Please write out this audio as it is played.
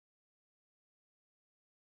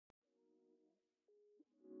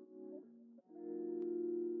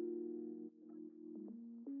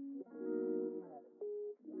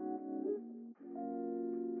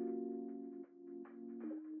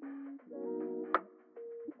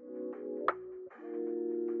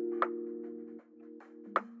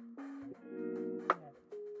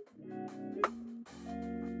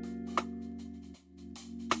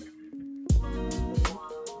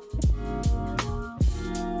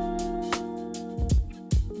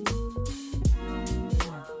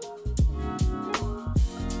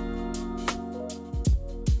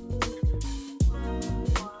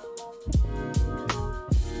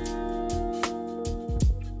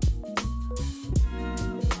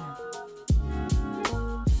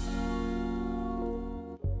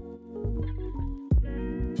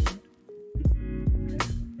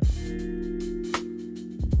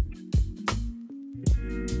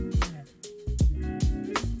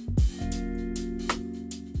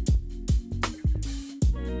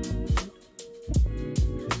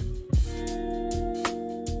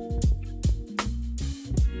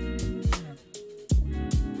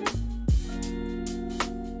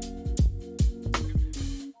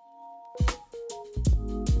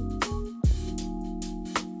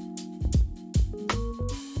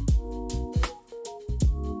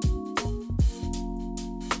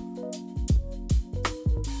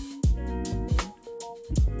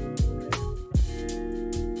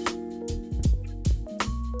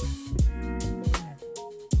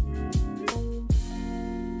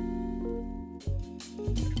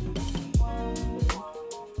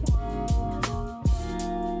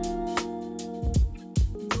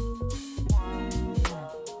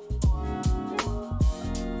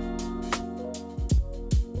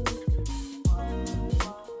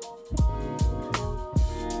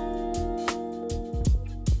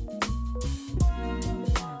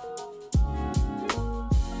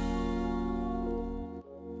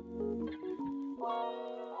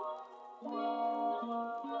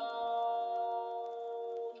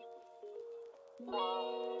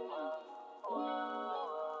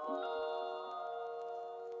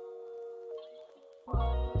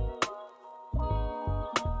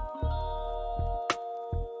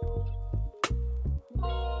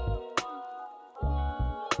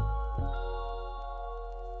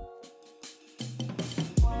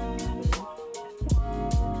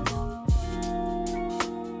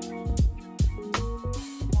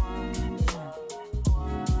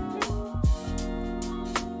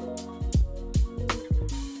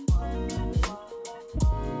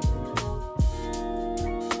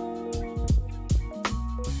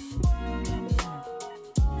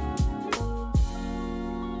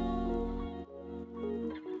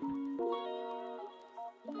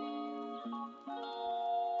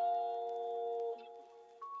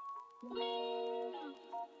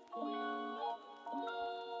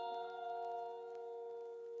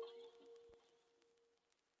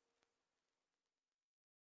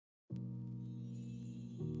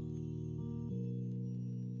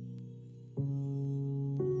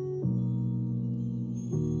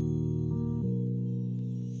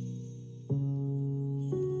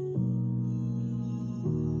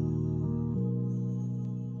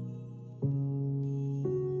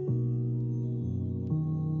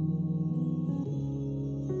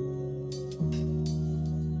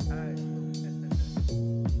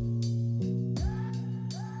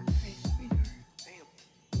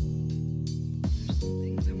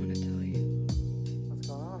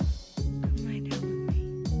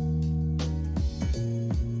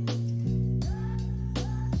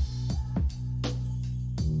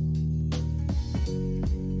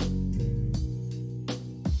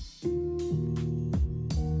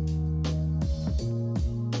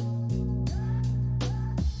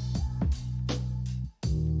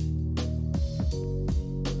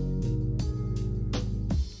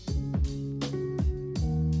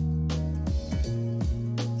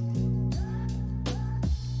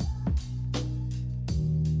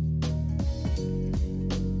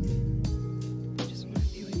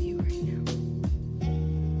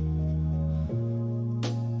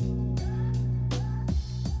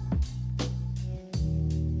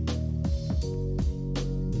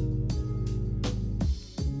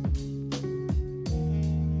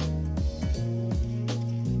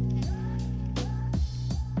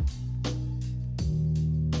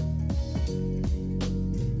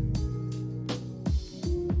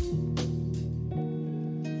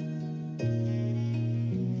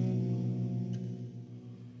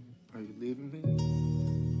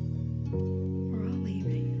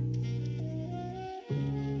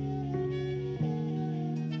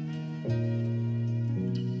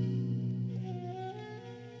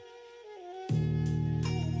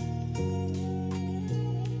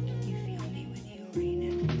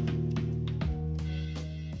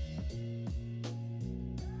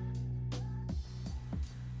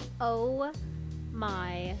Oh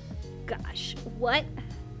my gosh. What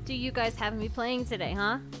do you guys have me playing today,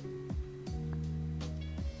 huh?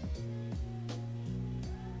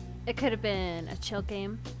 It could have been a chill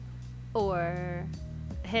game or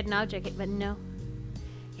a hidden object game, but no.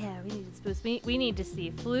 Yeah, we need to spoof. We need to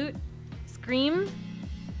see Flute scream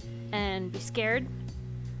and be scared.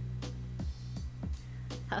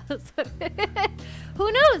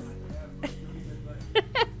 Who knows?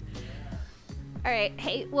 Alright,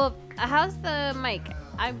 hey, well, how's the mic?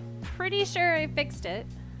 I'm pretty sure I fixed it.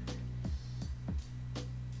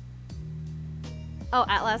 Oh,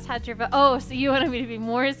 at last had your vote. Oh, so you wanted me to be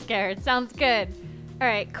more scared. Sounds good.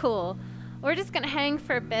 Alright, cool. We're just gonna hang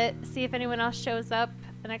for a bit, see if anyone else shows up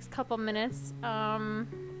the next couple minutes. And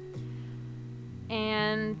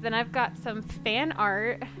then I've got some fan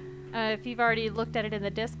art. If you've already looked at it in the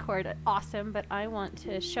Discord, awesome, but I want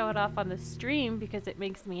to show it off on the stream because it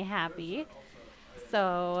makes me happy.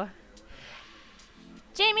 So,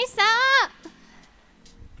 Jamie, sup?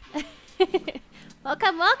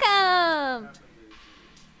 Welcome, welcome!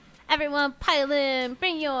 Everyone pile in,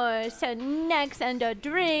 bring your snacks and a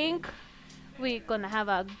drink. We're gonna have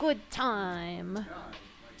a good time.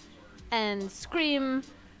 And scream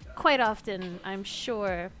quite often, I'm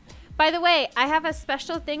sure. By the way, I have a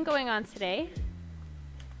special thing going on today.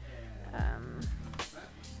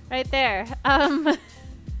 Right there.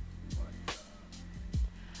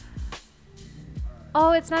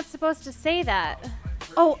 Oh, it's not supposed to say that.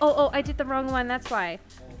 Oh, I did the wrong one, that's why.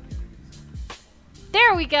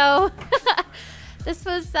 There we go. This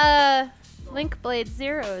was Linkblade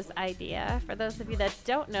Zero's idea. For those of you that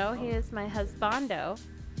don't know, he is my husbando.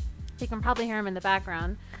 You can probably hear him in the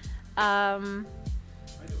background.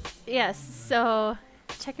 Yes, so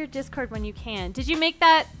check your Discord when you can. Did you make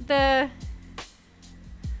that the...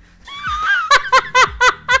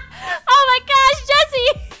 Oh my gosh, Jesse!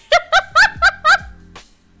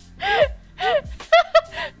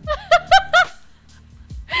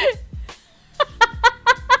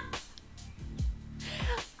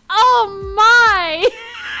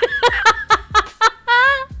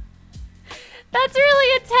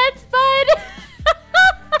 really intense, bud.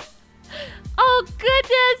 Oh,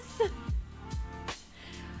 goodness.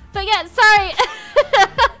 But yeah, sorry.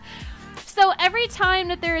 So every time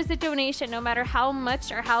that there is a donation, no matter how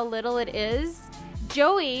much or how little it is,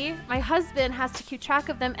 Joey, my husband, has to keep track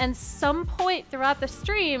of them. And some point throughout the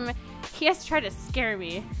stream, he has to try to scare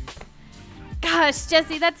me. Gosh,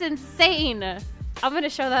 Jesse, that's insane. I'm going to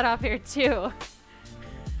show that off here, too.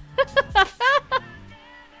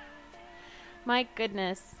 My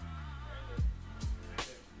goodness.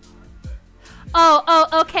 Oh,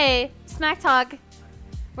 okay. Smack talk.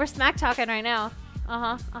 We're smack talking right now.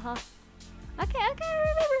 Okay, I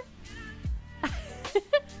remember.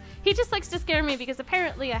 He just likes to scare me because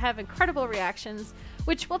apparently I have incredible reactions,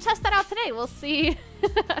 which we'll test that out today. We'll see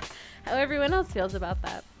how everyone else feels about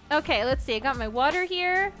that. Okay, let's see. I got my water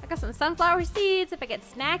here. I got some sunflower seeds if I get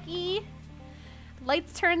snacky.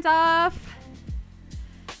 Lights turned off.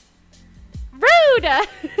 Rude!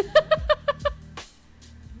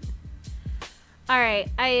 All right,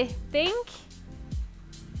 I think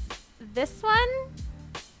this one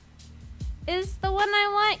is the one I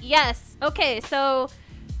want. Yes. Okay, so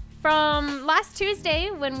from last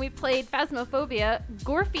Tuesday when we played Phasmophobia,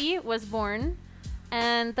 Gorfy was born,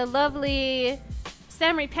 and the lovely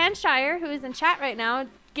Samory Panshire, who is in chat right now,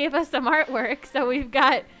 gave us some artwork. So we've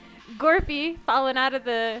got Gorfy falling out of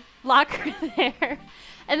the locker there.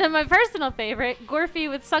 And then my personal favorite, Gorfy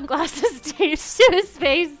with sunglasses taped to his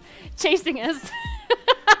face, chasing us.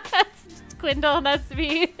 That's Quindle, that's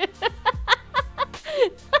me.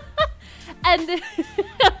 And this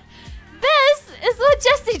is what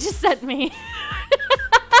Jesse just sent me.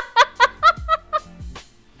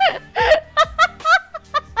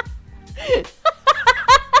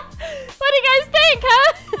 What do you guys think,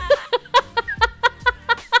 huh?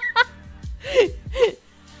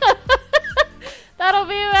 That'll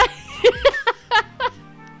be my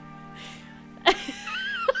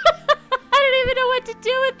I don't even know what to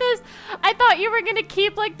do with this. I thought you were gonna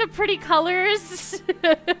keep like the pretty colors.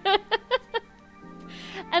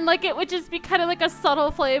 And like it would just be kind of like a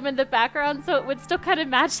subtle flame in the background, so it would still kind of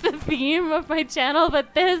match the theme of my channel.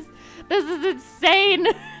 But this is insane.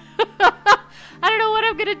 I don't know what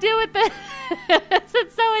I'm gonna do with this.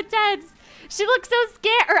 It's so intense. She looks so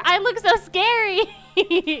scared, or I look so scary.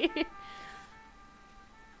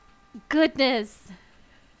 Goodness.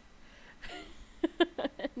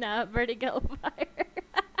 Nah, vertigo fire.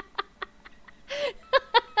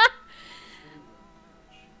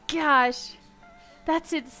 Gosh.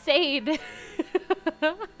 That's insane.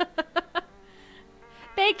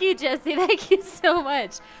 Thank you, Jesse. Thank you so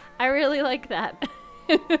much. I really like that.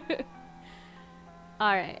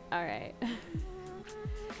 All right.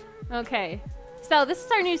 Okay. So this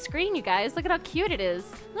is our new screen, you guys. Look at how cute it is.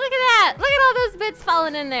 Look at that. Look at all those bits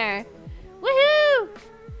falling in there. Woohoo!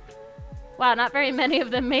 Wow, not very many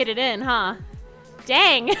of them made it in, huh?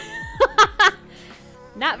 Dang.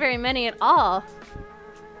 Not very many at all.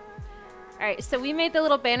 All right, so we made the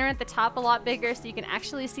little banner at the top a lot bigger so you can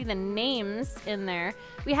actually see the names in there.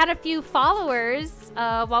 We had a few followers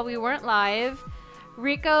while we weren't live.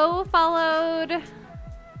 Rico followed,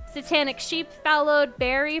 Satanic Sheep followed,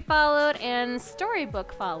 Barry followed, and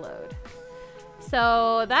Storybook followed.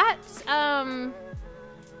 So that,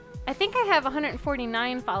 I think I have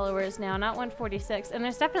 149 followers now, not 146. And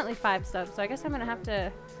there's definitely 5 subs, so I guess I'm gonna have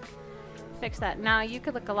to fix that. Now you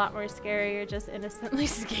could look a lot more scary or just innocently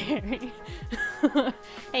scary.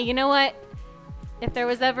 Hey, you know what? If there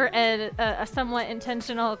was ever a somewhat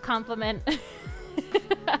intentional compliment,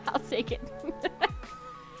 I'll take it.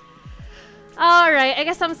 All right, I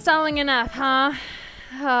guess I'm stalling enough, huh?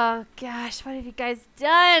 Oh gosh, what have you guys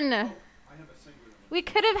done? We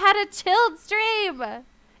could have had a chilled stream.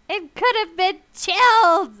 It could have been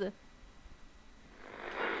chilled.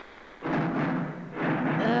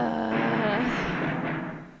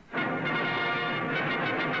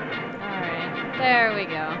 Alright, there we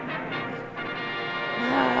go.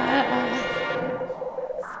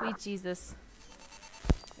 Sweet Jesus.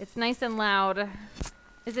 It's nice and loud.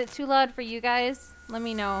 Is it too loud for you guys? Let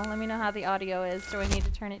me know. Let me know how the audio is. Do I need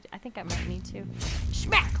to turn it? I think I might need to.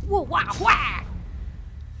 Smack! Woo wah wah!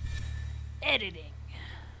 Editing.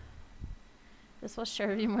 This will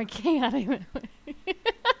sure be more chaotic.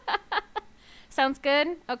 Sounds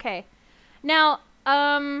good? Okay. Now,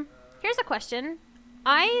 here's a question.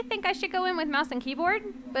 I think I should go in with mouse and keyboard,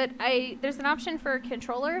 but there's an option for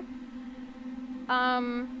controller.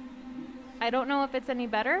 I don't know if it's any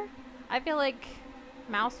better. I feel like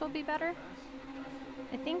mouse will be better.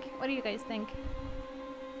 I think. What do you guys think?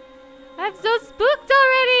 I'm so spooked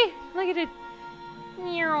already! Look at it.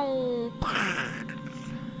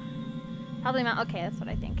 Probably not. Okay, that's what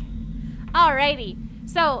I think. Alrighty.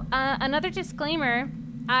 So, another disclaimer.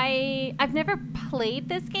 I've never played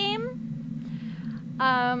this game.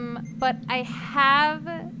 But I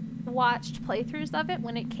have watched playthroughs of it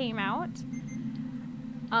when it came out.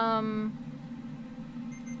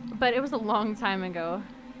 But it was a long time ago.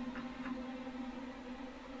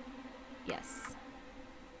 Yes.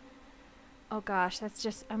 Oh gosh, that's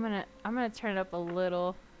just I'm gonna turn it up a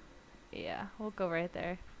little. Yeah, we'll go right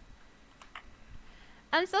there.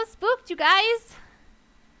 I'm so spooked, you guys.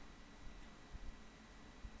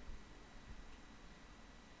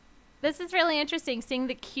 This is really interesting, seeing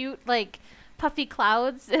the cute, like, puffy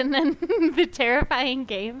clouds and then the terrifying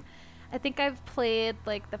game. I think I've played,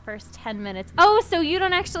 like, the first 10 minutes. Oh, so you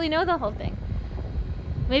don't actually know the whole thing.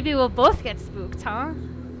 Maybe we'll both get spooked, huh?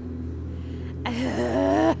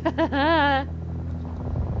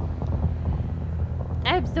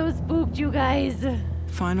 I'm so spooked, you guys.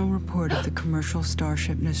 Final report of the commercial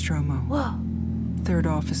starship Nostromo. Whoa. Third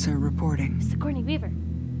officer reporting. Sigourney Weaver.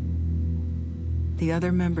 The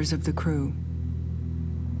other members of the crew.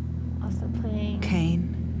 Also playing...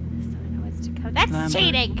 Kane. So I know what's to come. That's Lambert.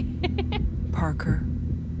 cheating! Parker.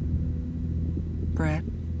 Brett.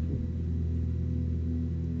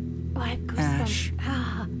 Oh, I have goosebumps.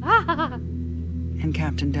 Ash. And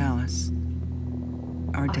Captain Dallas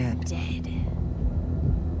are dead. Dead.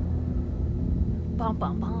 Bum,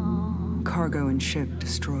 bum, bum. Cargo and ship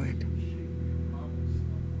destroyed.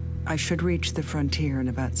 I should reach the frontier in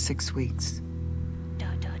about 6 weeks. Da,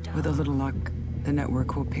 da, da. With a little luck, the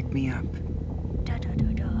network will pick me up. Da, da, da,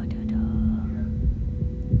 da, da, da.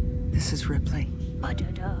 This is Ripley, Ba, da,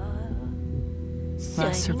 da.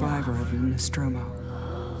 last survivor of the Nostromo.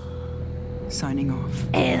 Signing off.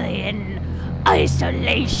 Alien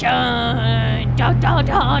isolation. Da, da,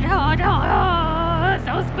 da, da, da.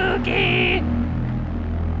 So spooky.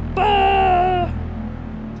 Bah!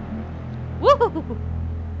 Woo!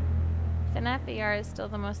 FNAF VR is still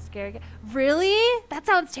the most scary game. Really? That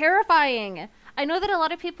sounds terrifying. I know that a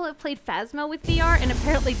lot of people have played Phasmo with VR, and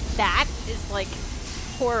apparently that is like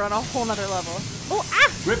horror on a whole nother level. Oh,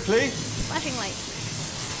 ah! Ripley? Flashing light.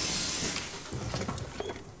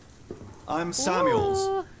 I'm Samuels.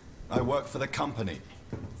 Ooh. I work for the company.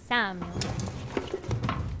 Samuel. We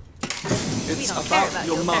It's don't care about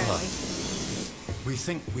you, your mother. apparently. We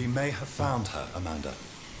think we may have found her, Amanda.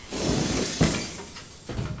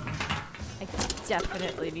 I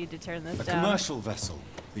definitely need to turn this A down. commercial vessel,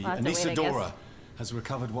 the Well, that's a wait, I guess. Anisadora, has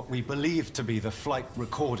recovered what we believe to be the flight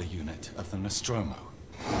recorder unit of the Nostromo.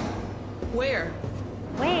 Where?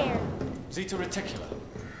 Where? Zeta Reticula.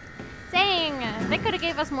 Dang! They could have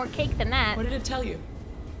gave us more cake than that. What did it tell you?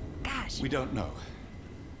 Gosh. We don't know.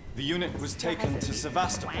 The unit was taken to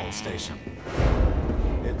Sevastopol Station.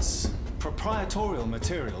 It's proprietorial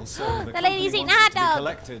material, so the The lady's company eating wants a hot it to be dog.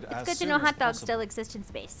 collected It's as good to soon know as hot dogs possible. still exist in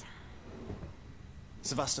space.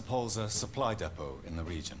 Sevastopol's a supply depot in the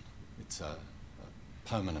region. It's a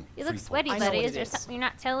permanent. You look free port. sweaty, I know buddy. what Is it there is. something you're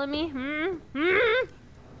not telling me?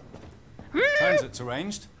 Transit's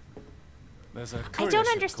arranged. There's a I courier don't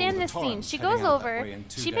ship understand called the this scene. Torrens She heading goes out that over, way in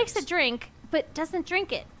 2 she makes a days. drink, but doesn't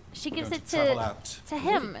drink it. She gives Going it to travel to out.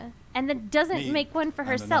 him, and then doesn't Me make one for and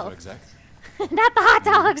another herself. exec. Not the hot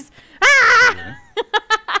dogs! Ah!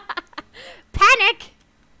 Panic!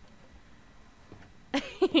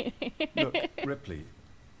 Look, Ripley.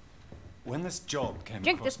 When this job came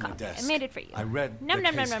Drink across this my coffee. I desk, made it for you. I read Nom the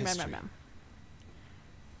nom nom case nom nom nom history. nom.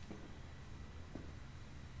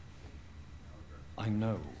 I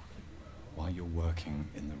know why you're working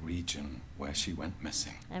in the region where she went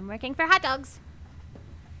missing. I'm working for hot dogs.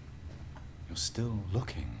 You're still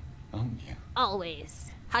looking, aren't you?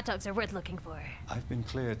 Always. Hot dogs are worth looking for. I've been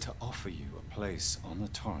cleared to offer you a place on the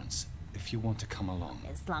Torrens if you want to come along.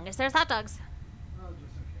 As long as there's hot dogs.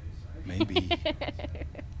 Maybe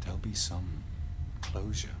there'll be some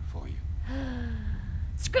closure for you.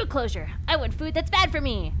 Screw closure. I want food that's bad for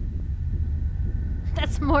me.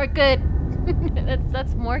 That's more good.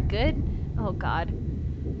 that's more good. Oh God.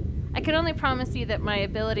 I can only promise you that my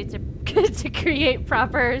ability to to create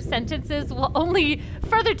proper sentences will only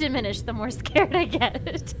further diminish the more scared I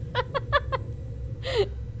get.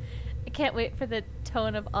 I can't wait for the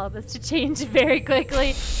tone of all this to change very quickly.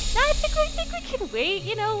 No, I think we can wait.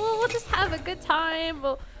 You know, we'll just have a good time.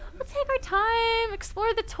 We'll take our time,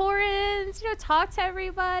 explore the Torrens. You know, talk to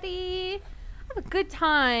everybody, have a good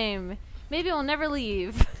time. Maybe we'll never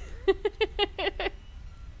leave.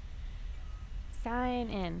 Sign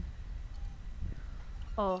in.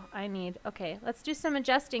 Oh, okay, let's do some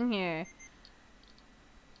adjusting here.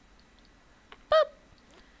 Boop!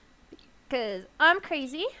 Because I'm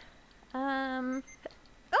crazy. Oh!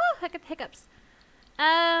 I get the hiccups.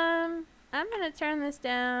 I'm gonna turn this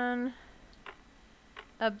down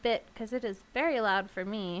a bit because it is very loud for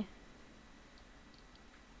me.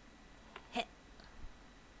 Hit.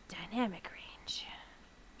 Dynamic range.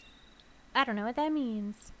 I don't know what that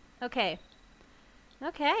means. Okay.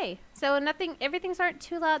 Okay. So everything's aren't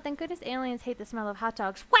too loud. Thank goodness aliens hate the smell of hot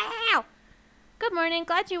dogs. Wow! Good morning.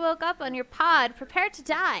 Glad you woke up on your pod. Prepared to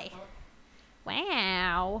die.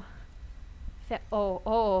 Wow.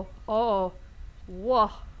 Oh.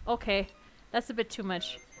 Whoa. Okay. That's a bit too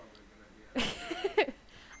much.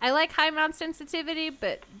 I like high mount sensitivity,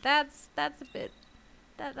 but that's a bit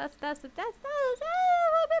that's a little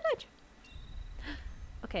bit much.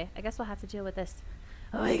 Okay, I guess we'll have to deal with this.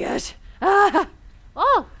 Oh my gosh. Ah!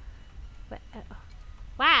 Oh! What?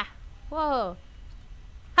 Wow. Whoa.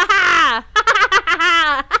 Ha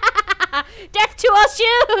ha! Death to all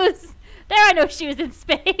shoes! There are no shoes in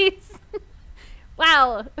space.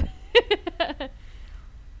 Wow.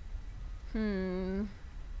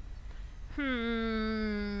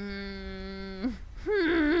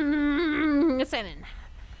 Listen.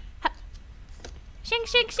 Shink,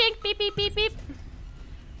 shink, shink, beep, beep, beep, beep.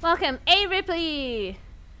 Welcome, A. Ripley.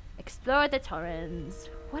 Explore the Torrens.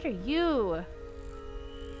 What are you?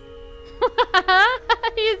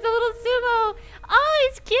 He's a little sumo. Oh,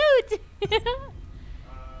 he's cute.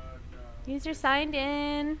 User signed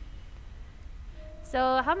in.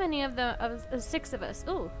 So, how many of the of 6 of us?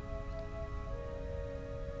 Ooh.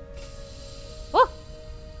 Oh.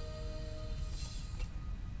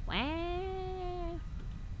 Wow.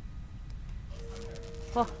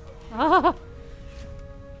 Oh. Oh.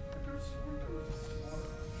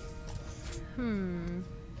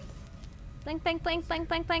 Blink, blink, blink, blink,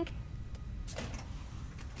 blink, blink.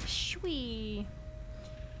 Shwee.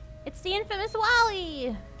 It's the infamous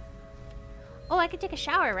Wally. Oh, I could take a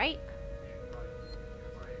shower, right?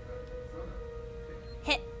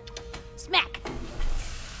 Hit. Smack.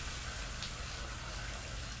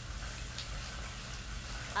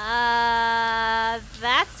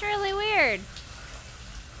 That's really weird.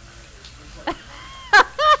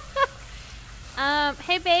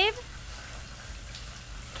 Hey babe.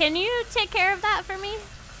 Can you take care of that for me?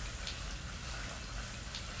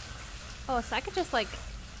 Oh, so I could just like...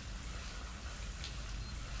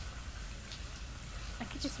 I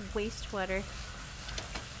could just waste water.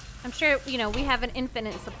 I'm sure, you know, we have an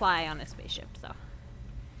infinite supply on a spaceship, so...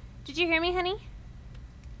 Did you hear me, honey?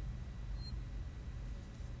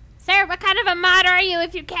 Sir, what kind of a mod are you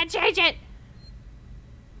if you can't change it?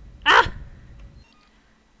 Ah!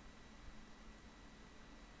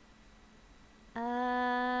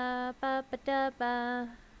 Ba-ba-da-ba.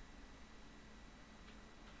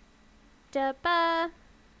 Da-ba.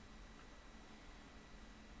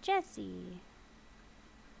 Jesse.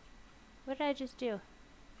 What did I just do?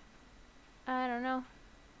 I don't know.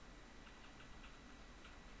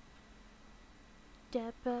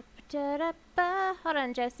 Da-ba-ba-da-ba. Hold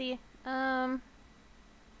on, Jesse.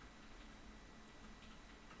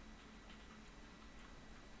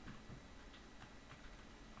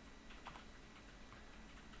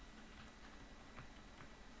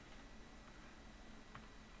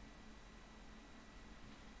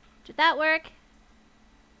 Did that work?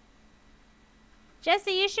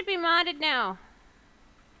 Jesse, you should be modded now.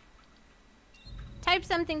 Type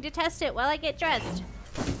something to test it while I get dressed.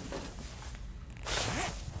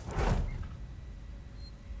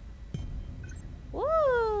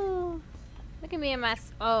 Woo! Look at me in my...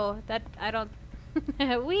 Oh, that... I don't...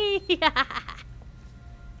 Wee!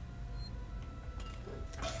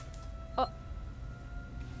 Oh.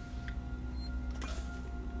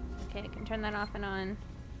 Okay, I can turn that off and on.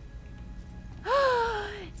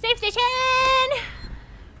 Safe station!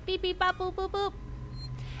 Beep beep bop boop boop boop.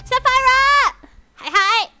 Sapphira! Hi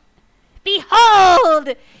hi!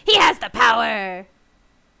 Behold! He has the power!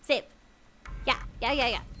 Safe. Yeah.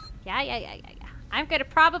 I'm gonna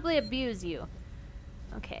probably abuse you.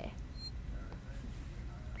 Okay.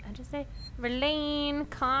 I just say Verlaine,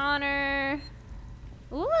 Connor.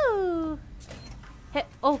 Ooh! Hey,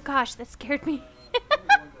 oh gosh, that scared me.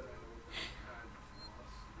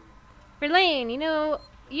 Verlaine, you know,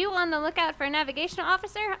 you on the lookout for a navigational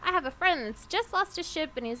officer? I have a friend that's just lost his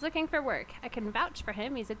ship and he's looking for work. I can vouch for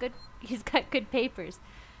him. He's got good papers.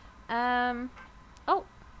 Oh,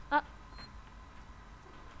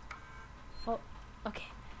 okay.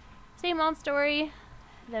 Same old story.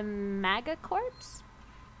 The Megacorps?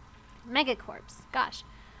 Megacorps. Gosh.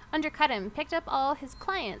 Undercut him. Picked up all his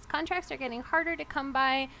clients. Contracts are getting harder to come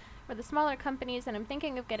by for the smaller companies, and I'm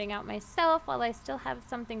thinking of getting out myself while I still have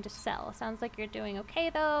something to sell. Sounds like you're doing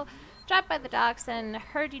okay, though. Dropped by the docks and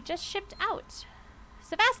heard you just shipped out.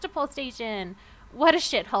 Sevastopol Station. What a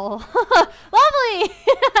shithole. Lovely!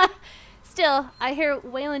 Still, I hear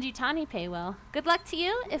Weyland-Yutani pay well. Good luck to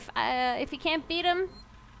you. If you can't beat them...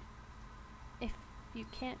 If you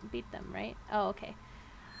can't beat them, right? Oh, okay.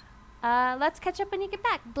 Let's catch up when you get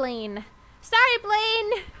back, Blaine. Sorry,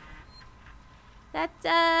 Blaine! That's,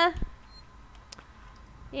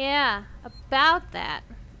 yeah, about that.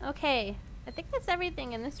 Okay, I think that's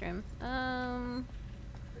everything in this room.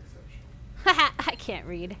 Haha, I can't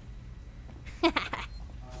read.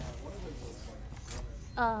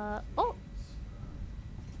 Oh. Oh,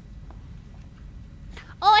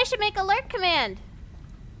 I should make alert command.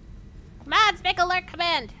 Mods, make alert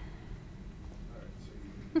command.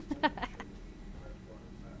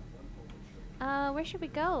 Where should we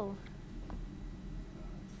go?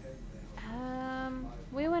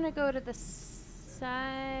 We want to go to the science.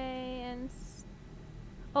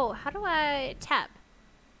 Oh, how do I tap?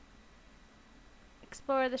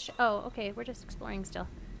 Explore the oh, okay, we're just exploring still.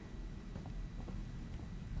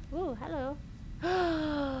 Ooh, hello.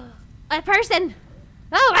 A person!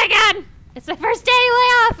 Oh my god! It's my first day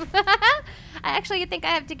layoff! I actually think I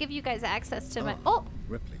have to give you guys access to my... Oh!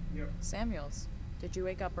 Ripley. Samuels, did you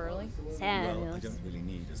wake up early? Well, I Samuels. don't really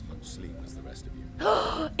need as much sleep as the rest of you.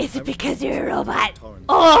 Is it because you're a robot? Torrens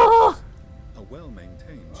Oh! a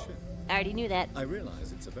well-maintained ship. I already knew that. I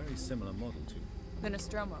realize it's a very similar model to The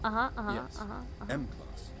Nostromo. yes,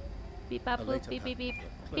 M-Class. Beep bop A boop later beep beep beep.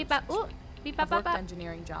 pattern, but Beep close bop in ooh. spec. Beep bop I've bop worked bop.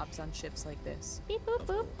 engineering jobs on ships like this. Beep boop Of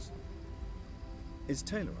boop. course. Is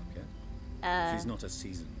Taylor up yet? She's not a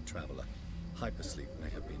seasoned traveler. Hypersleep may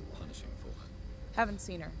have been punishing for her. Haven't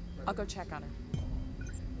seen her. I'll go check on her.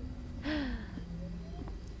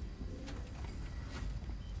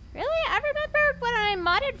 Really? I remember when I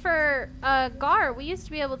modded for GAR, we used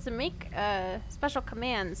to be able to make special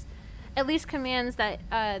commands. At least commands that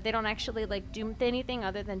they don't actually like do anything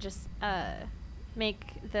other than just make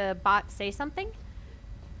the bot say something.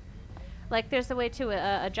 Like there's a way to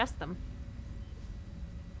adjust them.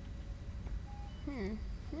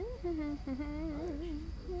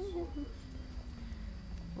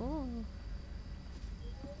 Ooh.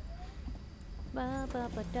 Ba ba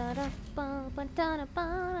ba da da ba ba da da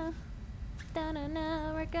ba da da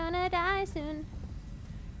na, we're gonna die soon.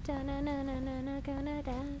 Da na na na na na, gonna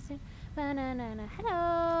die soon. Ba na na na.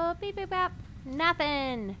 Hello, beep beep bop.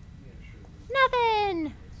 Nothing.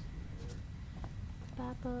 Nothing.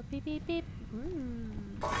 Ba ba beep beep beep.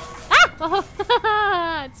 Ah! Oh,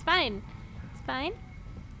 it's fine. It's fine.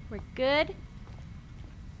 We're good.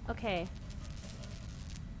 Okay.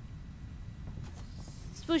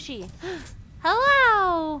 Swooshy.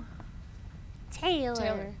 Hello! Taylor.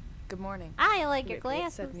 Taylor, good morning. I like your Ripley, it's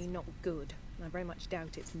glasses. certainly not good. I very much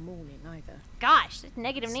doubt it's morning either. Gosh, that's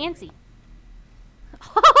negative Sorry. Nancy. It's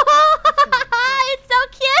so I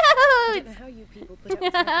don't know cute! how you people put up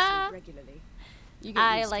with hypersleep regularly. You get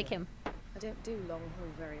I used to like it. him. I don't do long haul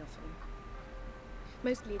very often.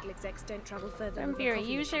 Most legal execs don't travel further From than your a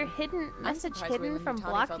coffee user machine. hidden I'm message surprised hidden Weyland from Yutani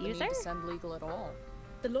blocked felt the user? need to send legal at all.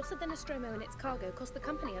 The loss of the Nostromo and its cargo cost the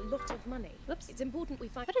company a lot of money. Whoops. It's important we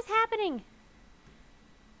find... What is happening?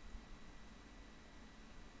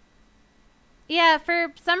 Yeah,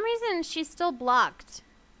 for some reason she's still blocked.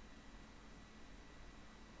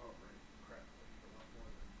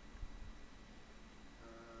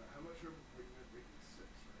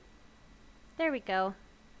 There we go.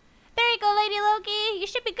 There you go, Lady Loki. You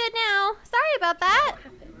should be good now. Sorry about that.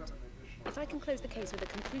 happened. If I can close the case with a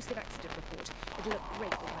conclusive accident report, it'll look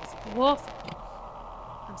great with my support. Whoa.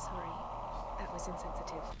 I'm sorry. That was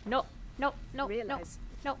insensitive. No, no, no, no, Realize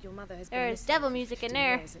no. your mother has been There's missing devil for music in 15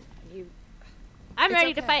 there. years and you... I'm It's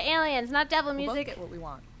ready to okay. fight aliens, not devil We'll both music. get what we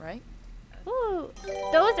want, right? Ooh,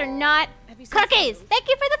 those are not Have you seen cookies. Samuels? Thank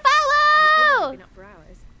you for the He's probably follow. been up for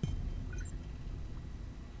hours.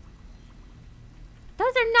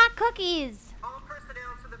 Those are not cookies. All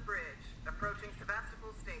personnel to the bridge. Approaching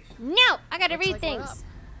Sevastopol Station. No, I gotta Looks read like we're things.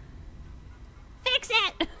 Fix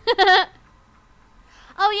it.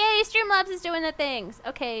 Oh yay, Streamlabs is doing the things.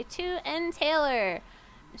 Okay, to N Taylor.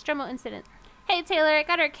 Stromo incident. Hey Taylor, I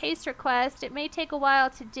got our case request. It may take a while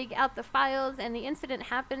to dig out the files, and the incident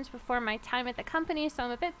happened before my time at the company, so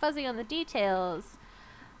I'm a bit fuzzy on the details.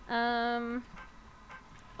 Oh.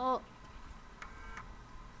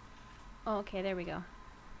 Okay, there we go.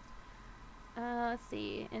 Let's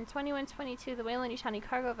see. In 2122, the Weyland-Yutani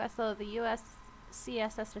cargo vessel of the U.S.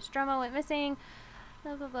 CSS Nostromo went missing.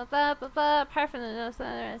 Blah, blah, blah, blah, blah, blah. Apart from the no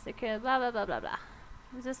center, secure, blah, blah, blah, blah, blah.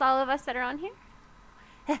 Is this all of us that are on here?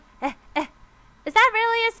 Is that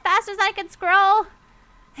really as fast as I can scroll?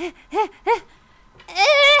 I'm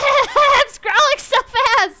scrolling so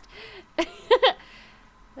fast.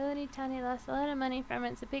 Ability Tanya lost a lot of money from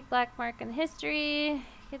it. It's a big black mark in history.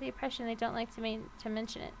 Get the impression they don't like to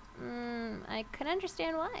mention it. I could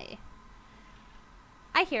understand why.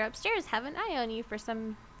 I hear upstairs have an eye on you for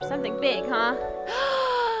something big, huh?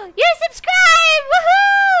 You're subscribed!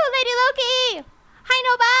 Woohoo! Lady Loki! Hi,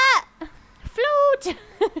 Nobat! Flute!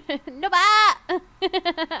 Nobat!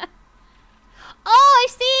 Oh, I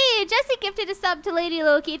see! Jesse gifted a sub to Lady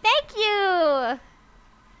Loki. Thank you!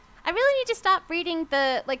 I really need to stop reading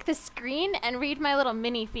the screen and read my little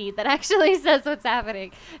mini feed that actually says what's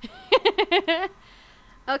happening.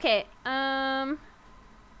 Okay, I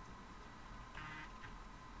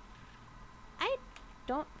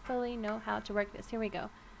don't fully know how to work this. Here we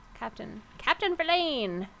go. Captain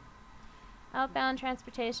Verlaine. Outbound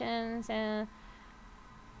transportations and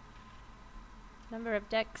number of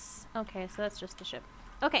decks. Okay, so that's just the ship.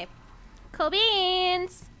 Okay. Cool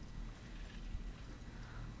beans.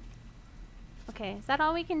 Okay, is that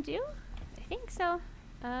all we can do? I think so.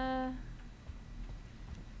 I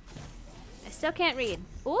still can't read.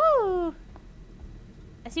 Ooh!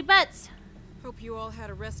 I see butts. Hope you all had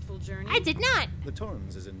a restful journey. I did not! The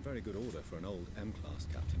Torrens is in very good order for an old M-class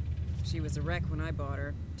captain. She was a wreck when I bought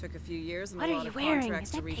her. Took a few years and What a are lot you of wearing? contracts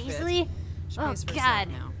Is to that refit. Paisley? She Oh, pays for God. herself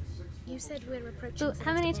now. You said we're approaching. Ooh,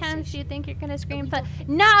 how many Sevastopol times do you Station. think you're gonna scream? But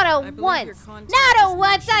not I a believe your once! contact Not a is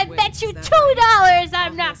once! I Marshall bet Wiggs, you is that $2 right?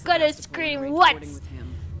 I'm I'll not head gonna to Sevastopol scream and arrange once! boarding with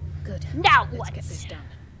him. Good. Not Let's once! get this done.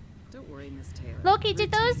 Don't worry, Miss Taylor. Loki,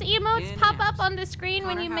 did those Routine. emotes In pop and up out. on the screen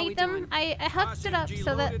when Connor, you how we made them? doing? I hooked it up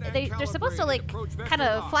so that loaded and they're supposed to like calibrated. Approach kind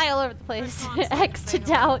vector of lock. fly all over the place. Console, X to say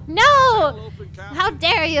hello. doubt. No! Open, Captain. How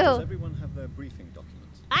dare Does you! everyone have their briefing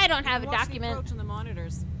documents? I don't have a Watch the document. approach on the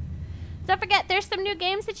monitors. Don't forget, there's some new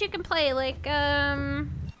games that you can play. Like,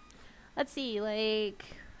 let's see, like,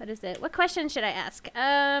 what is it? What question should I ask?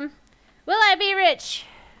 Will I be rich?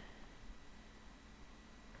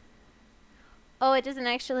 Oh, it doesn't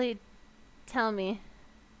actually tell me.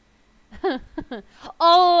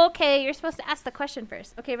 Oh, okay. You're supposed to ask the question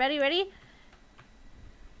first. Okay, ready?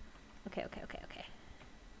 Okay.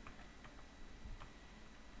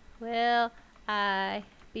 Will I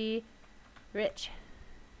be rich?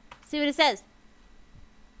 See what it says.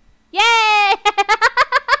 Yay!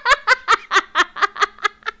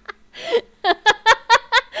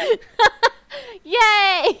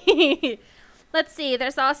 Yay! Let's see.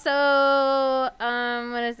 There's also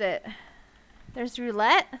what is it? There's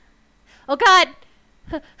roulette. Oh God!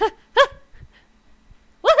 Woohoo!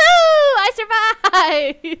 I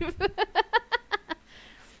survived.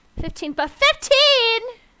 15 bucks. 15!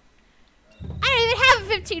 I don't even have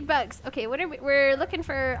 15 bucks. Okay, what are we? We're looking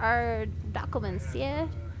for our documents. Yeah,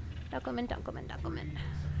 document.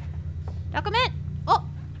 Oh,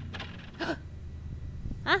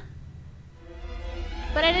 huh?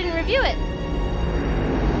 But I didn't review it.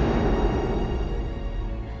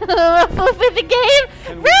 Flip the game.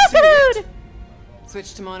 Can we see Rude. it?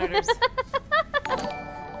 Switch to monitors.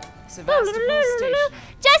 Sevastopol Station.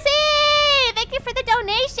 Jesse, thank you for the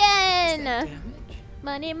donation. Damage.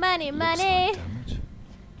 Money. Damage.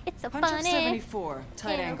 It's so Punch up funny. 74.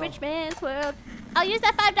 Tight In a angle. rich man's world. I'll use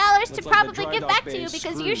that $5 to Looks like the probably dry give dock back bay to you is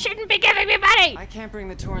because you screwed. shouldn't be giving me money. I can't bring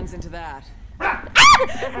the Torrens into that. Ah!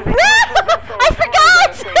 I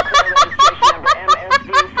forgot!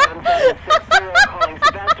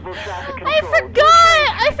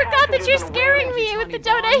 I forgot that you're scaring me with the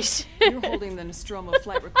donation. You're holding the Nostromo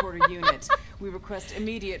flight recorder unit. We request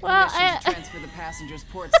immediate Well, permission to transfer the passengers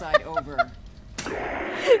port side over.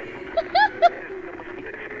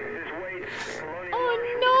 Oh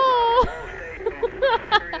no!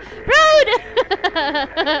 Rude!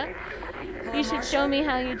 You should show me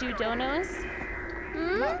how you do donos.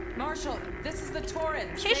 Hmm? Marshall, this is the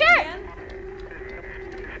Torrens. Sure, Say sure. again?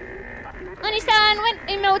 Oni-san, what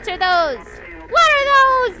emotes are those? What are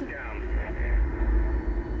those?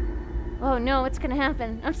 Oh no, what's gonna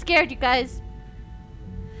happen? I'm scared, you guys.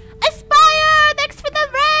 Aspire! Thanks for the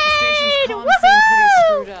raid! Station's comms seem pretty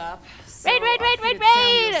screwed Woohoo! up. So Raid! I fitted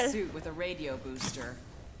Samuel's suit with a radio booster.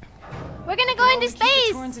 We're gonna go We'll into only keep the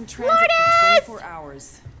space! Torrens in transit Lourdes! for 24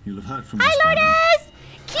 hours. You'll have heard from Hi, us by now. Lourdes!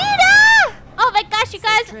 Kita! Oh my gosh, you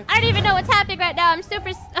guys, I don't even know what's happening right now. I'm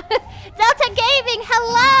super... Delta Gaming,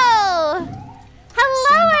 hello!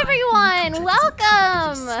 Hello, everyone!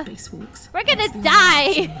 Welcome! Spacewalks. We're gonna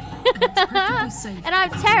die! And I'm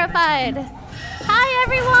terrified. Hi,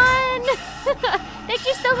 everyone! Thank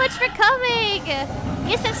you so much for coming!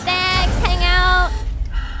 Get some snacks, hang out,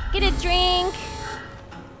 get a drink.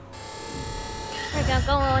 We're gonna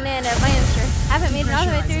go on in at Lancer. Haven't made it all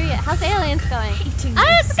the way through yet. How's Aliens going? It's going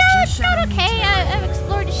okay. I've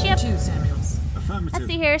explored the ship. Two Samuels. Affirmative. Let's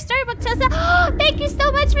see here. Storybook Chelsea. Oh, thank you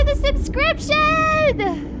so much for the subscription.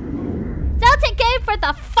 Delta Game for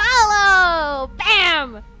the follow.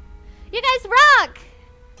 Bam. You guys rock.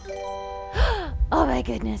 Oh my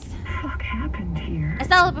goodness. What happened here? I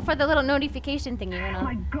saw it before the little notification thingy went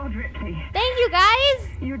My on. God, Ripley. Thank you guys.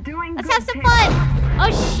 You're doing Let's good, have some Taylor. fun.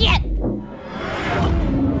 Oh shit.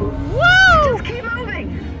 Woo. Just keep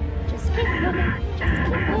moving. Just keep moving. Just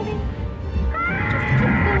keep moving.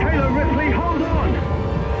 Taylor, Ripley, hold on.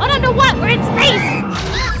 Hold on to what? We're in space.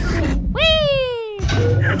 Whee.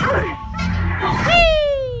 Whee.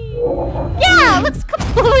 Yeah, looks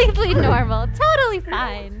completely normal. Totally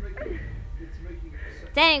fine.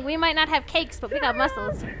 Dang, we might not have cakes, but we got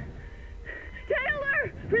muscles.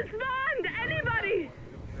 Taylor, respond, anybody.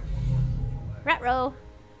 Retro.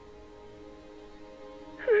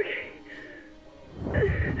 Okay.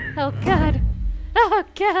 Oh god. Oh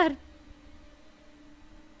god.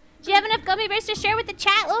 Do you have enough gummy bears to share with the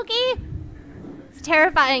chat, Loki? It's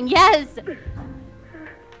terrifying, yes.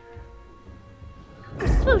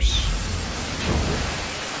 Swoosh.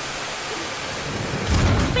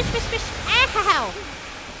 Swish, swish, swish. Ow!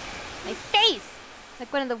 My face!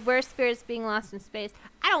 Like one of the worst spirits being lost in space.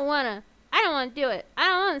 I don't wanna do it. I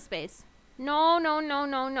don't want space. No, no, no,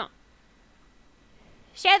 no, no.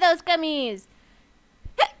 Share those gummies.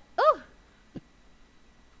 Ooh.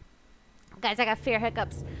 Guys, I got fear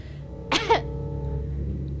hiccups.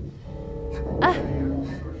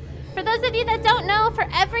 For those of you that don't know, for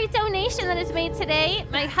every donation that is made today,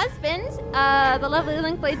 my husband, the lovely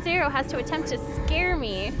Linkblade Zero, has to attempt to scare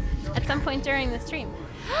me at some point during the stream.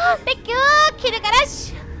 Thank you, Kita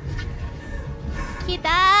Garash.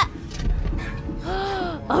 Kita.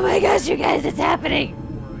 Oh my gosh, you guys, it's happening.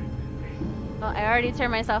 Oh, I already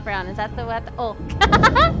turned myself around. Is that the what? Oh.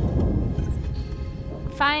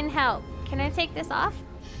 Find help. Can I take this off?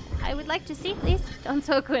 I would like to see, please. Don't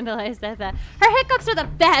so Gwendolyn, I said that. Her hiccups are the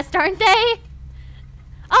best, aren't they?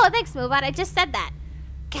 Oh, thanks, Moobot. I just said that.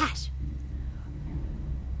 Gosh.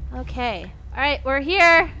 Okay. All right, we're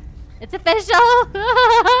here. It's official.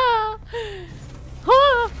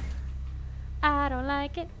 I don't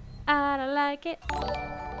like it. I don't like it.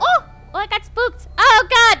 Oh, I got spooked. Oh,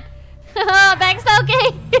 God. Thanks,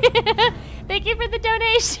 okay. Thank you for the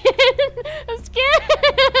donation. I'm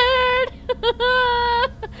scared.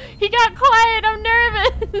 He got quiet. I'm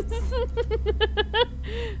nervous.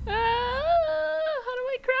 How do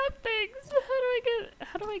I grab things?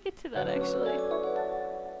 How do I get to that actually?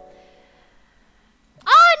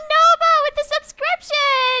 Oh, Nova with the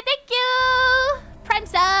subscription. Thank you. Prime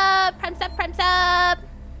sub. Prime sub. Prime sub.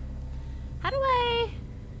 How do I?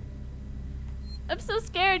 I'm so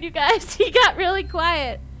scared, you guys. He got really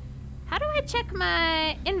quiet. How do I check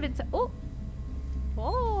my inventory? Oh.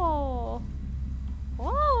 Oh.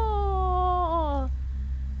 Oh.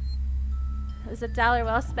 It was $1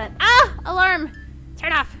 well spent. Ah! Alarm!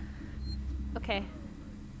 Turn off. Okay.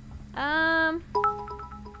 Thank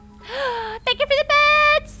you for the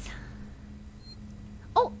bets!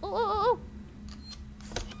 Oh.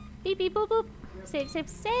 Beep, beep, boop, boop. Save, save,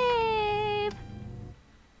 save.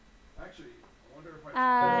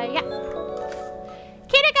 Yeah.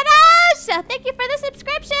 Kita Ganache! Thank you for the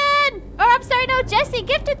subscription! Or, I'm sorry, no, Jesse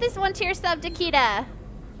gifted this one to your sub to Kita.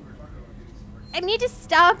 I need to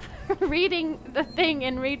stop reading the thing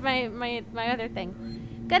and read my other thing.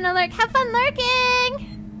 Gonna lurk. Have fun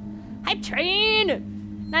lurking! Hype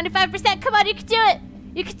train! 95%. Come on, you can do it!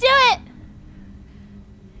 You can do it!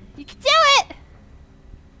 You can do it!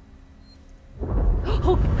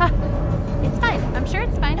 Oh, ha. It's fine. I'm sure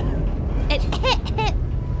it's fine. It hit.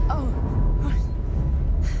 Oh.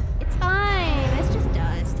 It's fine. It's just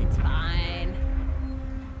dust. It's fine.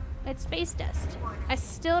 It's space dust. I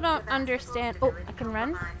still don't understand. Oh, I can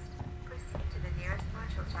run?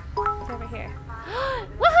 It's over here.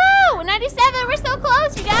 Woohoo! 97. We're so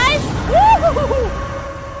close, you guys. Woo!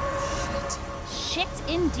 Shit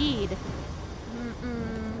indeed.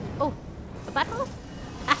 Oh, a butthole?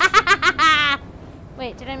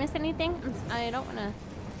 Wait, did I miss anything? I don't want to...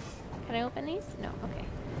 Can I open these? No, okay.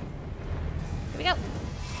 Here we go.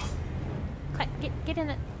 Get in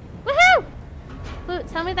it. Woohoo! Flute,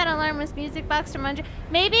 tell me that alarm was music box from under...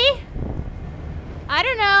 Maybe? I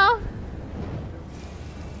don't know.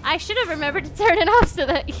 I should have remembered to turn it off so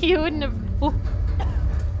that you wouldn't have... Oh.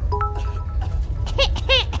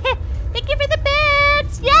 Thank you for the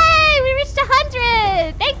bits! Yay! We reached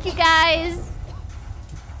 100! Thank you, guys!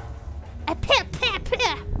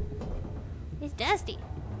 It's dusty.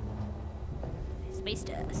 Space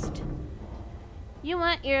dust. You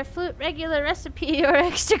want your flute regular recipe or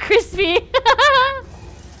extra crispy?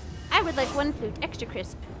 I would like one flute extra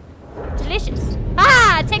crisp. Delicious.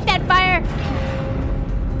 Ah, take that fire.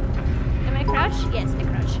 Am I crouched? Yes, I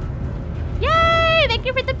crouched. Yay! Thank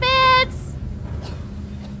you for the bits.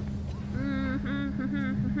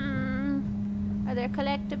 Are there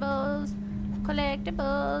collectibles?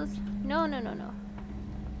 Collectibles. No, no, no, no.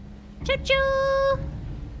 Choo-choo!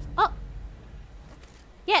 Oh.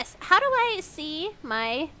 Yes, how do I see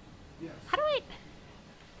my... How do I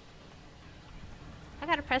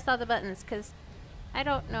gotta press all the buttons, because I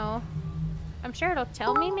don't know. I'm sure it'll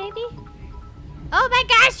tell me, maybe? Oh my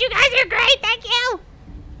gosh, you guys are great! Thank you!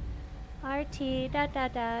 RT, da da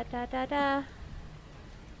da da da da.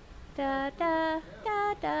 Da da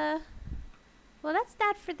da da. Well, that's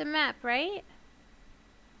that for the map, right?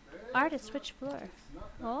 Artist, switch floor.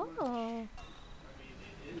 Oh.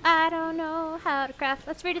 I don't know how to craft.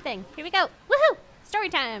 Let's read a thing. Here we go. Woohoo! Story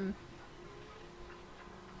time.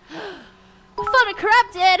 Fully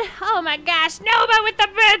corrupted. Oh my gosh. No, but with the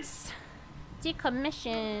bits.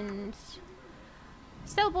 Decommissioned.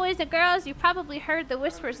 So, boys and girls, you've probably heard the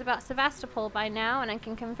whispers about Sevastopol by now, and I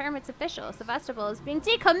can confirm it's official. Sevastopol is being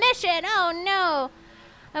decommissioned. Oh no.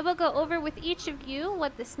 I will go over with each of you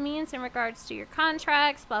what this means in regards to your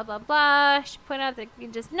contracts, blah, blah, blah. I should point out that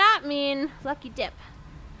it does not mean lucky dip.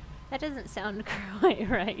 That doesn't sound quite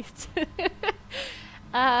right.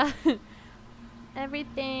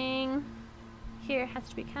 Everything here has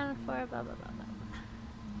to be accounted for, blah, blah, blah, blah, blah.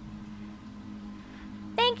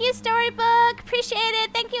 Thank you, Storybook. Appreciate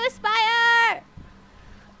it. Thank you, Aspire.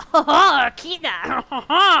 Oh, Kita. Ha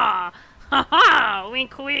ha. Ha ha!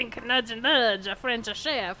 Wink wink, nudge nudge, a French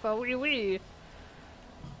chef, a wee wee.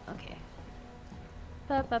 Okay.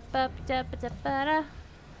 Ba ba ba da ba da ba da.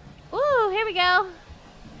 Ooh, here we go.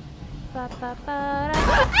 Ba ba ba da.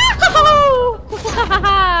 Oh! Ha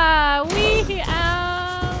ha! Wee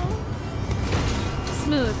ow!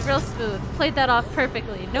 Smooth, real smooth. Played that off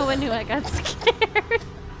perfectly. No one knew I got scared.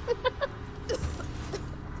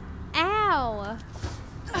 Ow!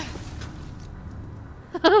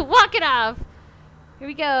 Walk it off. Here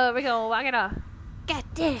we go. We're gonna walk it off. God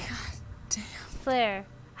damn. God damn. Flare.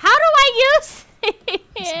 How do I use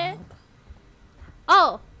it?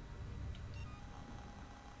 Oh.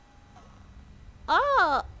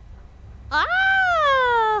 Oh.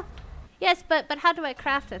 Ah. Yes, but how do I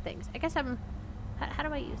craft the things? I guess I'm. How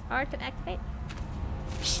do I use R to activate?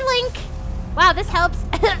 Shlink. Wow, this helps.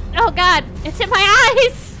 Oh God, it's in my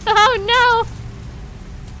eyes. Oh no.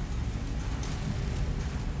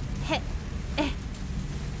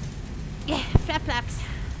 Yeah, flap flaps.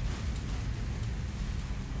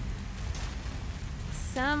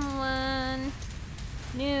 Someone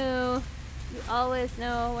new. You always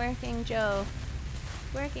know Working Joe.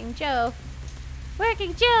 Working Joe.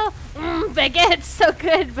 Working Joe. Baguette's so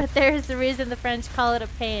good, but there's a reason the French call it a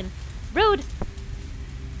pain. Rude.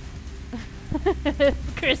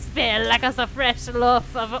 Crispy like a fresh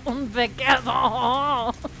loaf of baguette.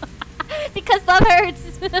 Because love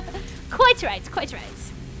hurts. Quite right, quite right.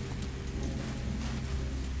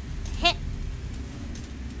 Hit.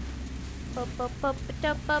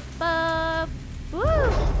 Woo.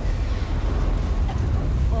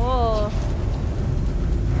 Oh.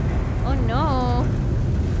 Oh no.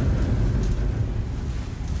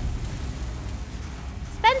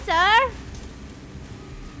 Spencer?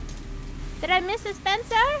 Did I miss a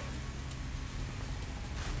Spencer?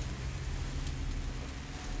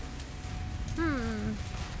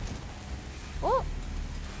 Oh.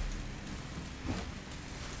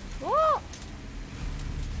 Oh.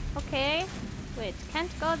 Okay. Wait,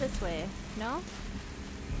 can't go this way. No?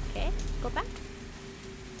 Okay, go back.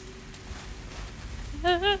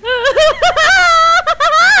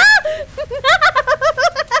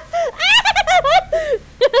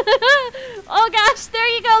 Oh gosh, there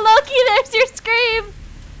you go, Loki. There's your scream.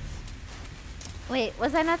 Wait,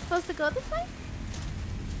 was I not supposed to go this way?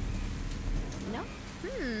 No?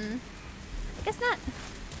 I guess not.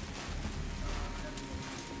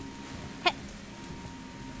 Hey.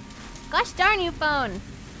 Gosh darn you, phone.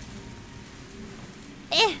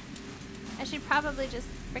 Eh. I should probably just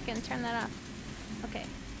frickin' turn that off. Okay.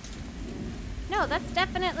 No, that's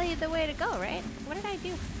definitely the way to go, right? What did I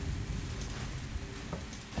do?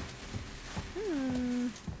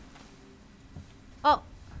 Oh.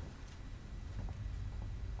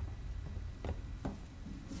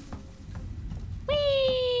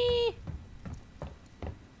 Whee!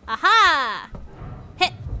 Aha!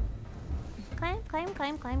 Hit! Climb, climb,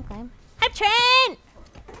 climb, climb, climb. Hype train!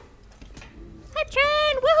 Hype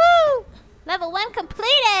train! Woohoo! Level 1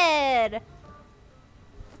 completed!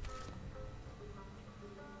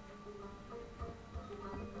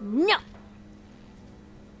 No!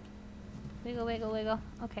 Wiggle, wiggle, wiggle.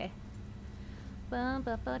 Okay. Don't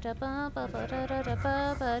laugh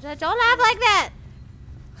like that!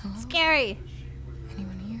 Hello? Scary.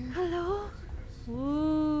 Anyone here? Hello?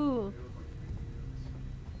 Ooh.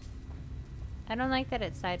 I don't like that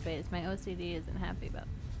it's sideways. My OCD isn't happy about.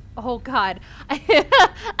 Oh God! I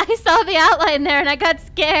saw the outline there and I got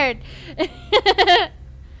scared.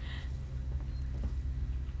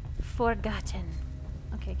 Forgotten.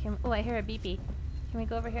 Okay, oh, I hear a beepy. Can we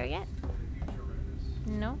go over here yet?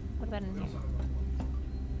 No? What about in here?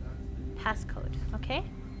 Passcode. Okay.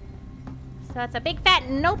 So that's a big fat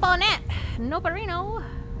nope on it. Noperino.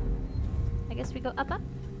 I guess we go up, up.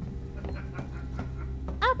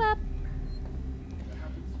 Up, up.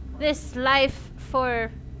 This life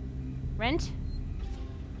for rent?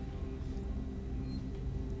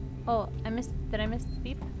 Oh, did I miss the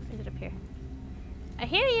beep? Or is it up here? I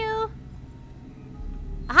hear you!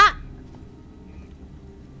 Aha!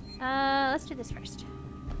 Let's do this first.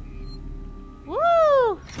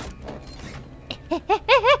 Woo!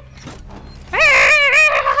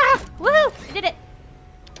 Woo! I did it!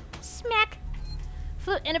 Smack!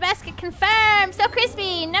 Flute in a basket confirmed! So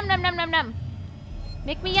crispy! Num num num num num!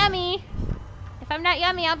 Make me yummy! If I'm not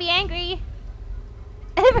yummy, I'll be angry.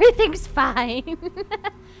 Everything's fine.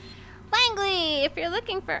 Langley, if you're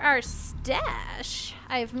looking for our stash,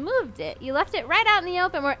 I've moved it. You left it right out in the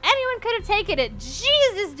open where anyone could have taken it.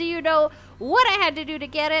 Jesus, do you know what I had to do to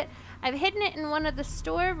get it? I've hidden it in one of the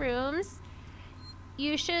storerooms.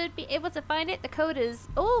 You should be able to find it. The code is...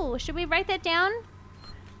 Oh, should we write that down?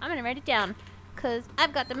 I'm going to write it down because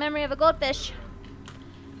I've got the memory of a goldfish.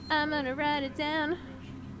 I'm going to write it down.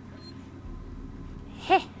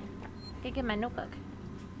 Heh. Gotta get my notebook.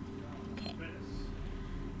 Okay.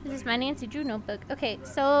 This is my Nancy Drew notebook. Okay,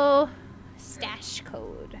 so stash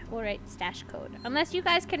code. We'll write stash code. Unless you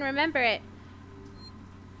guys can remember it.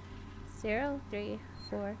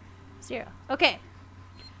 0340. Okay.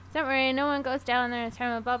 Don't worry, no one goes down there and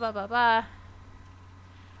turn blah blah blah blah.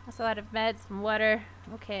 Also a lot of meds and water.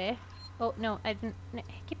 Okay. Oh no, I didn't. No,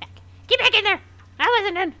 get back. Get back in there! I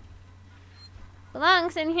wasn't in!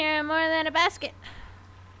 Belongs in here more than a basket.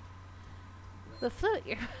 The flute,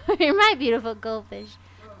 you're my beautiful goldfish.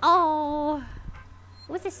 Oh,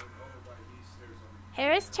 what's this?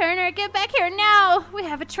 Harris Turner, get back here now! We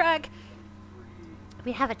have a track.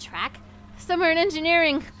 We have a track? Somewhere in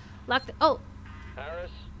engineering. Locked. Oh. Harris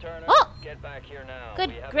Turner, oh! get back here now.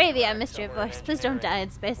 Good gravy, I missed your voice. Please don't die in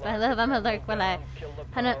space, my love. I'm alert while I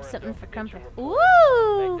hunt up something for Crumper.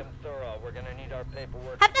 Ooh! We're gonna need our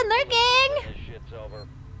paperwork. Have been lurking! This shit's over.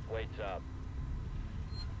 Waits up.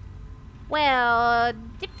 Well,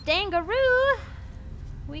 dip dangaroo.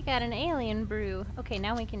 We got an alien brew. Okay,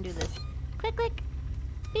 now we can do this. Click, click.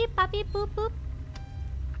 Beep, pop, beep, boop, boop.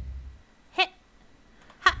 Hit.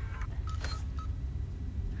 Ha.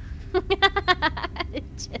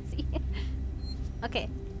 Jesse. Okay,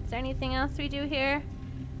 is there anything else we do here?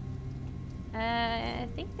 I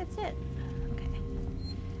think that's it. Okay.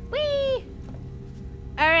 Whee!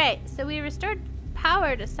 Alright, so we restored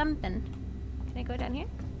power to something. Can I go down here?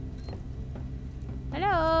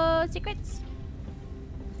 Hello, secrets.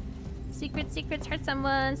 Secrets, secrets, hurt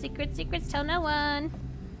someone. Secrets, secrets, tell no one.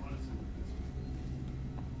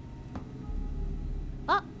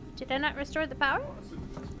 Oh, did I not restore the power?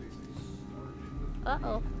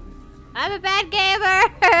 Uh-oh. I'm a bad gamer!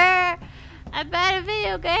 I'm bad at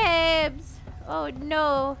video games! Oh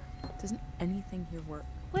no. Doesn't anything here work?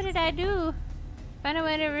 What did I do? Find a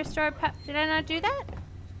way to restore power. Did I not do that?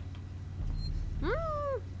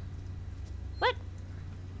 What?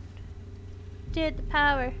 Did the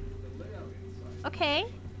power. Okay.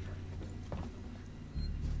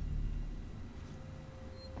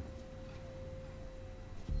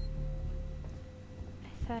 I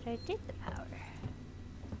thought I did the power.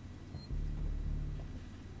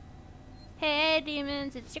 Hey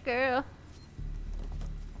demons, it's your girl.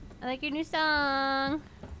 I like your new song.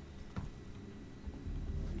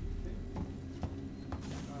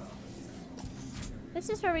 This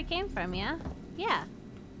is where we came from, yeah? Yeah.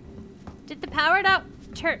 Did the powered up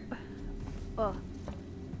turn? Oh.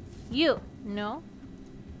 You. No.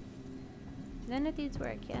 None of these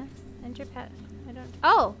work, yeah? Enter pet. I don't.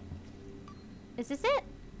 Oh! Is this it?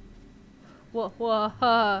 Whoa, whoa,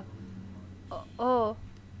 huh. Oh, oh.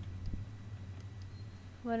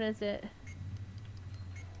 What is it?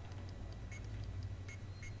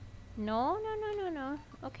 No, no, no, no, no.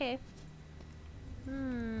 Okay.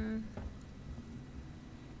 Am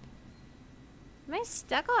I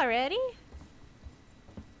stuck already?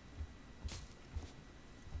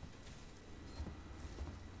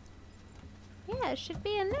 Yeah, it should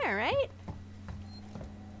be in there, right?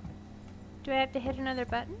 Do I have to hit another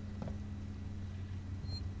button?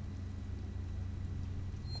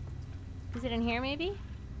 Is it in here maybe?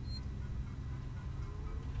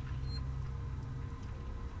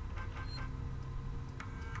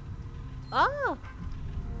 Oh!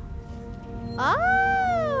 Oh!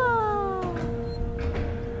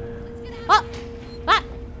 Oh! What?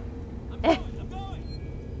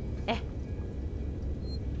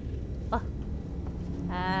 Oh.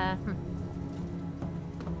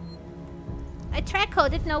 I track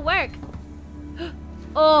code did no work.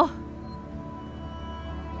 Oh.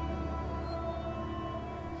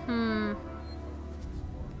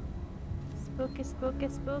 Spooky, spooky,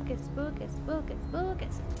 spooky, spooky, spooky, spooky.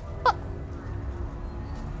 Oh.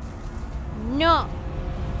 No.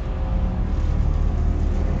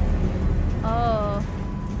 Oh.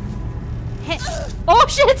 Hit. Oh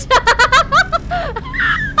shit.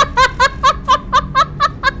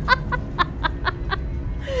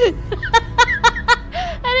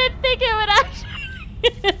 I didn't think it would actually.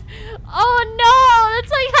 Oh no,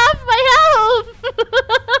 that's like half my health.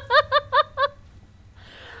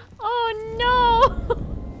 Oh no.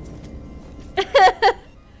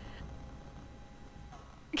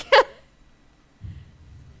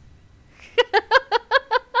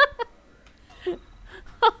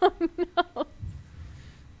 Oh no.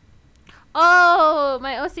 Oh,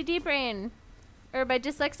 my OCD brain. Or my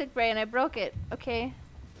dyslexic brain, I broke it. Okay.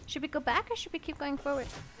 Should we go back or should we keep going forward?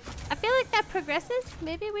 I feel like that progresses.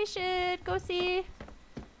 Maybe we should go see.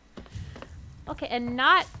 Okay, and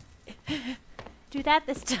not do that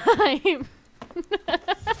this time.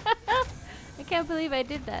 I can't believe I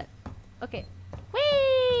did that. Okay.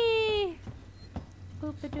 Whee!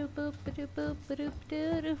 Boop-a-doo, boop-a-doo, boop-a-doo,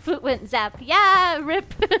 doo-doo. Foot went zap. Yeah,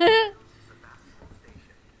 rip.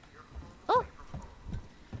 Oh!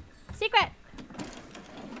 Secret!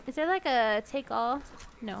 Is there like a take all?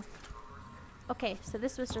 No. Okay, so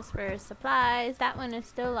this was just for supplies. That one is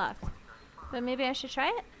still locked. But maybe I should try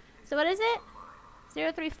it. So what is it?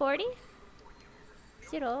 0340?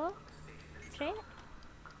 0 3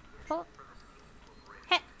 4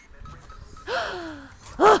 Hey!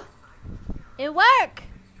 It worked!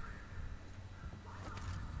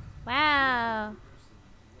 Wow.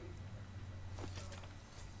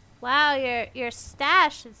 Wow, your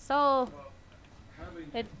stash is so...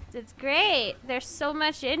 It's great. There's so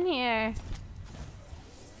much in here.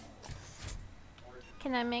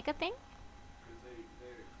 Can I make a thing?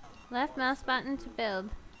 Left mouse button to build.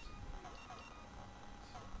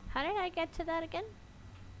 How did I get to that again?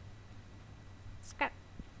 Scrap.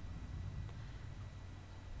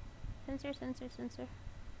 Sensor, sensor, sensor.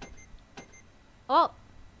 Oh!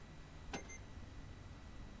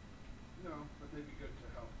 No, but they'd be good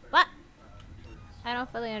to help. What? I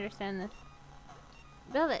don't fully understand this.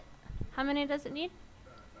 Build it. How many does it need?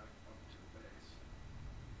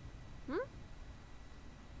 Hmm?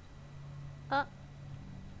 Oh.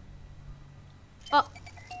 Oh.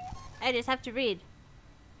 I just have to read.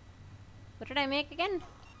 What did I make again?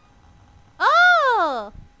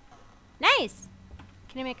 Oh! Nice!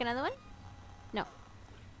 Can I make another one? No.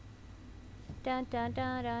 Dun dun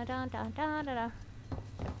dun dun dun dun dun dun.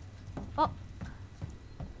 Oh.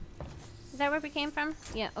 Is that where we came from?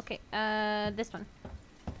 Yeah, okay. This one.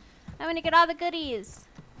 I'm gonna get all the goodies.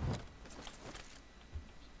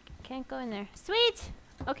 Can't go in there. Sweet!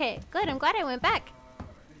 Okay, good. I'm glad I went back.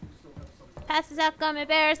 Passes out gummy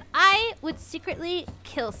bears. I would secretly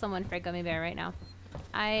kill someone for a gummy bear right now.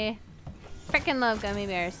 I freaking love gummy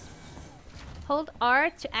bears. Hold R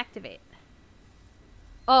to activate.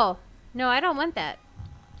 Oh, no, I don't want that.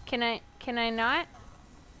 Can I not?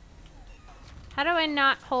 How do I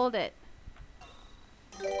not hold it?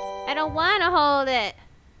 I don't want to hold it.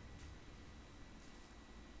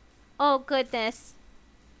 Oh, goodness.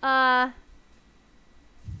 Oh,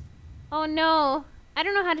 no. I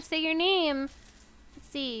don't know how to say your name. Let's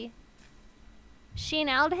see. Sheen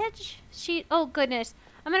Aldhedge? Oh, goodness.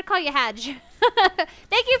 I'm going to call you Hadge.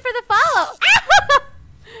 Thank you for the follow.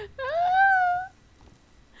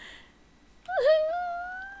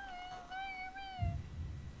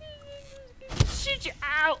 Shoot you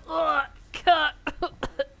out. Ugh, cut.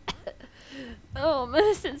 Oh,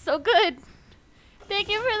 medicine's so good. Thank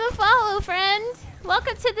you for the follow, friend.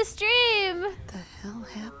 Welcome to the stream. What the hell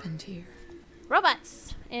happened here?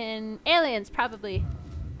 Robots and aliens, probably.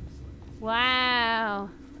 Wow.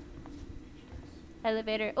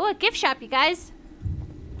 Elevator. Oh, a gift shop, you guys.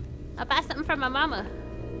 I'll buy something from my mama.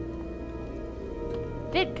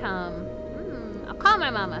 VidCom. I'll call my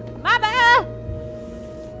mama. Mama!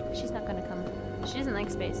 She's not gonna come. She doesn't like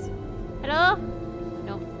space. Hello?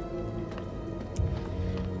 No.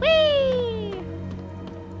 Whee!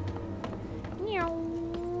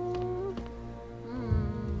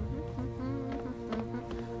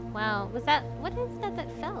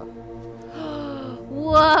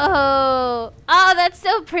 Whoa! Oh, that's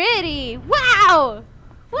so pretty! Wow!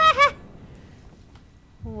 What?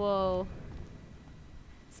 Whoa.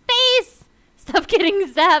 Space! Stop getting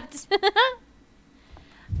zapped.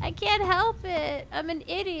 I can't help it. I'm an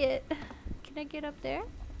idiot. Can I get up there?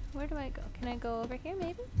 Where do I go? Can I go over here,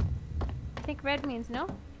 maybe? I think red means no.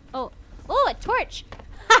 Oh. Oh, a torch!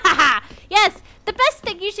 Yes! The best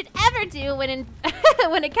thing you should ever do when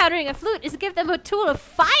when encountering a flute is give them a tool of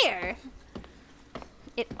fire!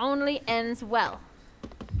 It only ends well.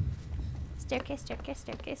 Staircase, staircase,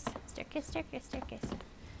 staircase. Staircase, staircase, staircase.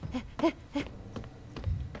 Okay,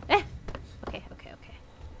 okay, okay.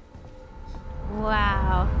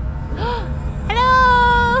 Wow.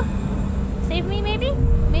 Hello! Save me, maybe?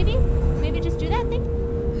 Maybe? Maybe just do that thing?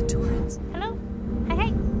 The torrents. Hello? Hi,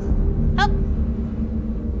 hi. Help!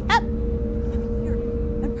 Help! I'm here.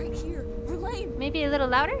 I'm right here. Verlaine. Maybe a little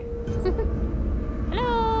louder?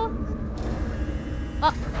 Hello?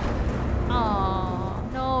 Oh. Oh,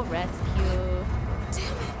 no rescue.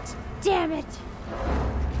 Damn it. Damn it!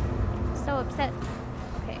 So upset.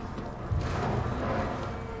 Okay.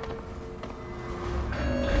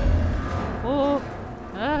 Oh.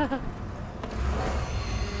 Ah.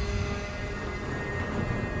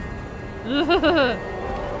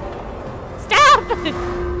 Stop!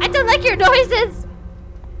 I don't like your noises!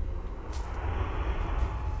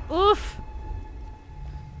 Oof.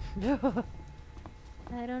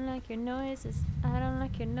 I don't like your noises. I don't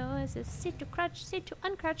like your noises. Sit to crouch, sit to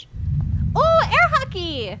uncrouch. Oh, air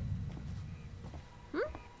hockey!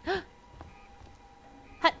 Hmm?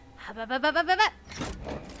 Hut. Hubba-ba-ba-ba-ba-ba.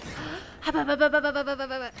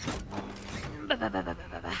 Hubba-ba-ba-ba-ba-ba-ba-ba.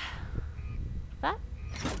 Ba-ba-ba-ba-ba-ba-ba. What?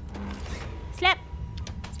 Slap!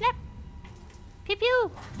 Slap! Pew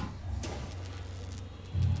pew!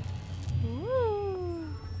 Ooh.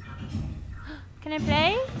 Can I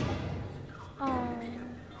play? Oh.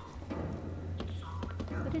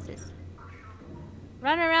 What is this?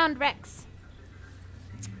 Run around Rex.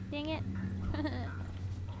 Dang it.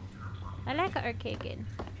 I like an arcade game.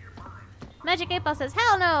 Magic 8 Ball says,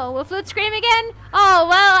 hell no! Will Flute scream again? Oh,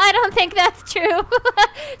 well, I don't think that's true.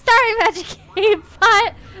 Sorry, Magic 8,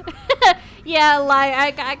 but... yeah, lie.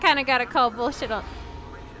 I kind of gotta call bullshit on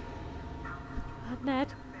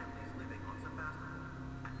that.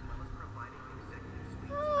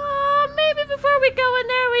 Maybe before we go in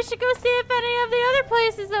there, we should go see if any of the other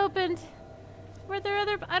places opened. Were there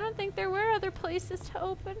other... I don't think there were other places to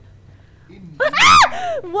open.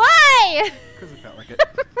 Why? Because it felt like it.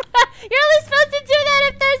 You're only supposed to do that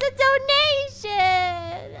if there's a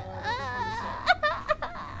donation.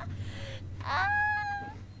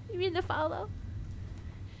 You mean the follow?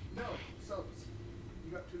 No, subs.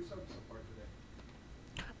 You got 2 subs so far today.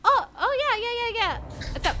 Oh yeah.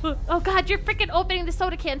 I thought, oh God, you're freaking opening the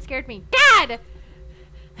soda can scared me. Dad!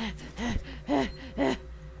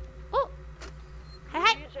 Oh.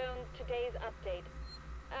 Hi. Julia Jones, today's update.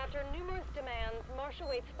 After numerous demands, Marshal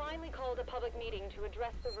Waits finally called a public meeting to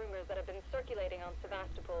address the rumors that have been circulating on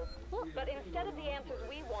Sevastopol. But instead of the answers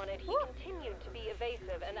we wanted, he continued to be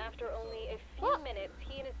evasive, and after only a few minutes,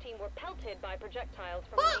 he and his team were pelted by projectiles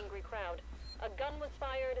from an angry crowd. A gun was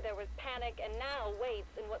fired, there was panic, and now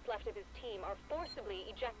Waits and what's left of his team are forcibly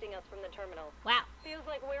ejecting us from the terminal. Wow. Feels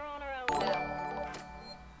like we're on our own now.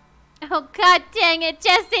 Oh God dang it,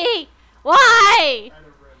 Jesse! Why?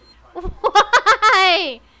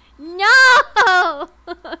 Why? No!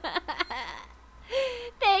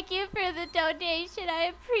 Thank you for the donation.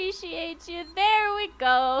 I appreciate you. There we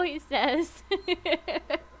go, he says.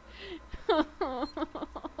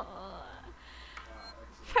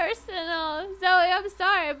 Personal. Zoe, I'm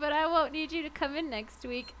sorry, but I won't need you to come in next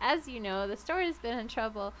week. As you know, the store has been in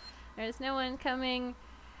trouble. There's no one coming.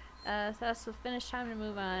 So that's the finish time to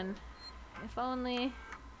move on. If only.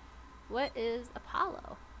 What is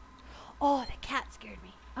Apollo? Oh, the cat scared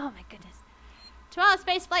me. Oh my goodness. To all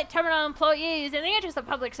spaceflight terminal employees, in the interest of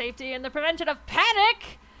public safety and the prevention of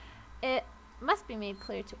panic, it must be made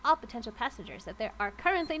clear to all potential passengers that there are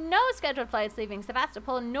currently no scheduled flights leaving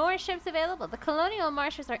Sevastopol nor ships available. The Colonial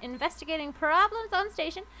Marshals are investigating problems on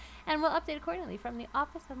station and will update accordingly from the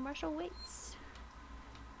office of Marshal Waits.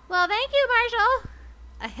 Well, thank you, Marshal.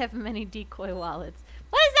 I have many decoy wallets.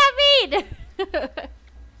 What does that mean?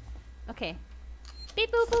 Okay.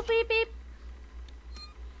 Beep, boop, boop, beep, beep.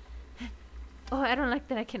 Oh, I don't like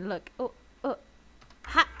that I can look. Oh, oh.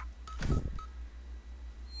 Ha!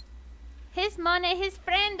 His money, his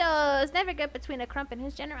friendos. Never get between a crump and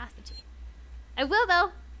his generosity. I will,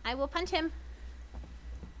 though. I will punch him.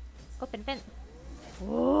 Open vent.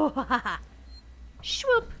 Oh, ha ha ha.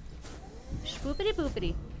 Swoop. Swoopity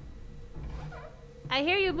boopity. I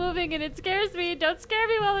hear you moving and it scares me. Don't scare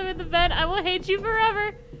me while I'm in the bed. I will hate you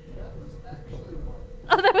forever.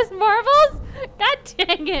 Oh, that was marbles? God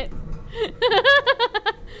dang it.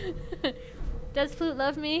 Does Flute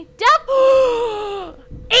love me?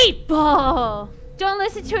 8 ball! Don't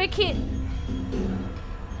listen to a kid.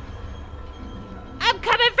 I'm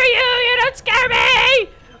coming for you! You don't scare me!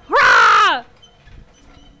 Rah!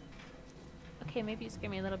 Okay, maybe you scare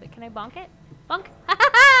me a little bit. Can I bonk it? Bonk? Ha ha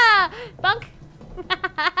ha! Bonk!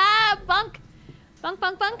 Bonk! Bonk,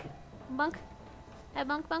 bonk, bonk. Bonk.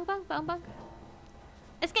 Bonk, bonk, bonk, bonk, bonk.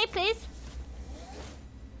 Escape, please.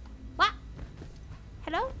 What?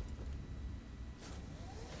 Hello?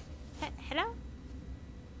 Hello?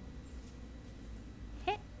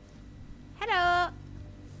 Hello?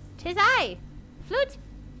 'Tis I, Flute.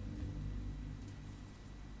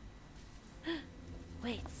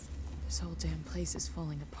 Wait. This whole damn place is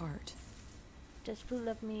falling apart. Does Flute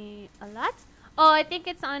love me a lot? Oh, I think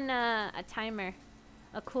it's on a timer.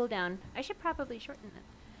 A cooldown. I should probably shorten it.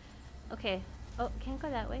 Okay. Oh, can't go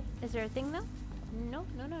that way. Is there a thing though? No,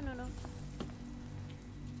 no, no, no, no.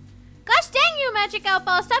 Gosh dang you, Magic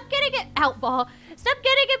Outball! Stop getting it Outball! Stop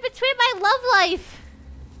getting it between my love life!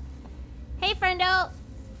 Hey, friendo!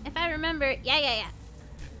 If I remember, yeah.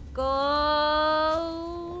 Go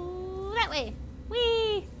that way.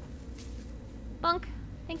 Whee! Bunk.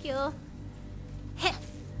 Thank you. Hit.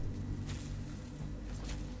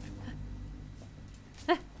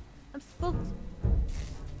 I'm spooked.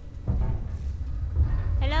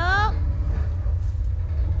 Hello?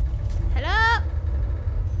 Hello?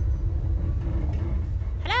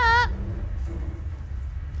 Hello?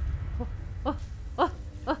 Oh.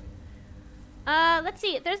 Let's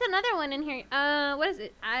see. There's another one in here. What is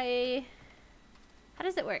it? How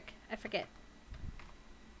does it work? I forget.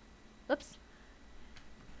 Oops.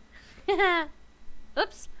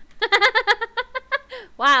 Oops.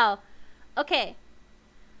 Wow. Okay.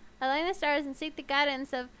 Align the stars and seek the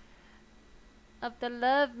guidance of the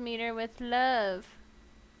love meter with love.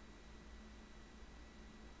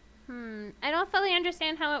 I don't fully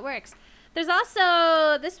understand how it works. There's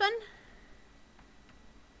also this one.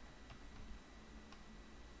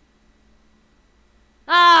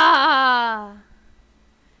 Ah!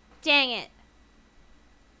 Dang it.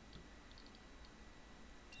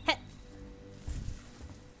 Heh.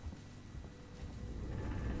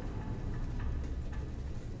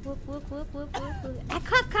 Whoop, whoop, whoop, whoop, whoop, whoop.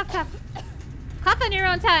 Cough, cough, cough. Cough on your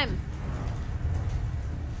own time.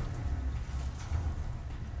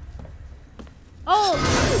 Oh!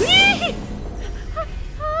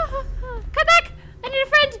 Come back! I need a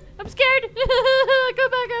friend! I'm scared!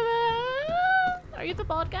 Come back! Are you the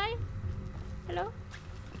bald guy? Hello?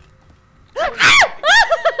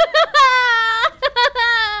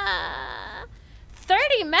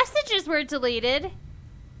 30 messages were deleted.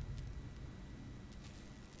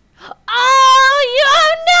 Oh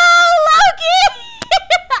no,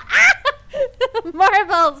 Loki!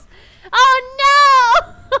 Marbles! Oh no!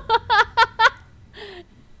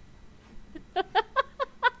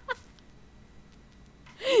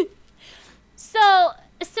 So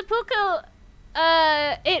seppuku,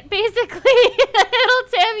 it basically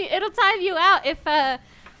it'll time you out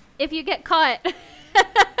if you get caught.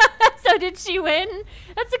 So did she win?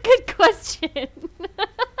 That's a good question.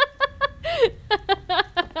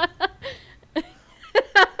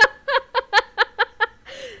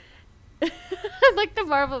 Like the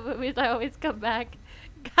Marvel movies, I always come back.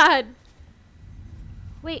 God.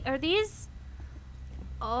 Wait, are these?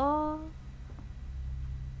 Oh.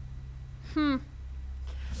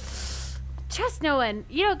 Trust no one.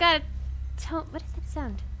 You don't gotta tell. What is that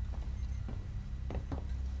sound?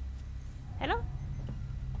 Hello?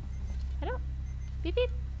 Hello? Beep beep.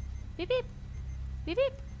 Beep beep. Beep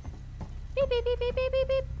beep. Beep beep beep beep beep beep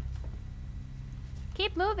beep.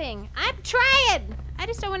 Keep moving. I'm trying. I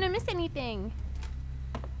just don't want to miss anything.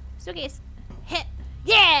 So okay, hit.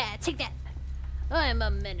 Yeah, take that. I'm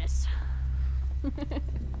a menace.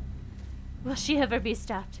 Will she ever be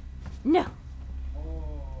stopped? No.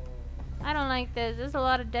 I don't like this. There's a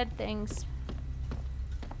lot of dead things.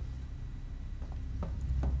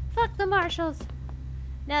 Fuck the marshals.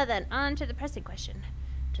 Now then, on to the pressing question.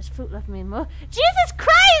 Does Flute love me more? Jesus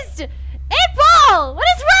Christ! 8-Ball! What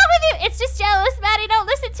is wrong with you? It's just jealous, Maddie. Don't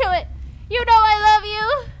listen to it. You know I love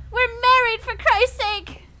you. We're married, for Christ's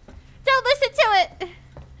sake. Don't listen to it.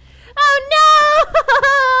 Oh no!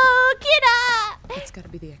 Kira! It's gotta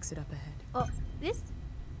be the exit up ahead. Oh, this?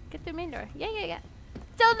 Get through main door. Yeah.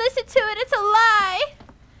 Don't listen to it. It's a lie.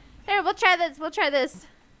 Here, we'll try this. We'll try this.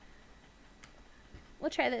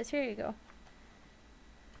 Here you go.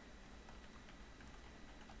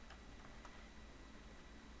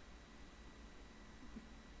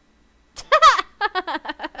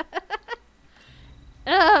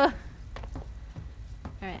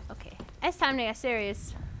 time to get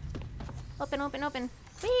serious. Open, open, open.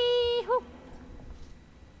 Wee-hoo.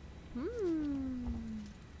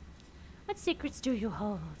 What secrets do you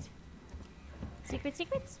hold? Secrets?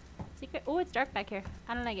 Secret? Oh, it's dark back here.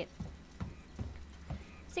 I don't like it.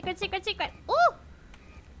 Secret. Ooh!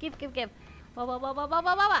 Give. Whoa.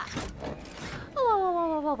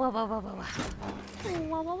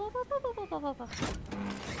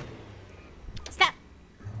 Stop!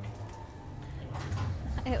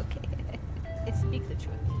 Okay. I speak the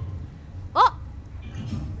truth. Oh!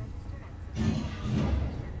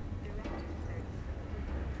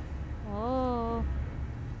 Oh.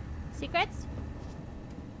 Secrets?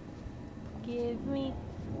 Give me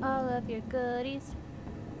all of your goodies.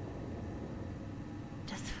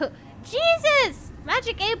 Jesus!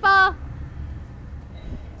 Magic 8-ball!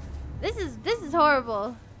 This is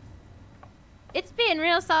horrible. It's being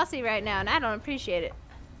real saucy right now, and I don't appreciate it.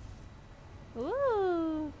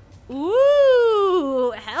 Ooh.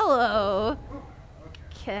 Ooh! Hello!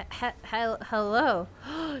 Hello.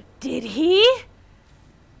 Did he?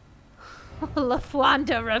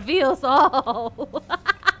 LaFwanda reveals all.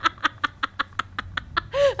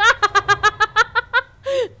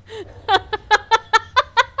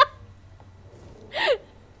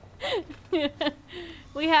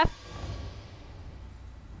 We have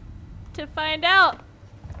to find out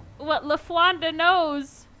what LaFwanda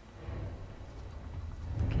knows.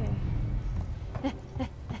 Okay.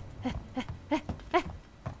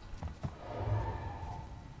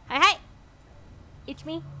 Hi. It's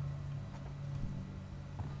me.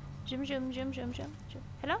 Jum.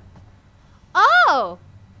 Hello? Oh!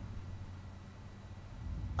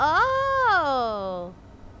 Oh!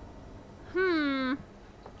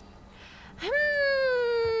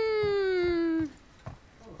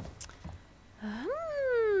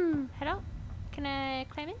 Hello? Can I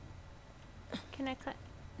climb in? Can I climb?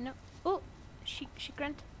 No. Oh! She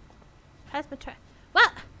grunt. Plasma trap.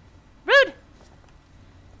 What? Rude!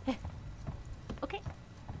 Okay.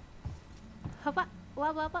 What? What?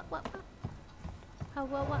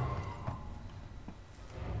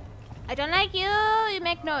 I don't like you! You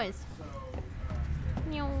make noise.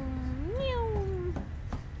 Meow.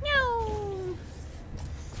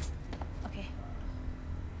 Okay.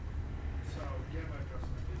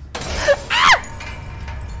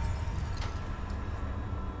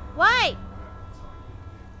 Why?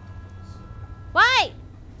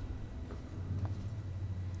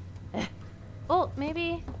 Oh,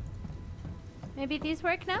 maybe these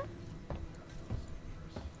work now?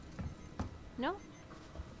 No?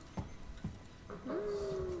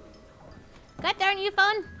 God darn you,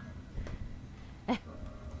 phone!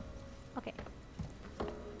 Okay.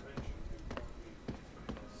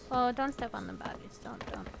 Oh, don't step on the batteries. Don't.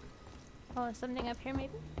 Oh, something up here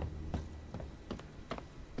maybe?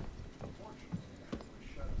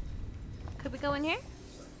 Could we go in here?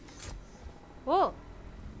 Whoa!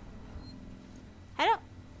 Hello!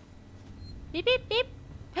 Beep, beep, beep!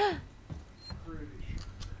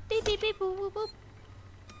 Beep, beep, beep, boop, boop, boop.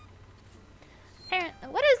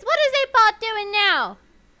 What is 8-ball doing now?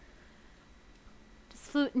 Does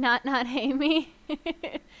flute not hate me?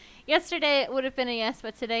 Yesterday it would have been a yes,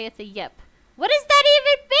 but today it's a yep. What does that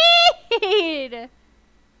even mean?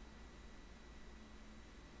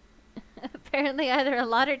 Apparently either a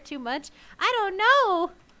lot or too much. I don't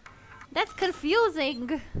know. That's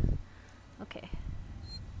confusing. Okay.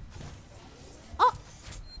 Oh.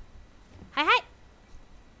 Hi.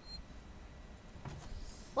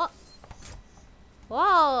 What?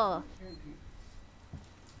 Whoa.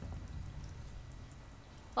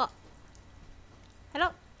 Oh. Hello.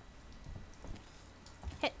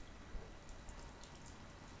 Hit.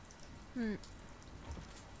 Num.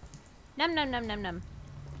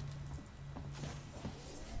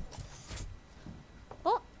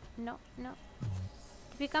 Oh, no.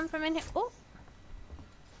 Did we come from in here? Oh.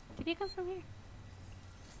 Did you come from here?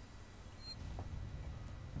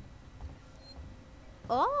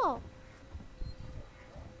 Oh.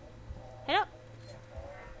 Hello.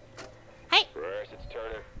 Hi. Reverse, it's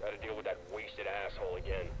Turner. Gotta deal with that wasted asshole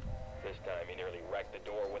again. This time he nearly wrecked the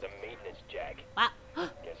door with a maintenance jack. Wow.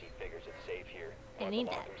 Guess he figures it's safe here. Didn't Wants need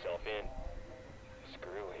to lock that. himself in.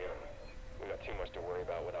 Screw him. We got too much to worry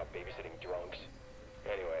about without babysitting drunks.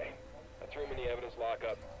 Anyway, I threw him in the evidence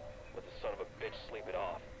lockup. Let the son of a bitch sleep it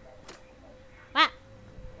off. Wow.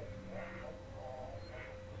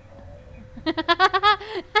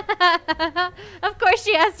 Of course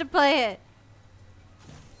she has to play it.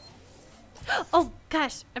 Oh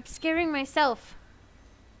gosh, I'm scaring myself.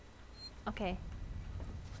 Okay.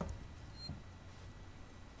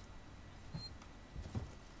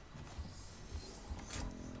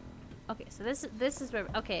 Okay, so this is where.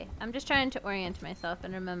 Okay, I'm just trying to orient myself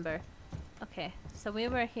and remember. Okay, so we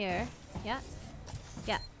were here. Yeah.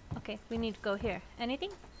 Yeah. Okay, we need to go here.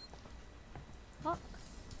 Anything? Oh.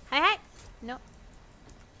 Hi. No.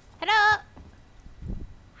 Hello.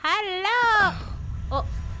 Hello. Oh.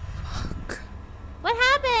 Fuck. What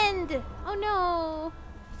happened? Oh no.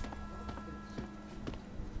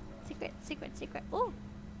 Secret. Oh.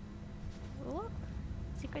 Oh.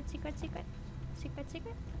 Secret. Secret.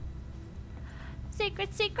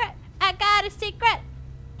 I got a secret.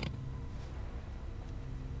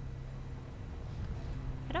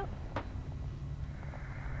 Hello?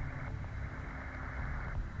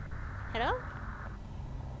 Hello?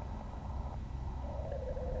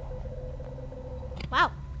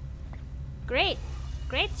 Wow. Great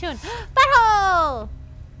tune. Butthole!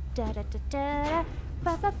 Da da da da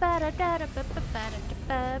ba ba ba da da da ba ba ba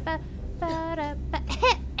da ba ba da ba.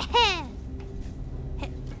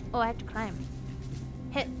 Hit. Oh, I have to climb.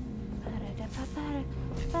 Hit.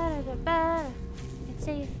 It's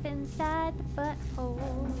safe inside the butthole.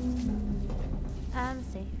 I'm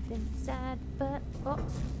safe inside the butt.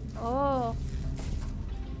 Oh.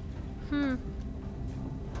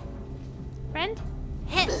 Friend?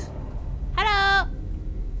 Hit. Hello.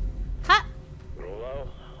 Ha. Rolo,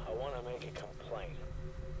 I want to make a complaint.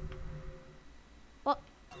 What?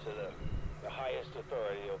 To the highest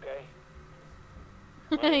authority, okay?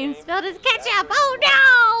 He spilled his ketchup. Oh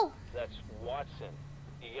no! That's Watson.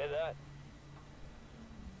 You get that?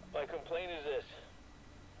 My complaint is this.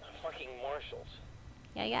 Fucking marshals.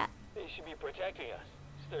 Yeah. They should be protecting us.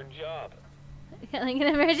 It's their job. Like an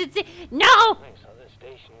emergency. No! Thanks on this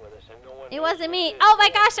station with us and no one It wasn't me. Oh my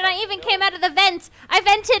gosh, and I even came out of the vent. I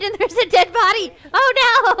vented and there's a dead body. Oh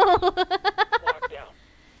no!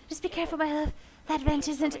 Just be careful, my love. That vent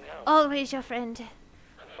isn't always your friend.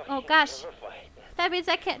 Oh gosh. That means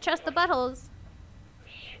I can't trust the buttholes.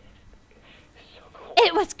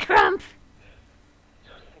 It was Crump!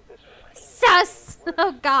 Sus!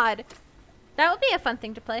 Oh god. That would be a fun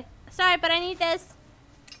thing to play. Sorry, but I need this.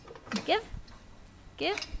 Give.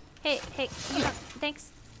 Hey.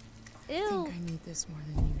 Thanks. Ew. I think I need this more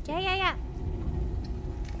than you do. Yeah.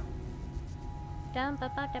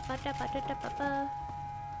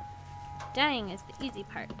 Dying is the easy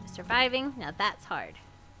part. Surviving, now that's hard.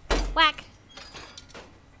 Whack.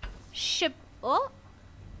 Ship. Oh.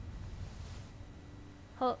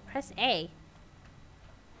 Oh, press A.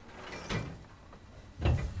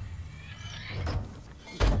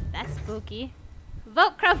 That's spooky.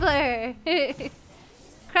 Vote Crumpler!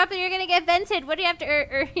 Crumpler, you're gonna get vented. What do you have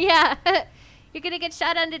to yeah. You're gonna get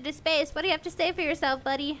shot out into space. What do you have to say for yourself,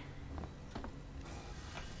 buddy?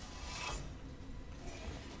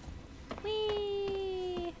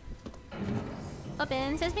 Whee!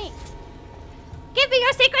 Open sesame. Give me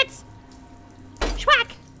your secrets!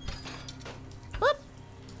 Schwack! Whoop!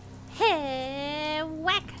 Hey,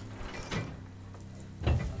 whack!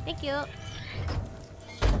 Thank you.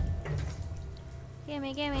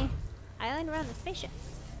 Gimme. Island around the spaceship.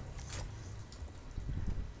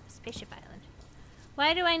 Spaceship island.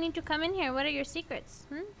 Why do I need to come in here? What are your secrets?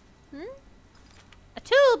 A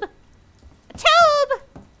tube! A tube!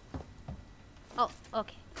 Oh,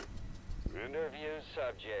 okay. Interview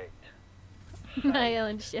subject. My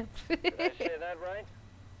own ship. Did I say that right?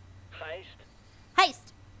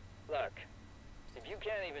 Heist! Look, if you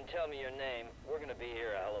can't even tell me your name, we're gonna be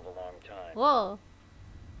here a hell of a long time. Whoa.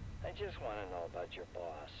 I just want to know about your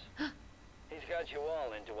boss. He's got you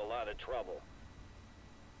all into a lot of trouble.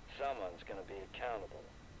 Someone's gonna be accountable.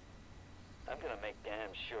 I'm gonna make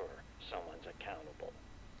damn sure someone's accountable.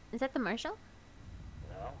 Is that the Marshal?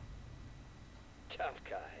 No? Tough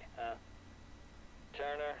guy, huh?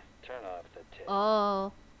 Turner, turn off the tape.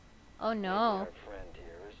 Oh. Oh Maybe no. our friend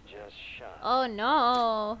here is just shot. Oh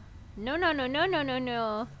no. No.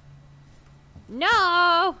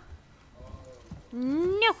 No!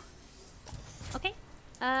 No! Okay.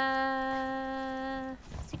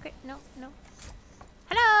 Secret. No.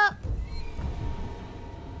 Hello!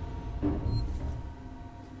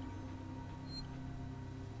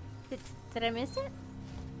 Did I miss it?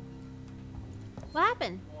 What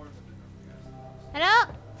happened?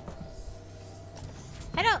 Hello?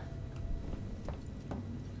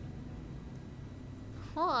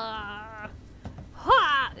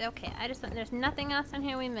 Okay, there's nothing else on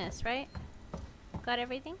here we missed, right? Got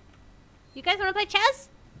everything? You guys want to play chess?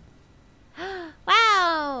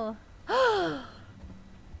 Wow!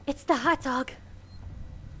 It's the hot dog.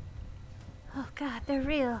 Oh god, they're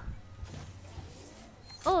real.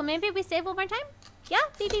 Oh, maybe we save one more time? Yeah?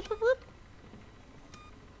 Beep beep boop boop.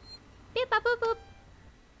 Beep bop boop boop.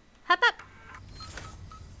 Hop up.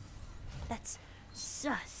 that's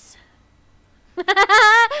sus.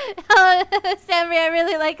 Oh, Sammy, I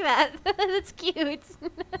really like that. That's cute.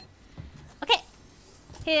 Okay,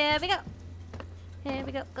 here we go. Here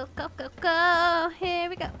we go, go, go, go, go. Here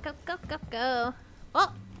we go, go, go, go, go.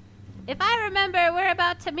 Well, if I remember, we're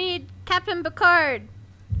about to meet Captain Picard.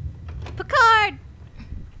 Picard!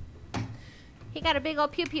 He got a big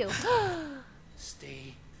old pew-pew.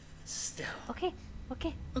 Stay still. Okay,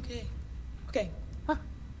 okay. Okay. Okay. Oh.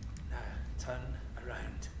 Now, turn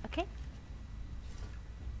around. Okay.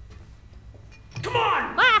 Come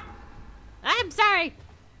on! Ah! I'm sorry.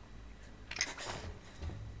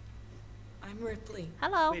 I'm Ripley.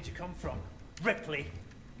 Hello. Where'd you come from? Ripley?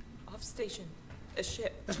 Off station. A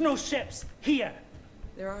ship. There's no ships here.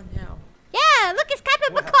 There are now. Yeah, look, it's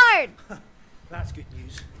Captain Well, Picard. That's good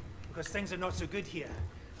news, because things are not so good here.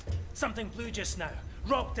 Something blew just now.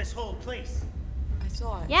 Rocked this whole place. I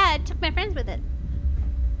saw it. Yeah, it took my friends with it.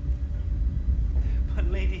 But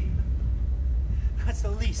lady, that's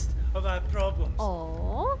the least of our problems.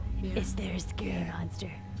 Oh, Yeah. is there a scary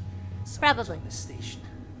monster? Someone's Probably. on the station.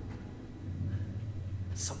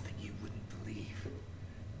 Something you wouldn't believe.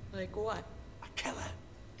 Like what? A killer.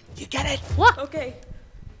 You get it? What? Okay.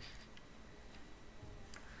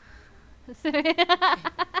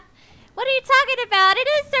 What are you talking about? It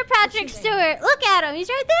is Sir Patrick Stewart. Look at him. He's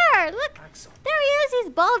right there. Look. Axel. There he is.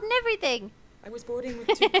 He's bald and everything. I was boarding with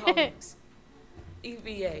two colleagues.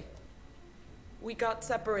 EVA. We got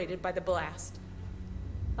separated by the blast.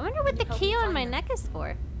 I wonder what the Help key me on find my them. neck is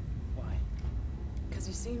for. Why? Because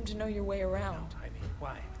you seem to know your way around. I mean,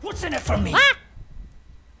 why? What's in it for me? Ah!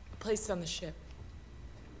 Placed on the ship.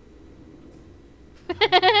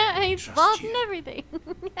 He's trust bald you. and everything.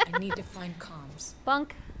 I need to find comms.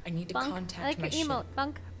 Bunk. I need to Bunk. contact I like my your emote. ship.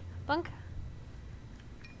 Bunk. Bunk.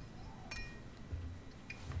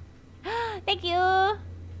 Thank you.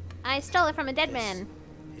 I stole it from a dead man.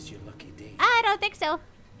 It's your lucky day. I don't think so.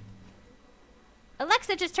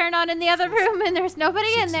 Alexa just turned on in the other room and there's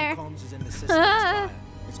nobody in there. Comms is in the system, Spire.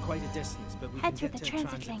 It's quite a distance, but we Head can through get the to transit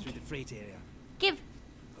transit link. through the freight area. Give.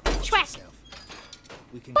 But watch Schwack. yourself.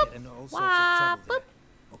 We can Boop. get into all sorts Wah, of trouble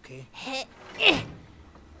boop. there. Okay?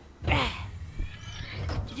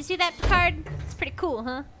 Did you see that, Picard? It's pretty cool,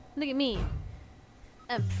 huh? Look at me.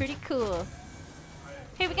 I'm pretty cool.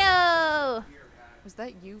 Here we go. Was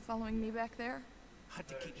that you following me back there? Had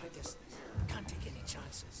to keep my distance. Can't take any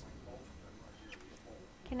chances.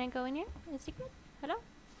 Can I go in here? A secret? Hello?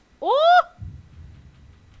 Oh!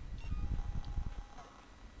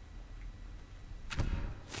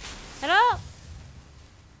 Hello?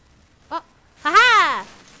 Oh, haha!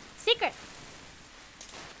 Secret.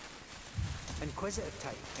 Inquisitive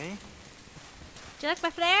type, eh? Do you like my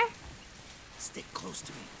flare? Stick close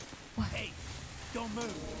to me. Hey, don't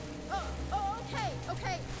move. Oh,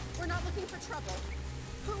 okay. We're not looking for trouble.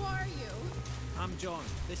 Who are you? I'm John.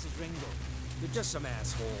 This is Ringo. You're just some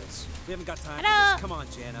assholes. We haven't got time Hello. for this. Come on,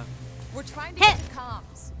 Jenna. We're trying to get to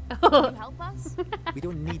comms. Can you help us? We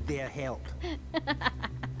don't need their help.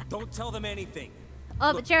 Don't tell them anything.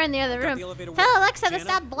 Oh, but you're in the other I've got room. the elevator Tell working. Alexa to Jenna,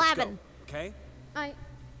 stop let's go, blabbing. Okay?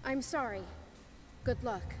 I'm sorry. Good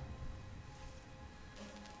luck.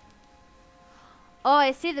 Oh,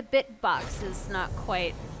 I see the bit box is not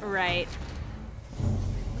quite right.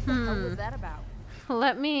 What the hell was that about?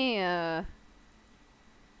 Let me,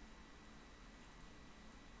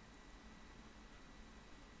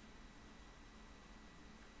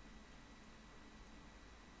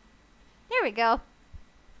 There we go.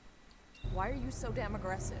 Why are you so damn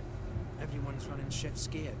aggressive? Everyone's running shit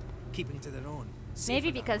scared, keeping to their own. Maybe Safer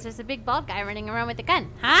that because way. there's a big bald guy running around with a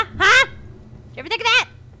gun. Huh? Huh? Did you ever think of that?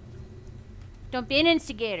 Don't be an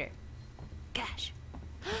instigator. Gosh.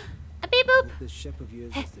 A beep boop. Hope this ship of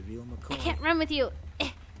yours is the real McCoy. I can't run with you.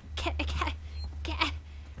 I can't.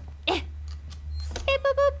 Beep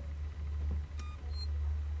boop boop.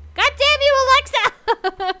 God damn you,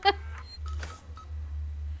 Alexa!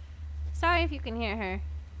 Sorry if you can hear her.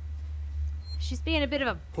 She's being a bit of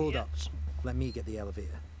a Hold up. Let me get the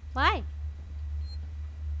elevator. Why?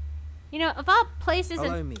 You know, of all places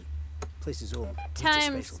Allow and me. Place is old. Needs a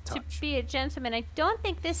times special to touch. be a gentleman, I don't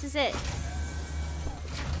think this is it.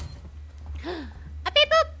 A beep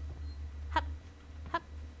boop! Hop, hop,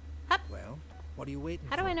 hop. Well, what are you waiting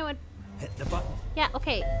How for? do I know what? Hit the button. Yeah,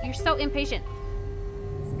 okay, you're so impatient.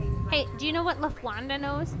 Hey, do you know what LaFwanda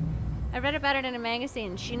knows? I read about it in a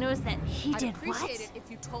magazine. She knows that he I'd did appreciate what? it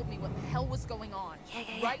if you told me what the hell was going on.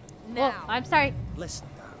 Yeah. Right Oh, now. I'm sorry. Listen,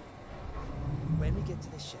 darling. When we get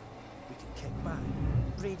to the ship, we can kick back,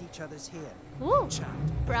 braid each other's hair, Ooh, chat.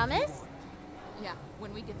 promise? Yeah,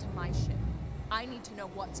 when we get to my ship. I need to know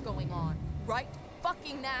what's going on. Right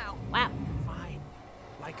fucking now. Wow. Fine.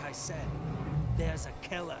 Like I said, there's a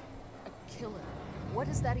killer. A killer? What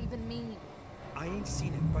does that even mean? I ain't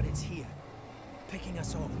seen it, but it's here. Picking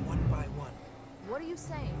us off one by one. What are you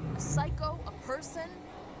saying? A psycho? A person?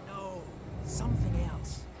 No, something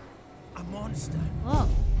else. A monster. Oh.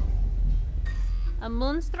 A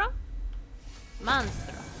monstro?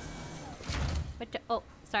 Monstro. What the, oh,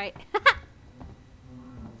 sorry.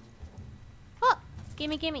 Oh,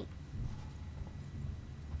 gimme, gimme.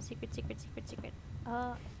 Secret, secret, secret, secret.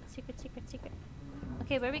 Secret, secret, secret.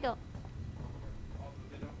 Okay, where we go?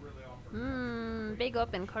 Big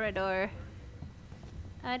open corridor.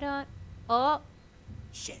 I don't... Oh.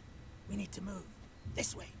 Shit, we need to move.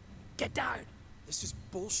 This way. Get down. This is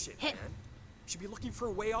bullshit, Hit. man. You should be looking for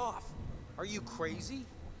a way off. Are you crazy?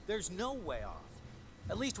 There's no way off.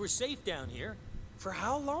 At least we're safe down here. For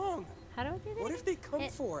how long? How do I do that? What if they come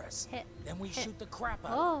Hit. for us? Hit. Then we Hit. shoot the crap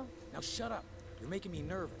out Oh. of them. Now shut up. You're making me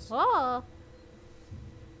nervous. Oh.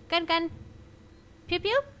 Gun, gun. Pew,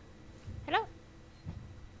 pew. Hello.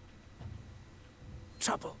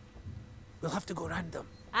 Trouble. We'll have to go round them.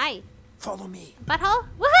 Aye. Follow me. Butthole.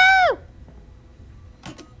 Woohoo!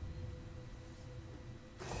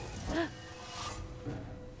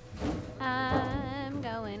 I'm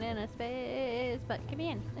going in a space, but get me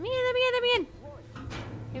in. Let me in, let me in, let me in.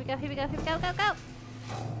 Here we go, here we go, here we go, go, go.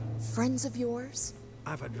 Friends of yours?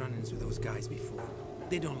 I've had run-ins with those guys before.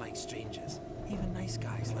 They don't like strangers. Even nice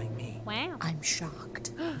guys like me. Wow. I'm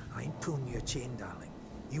shocked. I ain't pulling your chain, darling.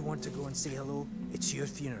 You want to go and say hello? It's your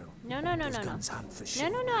funeral. No, no, no, Those no, no. guns aren't for No,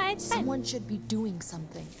 shit. no, no, it's fine. Someone should be doing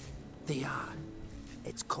something. They are.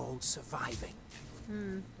 It's called surviving.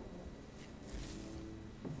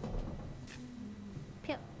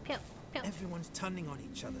 Pew, pew, pew. Everyone's turning on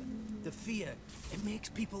each other. The fear, it makes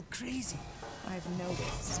people crazy. I've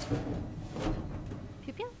noticed.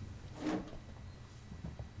 Pew, pew.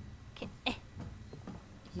 Okay.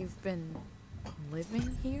 You've been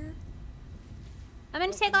living here? I'm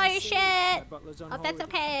gonna take all your shit. Butler's on Hope that's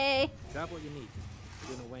holiday. okay. Grab what you need. You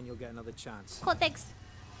don't know when you'll get another chance. Cool, thanks.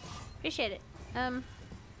 Appreciate it.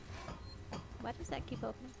 Why does that keep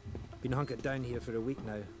opening? Been hunkered down here for a week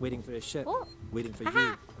now, waiting for a ship. Oh. Waiting for Haha.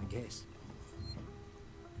 you, I guess.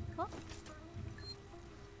 Cool.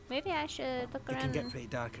 Maybe I should look It around. can get and- pretty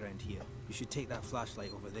dark around here. You should take that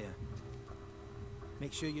flashlight over there.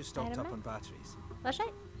 Make sure you're stocked up Item on batteries.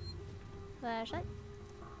 Flashlight. Flashlight.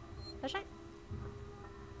 Flashlight.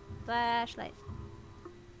 Flashlight.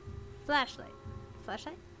 Flashlight.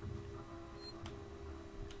 Flashlight.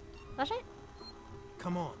 Flashlight.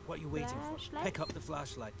 Come on, what are you waiting Flashlight? for? Pick up the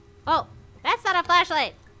flashlight. Oh, that's not a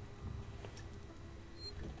flashlight.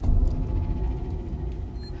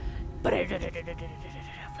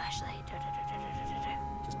 Flashlight.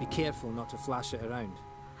 Just be careful not to flash it around.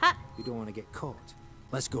 Ha. You don't want to get caught.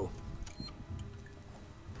 Let's go.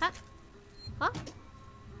 Ha. Huh?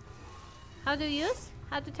 How to use?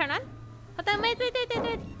 How to turn on? Hold on, wait.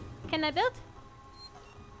 Can I build?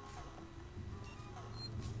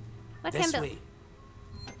 What can This build? way.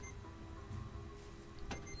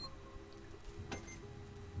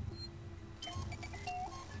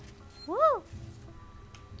 Woo!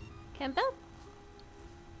 Can build?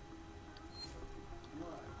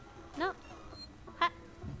 No. Ha.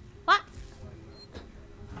 What?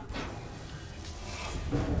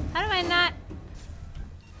 How do I not?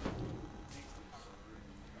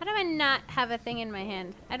 How do I not have a thing in my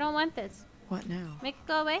hand? I don't want this. What now? Make it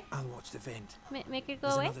go away. I'll watch the vent. Make it go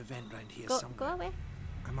There's away. another vent round here Go somewhere. away.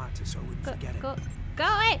 I marked it so I wouldn't forget it. Go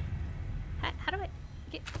away. How do I?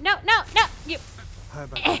 No. You. How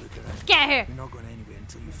about you look around? Get here. You're not going anywhere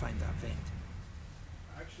until you find that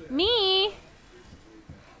vent. Me?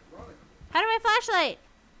 How do I flashlight?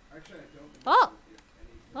 Oh.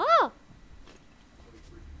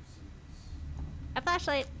 A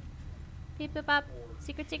flashlight. Beep boop bop.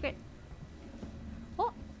 Secret.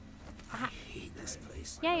 Oh. I hate this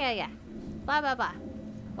place. Yeah. Blah blah blah.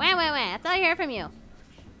 Wah. That's all I hear from you.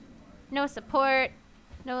 No support.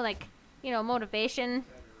 No motivation.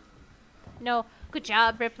 No good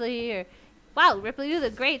job, Ripley, or wow, Ripley, you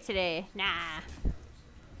look great today. Nah.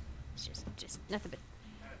 It's just nothing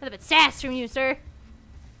but sass from you, sir.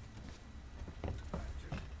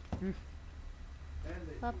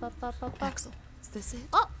 Axel, is this it?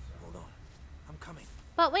 Oh, Hold on. I'm coming.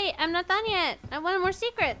 but wait, I'm not done yet. I want more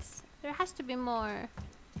secrets. There has to be more.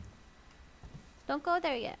 Don't go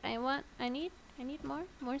there yet. I need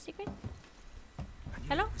more secrets. I knew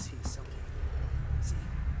Hello? it was here somewhere. See?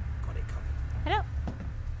 Got it covered. Hello.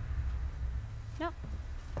 No.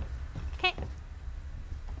 Okay.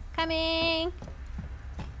 Coming.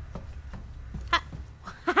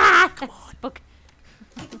 Ha. Come on.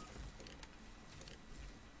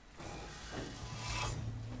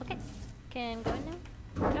 can go in now?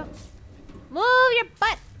 No. Move your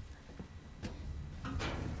butt!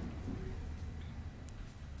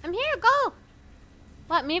 I'm here, go!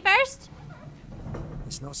 What, me first?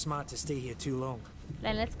 It's not smart to stay here too long.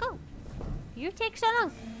 Then let's go. You take so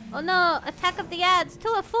long. Oh no, attack of the ads, 2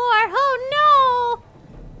 of 4. Oh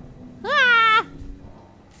no! Ah!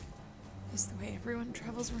 Is the way everyone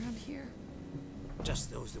travels around here?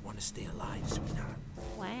 Just those that want to stay alive, sweetheart.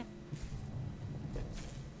 What?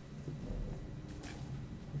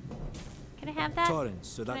 Can I have that? Torrens,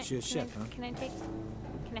 so that's your ship, huh? Can I take...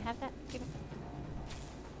 Can I have that? Give me...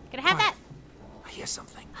 Can I have that? I hear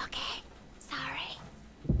something. Okay. Sorry.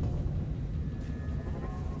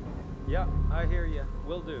 Yeah, I hear you.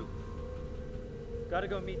 Will do. Gotta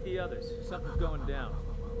go meet the others. Something's going down.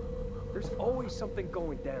 There's always something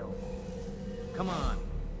going down. Come on.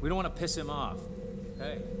 We don't want to piss him off.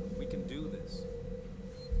 Hey, we can do this.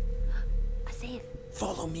 A save.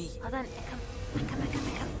 Follow me. Hold on. I come.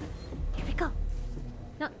 Here we go.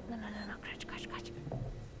 No. Crouch.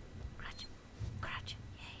 Crouch.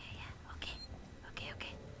 Yeah.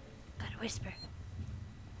 Okay. Gotta whisper.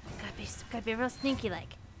 Gotta be real sneaky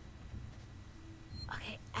like.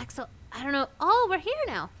 Okay, Axel. I don't know. Oh, we're here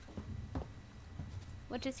now.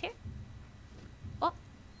 What is here? Oh.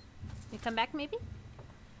 We come back maybe?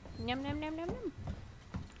 Yum.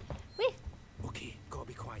 Wee. Okay, gotta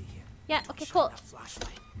be quiet here. Yeah, okay, cool. That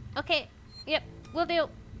flashlight. Okay, yep, we'll do.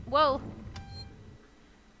 Whoa.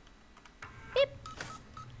 Beep.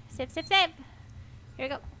 Save. Here we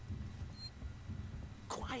go.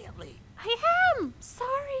 Quietly. I am!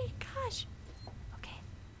 Sorry, gosh. Okay.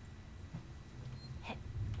 Hit.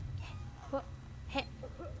 Whoa. Hit.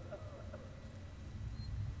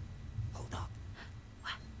 Hold up.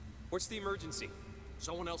 What? What's the emergency?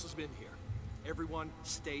 Someone else has been here. Everyone,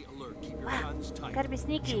 stay alert. Keep your Wow. guns tight. Gotta be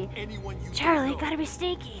sneaky. Shoot anyone you Charlie, don't know. gotta be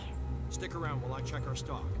sneaky. Stick around while I check our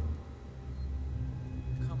stock.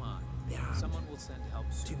 Come on. Yeah. Someone will send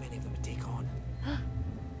help soon. Too many of them to take on.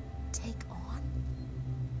 Take on?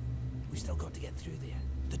 We still got to get through there.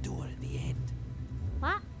 The door at the end.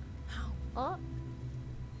 What? How? Oh.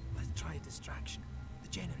 Let's try a distraction. The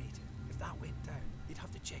generator. If that went down, they'd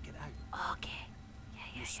have to check it out. Okay. Yeah.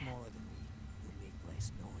 You're smaller than me. You'll make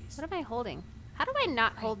less noise. What am I holding? How do I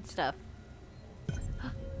not hold stuff?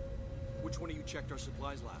 Which one of you checked our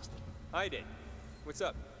supplies last? I did. What's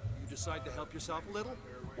up? You decide to help yourself a little?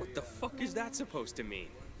 What the fuck is that supposed to mean?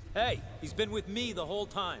 Hey, he's been with me the whole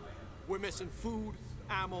time. We're missing food,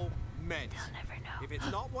 ammo, meds. They'll never know. If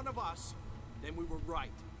it's not one of us, then we were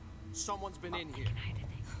right. Someone's been in here.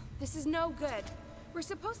 This is no good. We're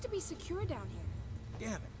supposed to be secure down here.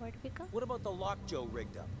 Damn it. Where do we go? What about the lock Joe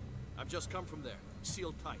rigged up? I've just come from there.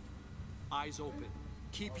 Sealed tight. Eyes open.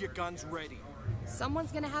 Keep your guns ready.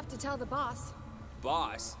 Someone's gonna have to tell the boss.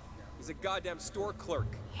 Boss? He's a goddamn store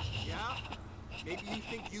clerk. Yeah? Maybe you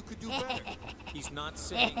think you could do better. He's not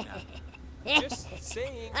saying that. Just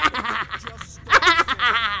saying. Just stop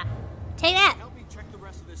saying. Take that. Help me check the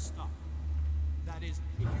rest of this stuff. That is,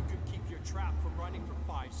 if you could keep your trap from running for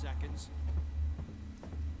 5 seconds.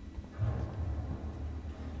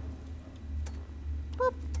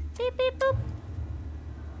 Boop. Beep, boop.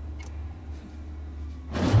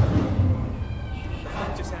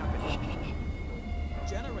 What just happened?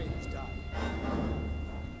 Generators died.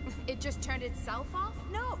 It just turned itself off?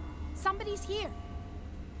 No. Somebody's here.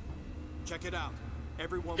 Check it out.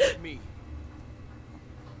 Everyone with me.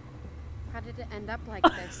 How did it end up like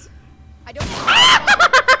this? I don't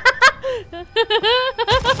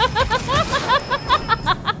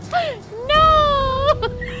No!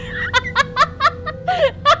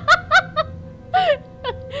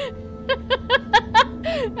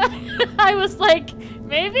 I was like,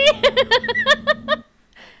 maybe? Where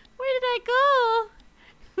did I go?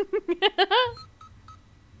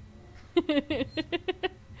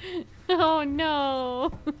 Oh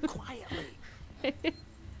no. Quietly.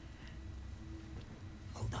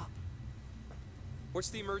 Hold up. What's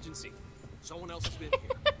the emergency? Someone else has been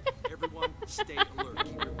here. Everyone, stay alert.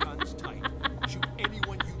 Keep your guns tight. Shoot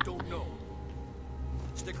anyone you don't know.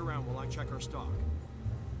 Stick around while I check our stock.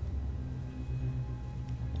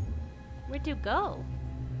 Where'd you go?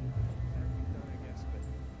 I guess, but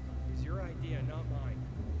it was your idea, not mine.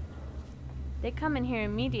 They come in here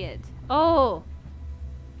immediate. Oh!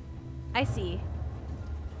 I see.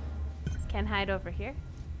 Can hide over here.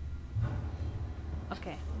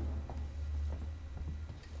 Okay.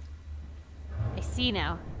 I see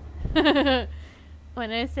now. When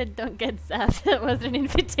I said don't get zapped, that was an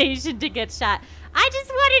invitation to get shot. I just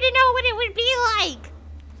wanted to know what it would be like!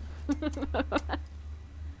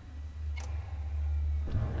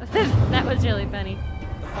 That was really funny.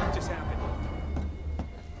 The fuck just happened?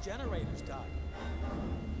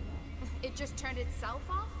 It just turned itself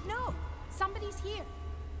off? No, somebody's here.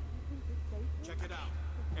 Check it out.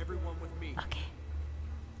 Everyone with me. Okay.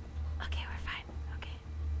 Okay, we're fine. Okay.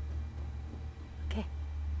 Okay.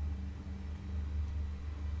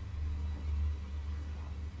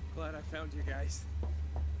 Glad I found you guys.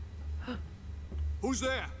 Who's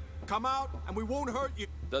there? Come out, and we won't hurt you.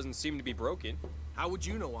 Doesn't seem to be broken. How would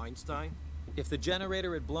you know, Einstein? If the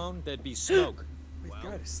generator had blown, there'd be smoke. We've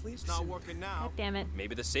got to sleep. It's not working now. God damn it.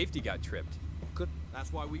 Maybe the safety got tripped. Good.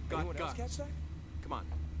 That's why we've got Anyone else guns. catch that? Come on.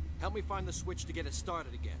 Help me find the switch to get it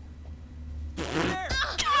started again.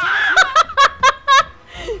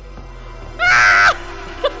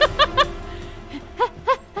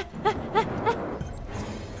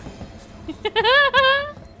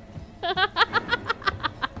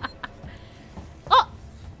 Oh!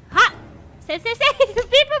 Ha! Save, save, save! Beep,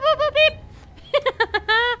 boop, boop, boop, beep!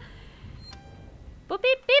 Boop,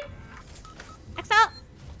 beep, beep! X out!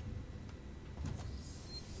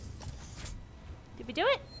 Did we do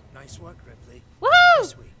it? Nice work, Ripley. Woohoo!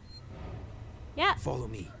 This way. Yeah. Follow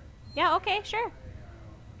me. Yeah, okay, sure.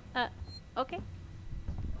 Okay.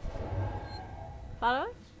 Follow?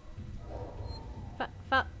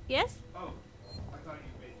 Yes? Oh, I thought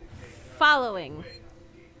you made the cake. Following.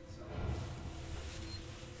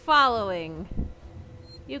 Following.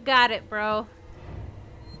 You got it, bro.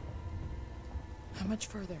 How much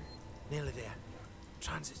further? Nearly there.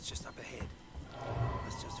 Transit's just up ahead.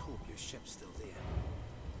 Let's just hope your ship's still there.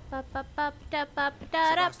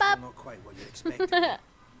 Sebastian, not quite what you expected.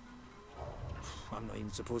 I'm not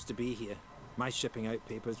even supposed to be here. My shipping out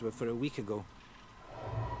papers were for a week ago.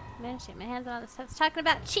 Man, shake my hands on all the stuff it's talking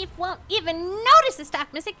about. Chief won't even notice the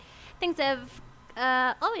stock missing. Things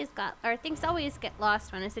always get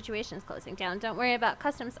lost when a situation is closing down. Don't worry about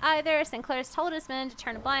customs either. Sinclair's told his men to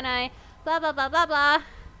turn a blind eye. Blah, blah, blah, blah, blah.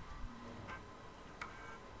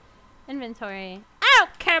 Inventory. I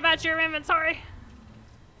don't care about your inventory.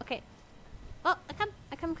 Okay. Oh, I come.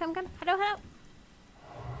 Hello, hello.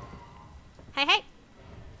 Hey.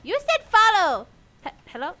 You said follow.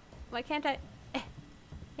 Hello? Why can't I?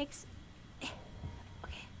 Thanks.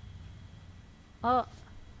 Okay. Oh.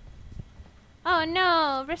 Oh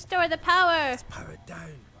no! Restore the power. Let's power it down.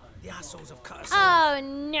 The assholes have cut us off. Oh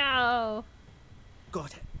no!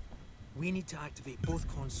 Got it. We need to activate both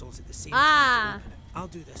consoles at the same time to open it. I'll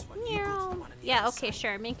do this one. You go to the one on the Yeah, other okay, side.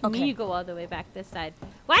 sure. Make me go all the way back this side.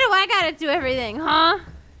 Why do I gotta do everything, huh?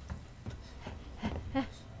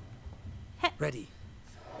 Ready.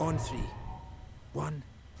 On 3. 1,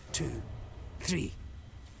 2, 3.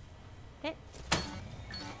 Hit.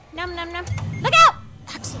 Num num num. Look out!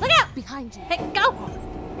 Look out! Behind you. Hey, go!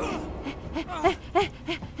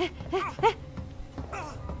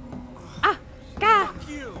 Ah, God. Fuck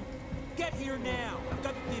you! Get here now! I've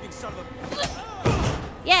got the thieving son of a...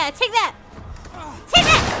 Yeah, take that! Take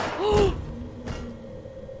that!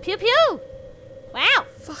 Pew pew! Wow!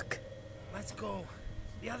 Fuck. Let's go.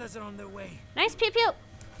 The others are on their way. Nice pew pew!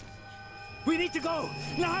 We need to go!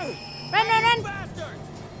 Now! Run! Bastard!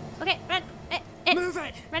 Okay, run. Move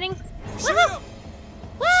it! Running. Shoot Woohoo! him!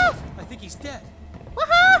 Woo! I think he's dead.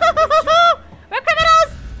 Woohoo! We're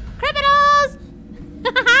criminals! Criminals!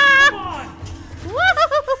 Come on!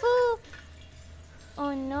 Woohoo!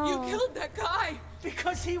 Oh no. You killed that guy!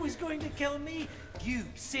 Because he was going to kill me, you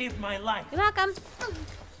saved my life. You're welcome.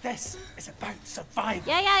 This is about survival.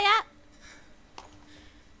 Yeah.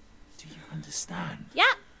 Do you understand?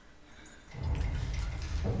 Yeah.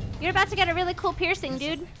 You're about to get a really cool piercing,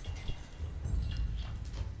 dude.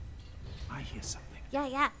 I hear something.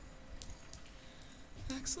 Yeah.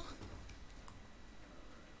 Axel?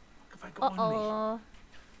 What have I got on me?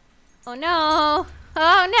 Oh no.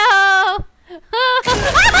 Oh no.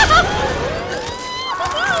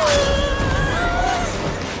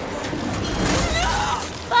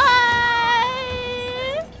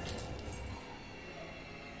 Bye.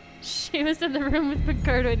 She was in the room with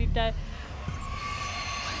Picard when he died.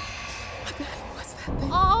 What the hell was that thing?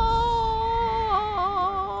 Oh,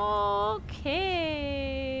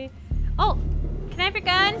 okay. Oh, can I have your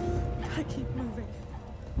gun? I keep moving.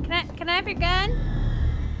 Can I have your gun?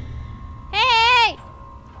 Hey!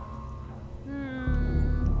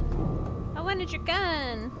 I wanted your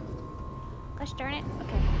gun. Gosh darn it.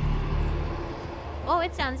 Okay. Oh,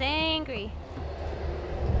 it sounds angry.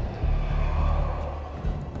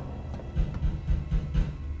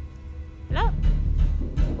 Hello?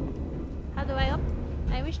 How do I open?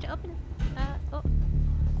 I wish to open. Oh.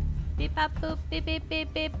 Beep, bop, boop, beep, beep,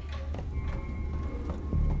 beep, beep.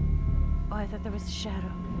 Oh, I thought there was a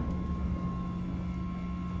shadow.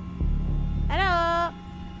 Hello?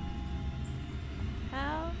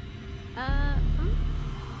 How?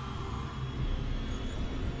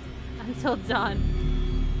 until dawn.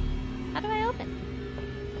 How do I open?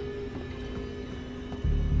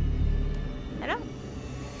 Hello?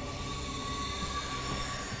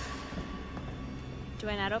 Do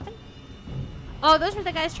I not open? Oh, those were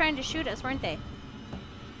the guys trying to shoot us, weren't they?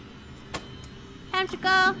 Time to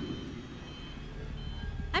go.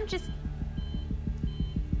 I'm just...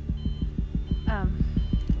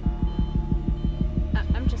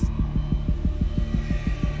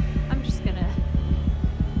 I'm just gonna...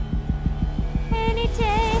 Any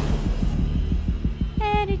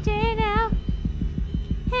day now.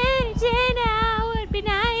 Any day now would be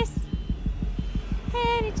nice.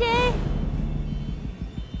 Any day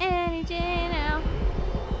now.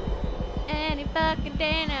 Any fucking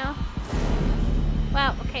day now.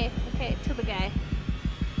 Wow, okay, tuba guy.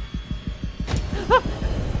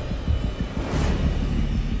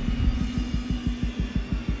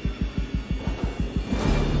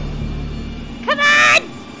 Come on!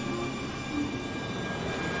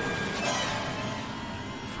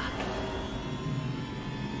 Fuck.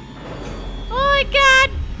 Oh my god!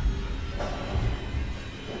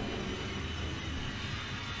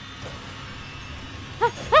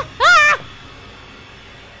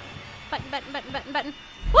 Button.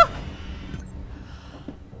 Woo!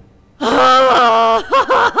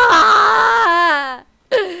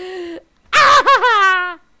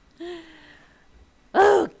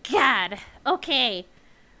 Oh god. Okay.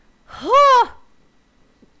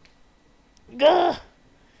 Gah.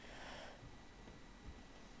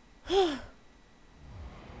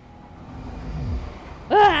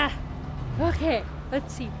 Okay,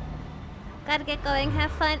 let's see. Gotta get going,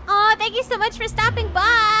 have fun. Oh, thank you so much for stopping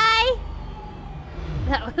by!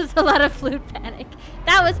 That was a lot of flute panic.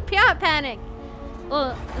 That was pure panic!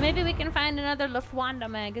 Well, maybe we can find another Lafwanda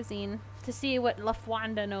magazine to see what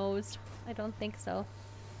Lafwanda knows. I don't think so.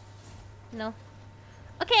 No.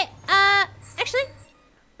 Okay, actually,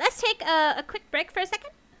 let's take a quick break for a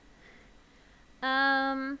second.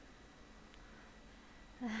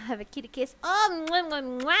 Have a kitty kiss. Oh, mwah,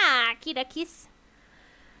 mwah, mwah, kitty kiss.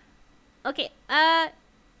 Okay,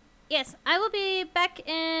 yes, I will be back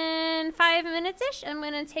in 5 minutes-ish. I'm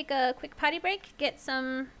gonna take a quick potty break, get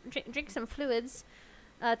some, drink some fluids,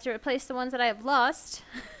 to replace the ones that I have lost.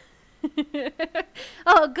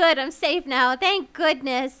 Oh, good, I'm safe now. Thank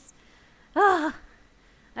goodness. Oh.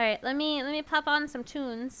 All right, let me pop on some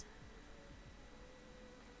tunes.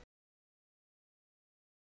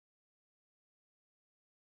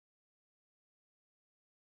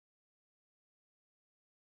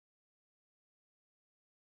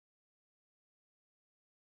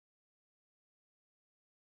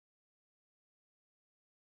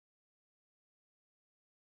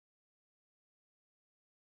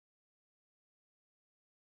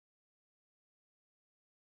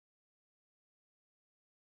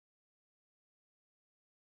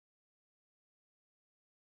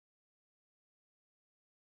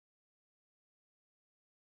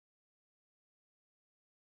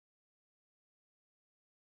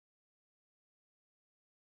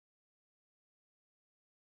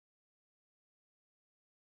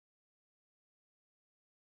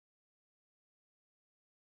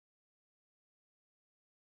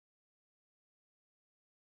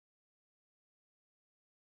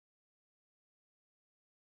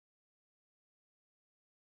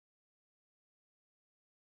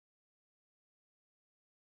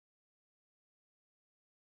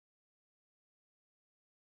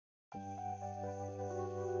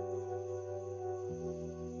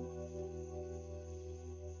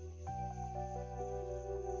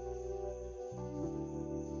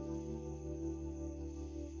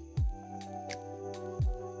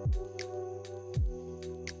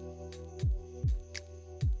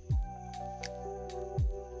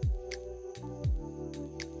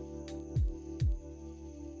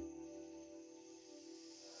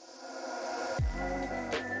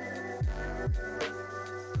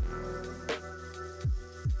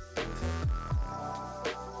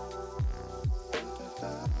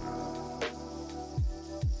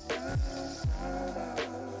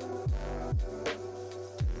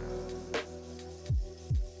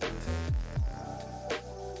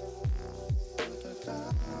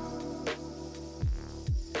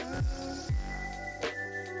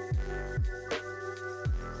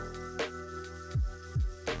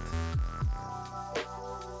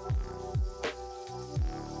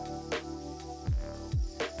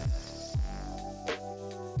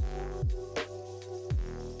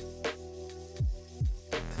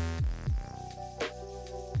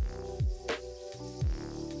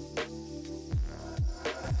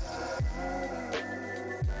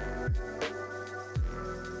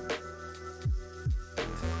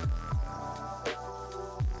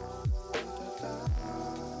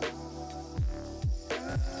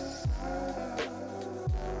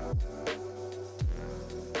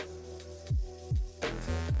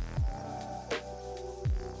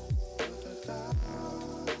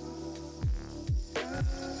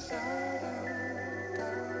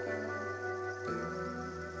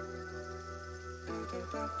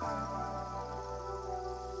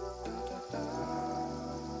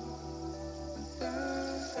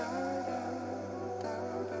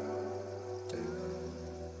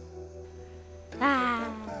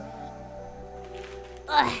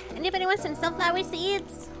 Anybody want some sunflower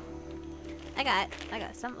seeds? I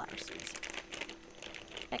got sunflower seeds.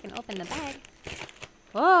 I can open the bag.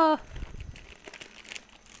 Whoa!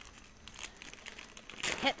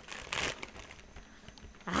 Hit.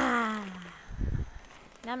 Ah.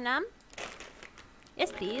 Num num.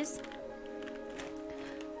 Yes, please.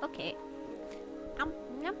 Okay. Num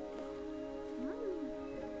num.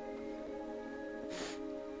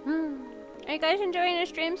 Are you guys enjoying the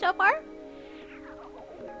stream so far?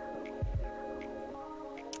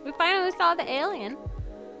 We finally saw the alien.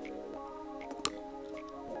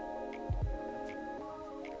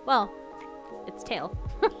 Well, its tail.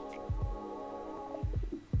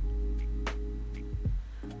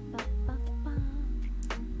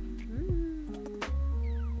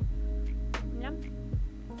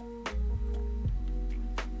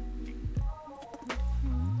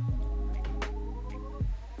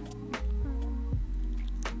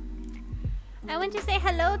 I want to say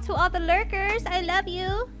hello to all the lurkers. I love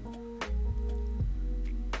you.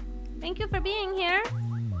 Thank you for being here.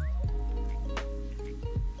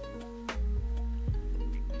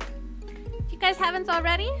 If you guys haven't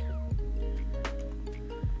already,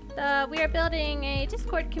 we are building a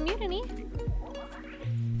Discord community.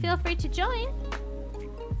 Feel free to join.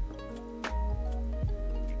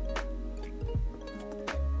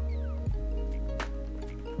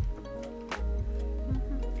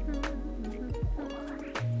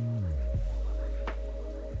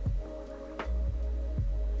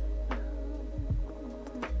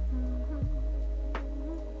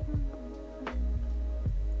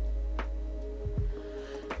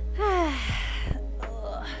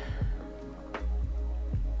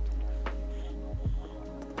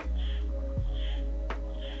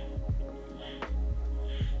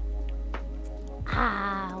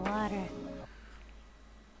 Water.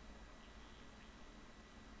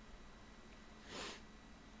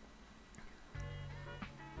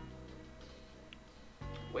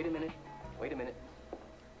 Wait a minute. Wait a minute.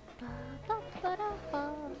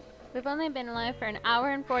 We've only been live for an hour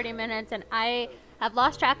and 40 minutes, and I have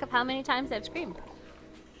lost track of how many times I've screamed.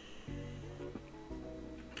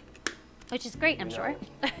 Which is great, I'm sure.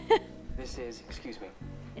 This is, excuse me.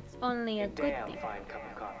 It's only a good damn thing. fine cup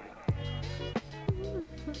of coffee.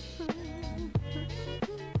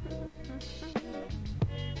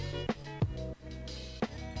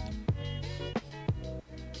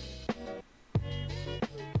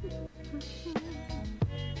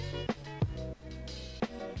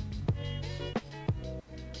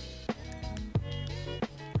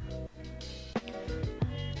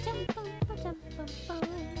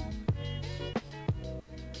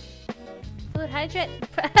 Food hydrate.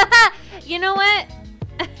 You know what?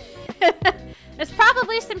 There's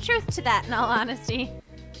probably some truth to that, in all honesty.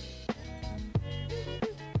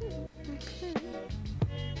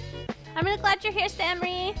 I'm really glad you're here,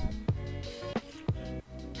 Samri.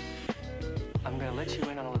 I'm gonna let you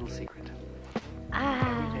in on a little secret.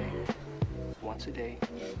 Ah. Every day, once a day,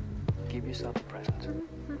 give yourself a present.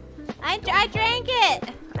 I drank it.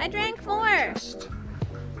 I drank more. Just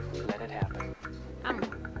let it happen.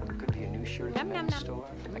 Could be a new shirt at the men's store,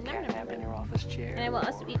 a cat nap in your office chair. And I will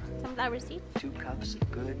also eat sunflower seeds. 2 cups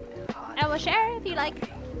of good, hot. I will share if you like.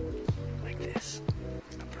 Like this.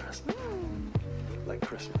 A present. Like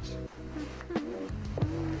Christmas.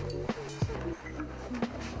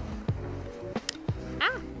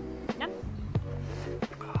 Ah. No.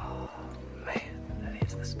 Oh, man, that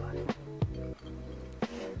is the spot.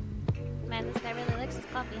 Man, this guy really likes his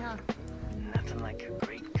coffee, huh? Nothing like a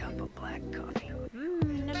great cup of black coffee.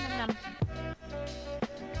 Num num num.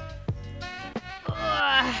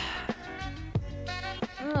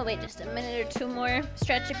 Oh, wait just a minute or two more.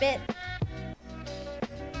 Stretch a bit.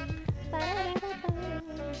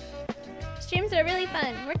 Streams are really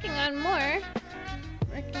fun. Working on more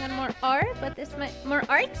art, but this might more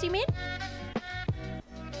arts. You mean?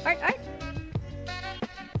 Art.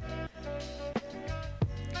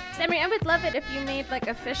 Samri, I would love it if you made like an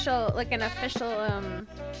official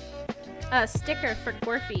sticker for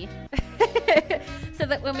Gorfy. So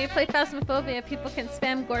that when we play Phasmophobia, people can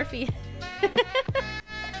spam Gorfy.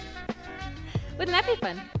 Wouldn't that be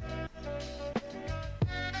fun?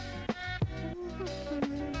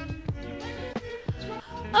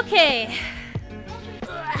 Okay.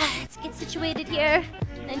 Let's get situated here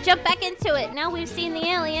and jump back into it. Now we've seen the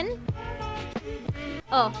alien.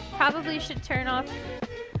 Oh, probably should turn off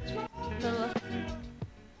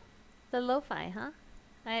the lo-fi, huh?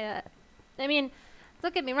 I mean,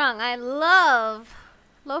 look at me wrong. I love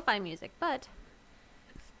lo-fi music, but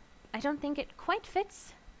I don't think it quite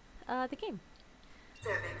fits the game.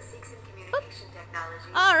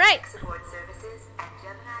 All right.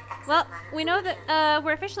 Well, we know that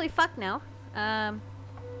we're officially fucked now. That's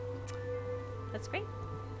great.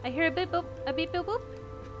 I hear a beep boop, a beep boop boop.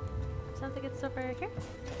 Sounds like it's over here.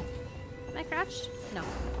 Am I crouched? No.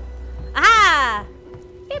 Aha!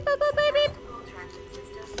 Beep boop boop beep beep.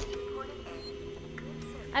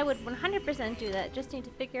 I would 100% do that. Just need to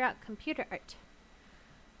figure out computer art.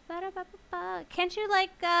 Ba-da-ba-ba-ba. Can't you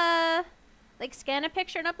like scan a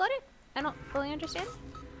picture and upload it? I don't fully understand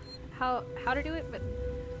how to do it, but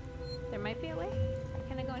there might be a way.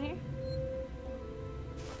 Can I go in here?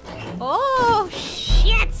 Oh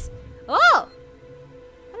shit! Oh!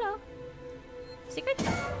 Hello. Secrets?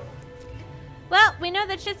 Well, we know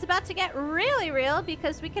that shit's about to get really real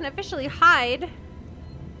because we can officially hide.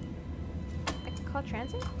 I can call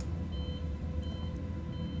transit?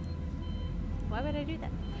 Why would I do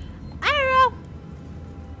that? I don't know!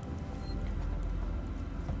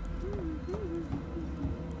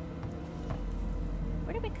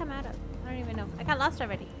 Where did we come out of? I don't even know. I got lost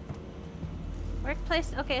already.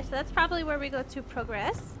 Workplace. Okay, so that's probably where we go to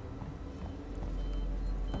progress.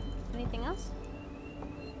 Anything else?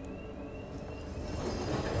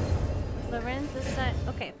 Lorenzo's side.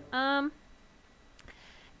 Okay.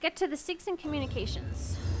 Get to the Seegson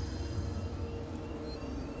Communications.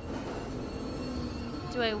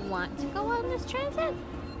 Do I want to go on this transit?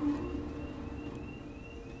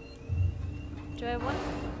 Do I want?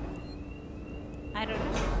 I don't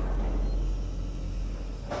know.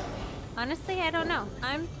 Honestly, I don't know.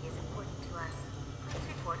 I'm. Is important to us. Please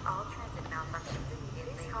report all transit malfunctions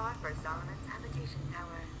immediately. This car for Solomon's habitation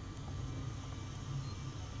tower.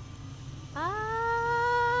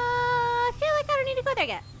 I feel like I don't need to go there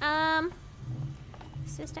yet.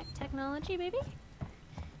 Systec technology, baby.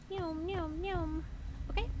 Yum yum yum.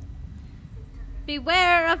 Okay.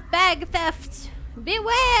 Beware of bag theft.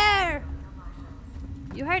 Beware.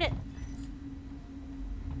 You heard it.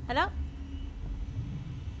 Hello?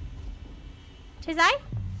 Tizai?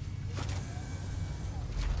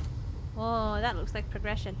 Whoa, that looks like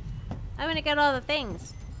progression. I'm gonna get all the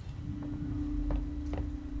things.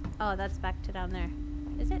 Oh, that's back to down there.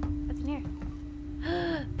 Is it? What's in here?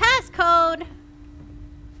 Passcode!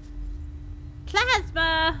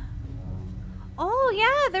 Plasma! Oh,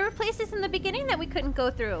 yeah, there were places in the beginning that we couldn't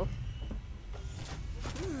go through.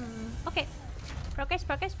 Okay. Progress,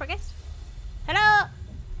 progress, progress. Hello!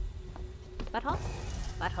 Butthole?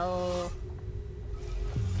 Butthole.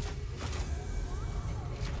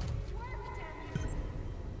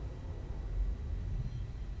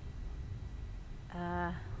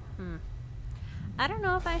 I don't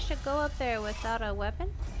know if I should go up there without a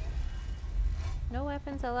weapon. No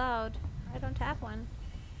weapons allowed. I don't have one.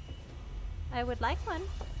 I would like one.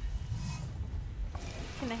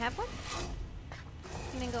 Can I have one?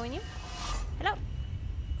 Can I go in you? Hello.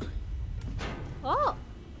 Oh.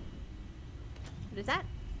 What is that?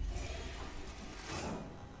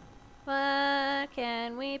 What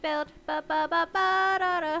can we build? Ba ba ba ba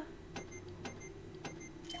da da.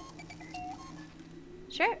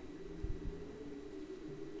 Sure.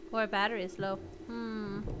 Or battery is low.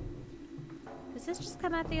 Does this just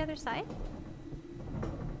come out the other side?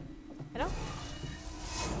 Hello?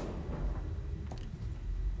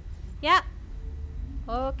 Yeah.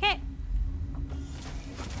 Okay.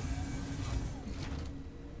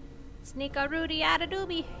 Sneak a Rudy out of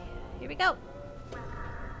doobie. Here we go.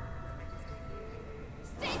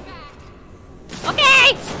 Stay back.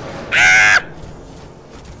 Okay! Ah!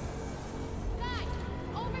 Guys,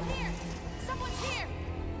 over here. Someone's here.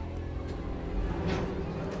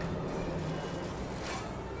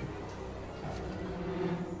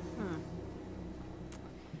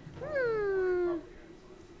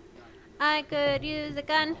 I could use a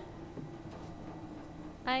gun.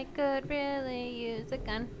 I could really use a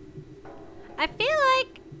gun. I feel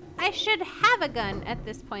like I should have a gun at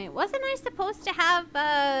this point. Wasn't I supposed to have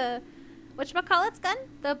whatchamacallit's gun?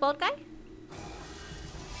 The bald guy?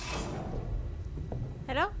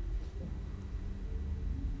 Hello?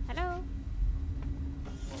 Hello?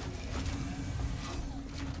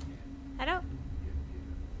 Hello?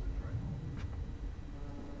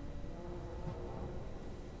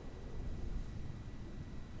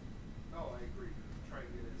 Oh, I agree. Try and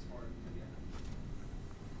get it as far as we can.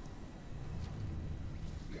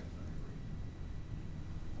 Yes, I agree.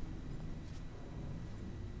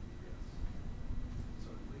 Yes. So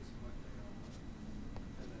at least one day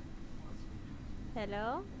and then once we Hello?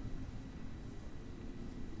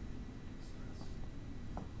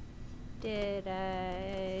 Did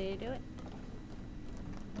I do it?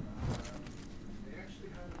 they actually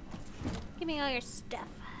had Give me all your stuff.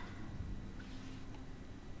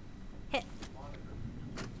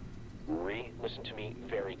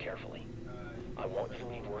 very carefully. I want you to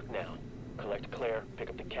leave work now. Collect Claire, pick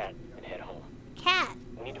up the cat, and head home. Cat?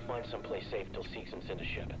 We need to find someplace safe till Seegson send a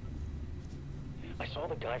ship. I saw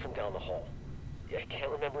the guy from down the hall. I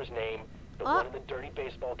can't remember his name. The one in the dirty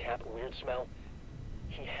baseball cap, weird smell.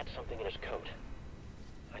 He had something in his coat.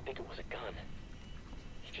 I think it was a gun.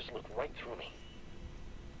 He just looked right through me.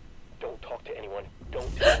 Don't talk to anyone.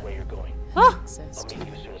 Don't tell me where you're going. I'll meet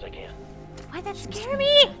you as soon as I can. Why'd that scare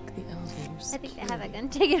me? I think they have a gun.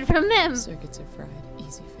 Take it from them. Circuits are fried.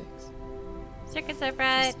 Easy fix. Circuits are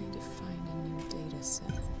fried. Just need to find a new data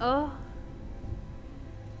set. Oh.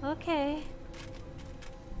 Okay.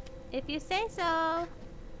 If you say so.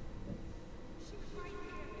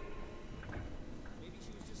 Maybe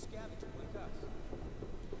she was just scavenging like us.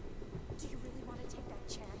 Do you really want to take that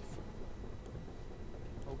chance?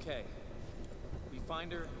 Okay. We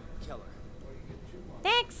find her, kill her.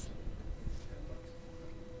 Thanks.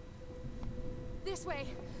 This way.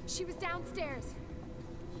 She was downstairs.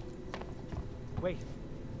 Wait.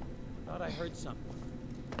 Thought I heard something.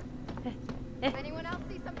 Anyone else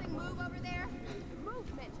see something move over there?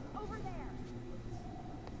 Movement over there.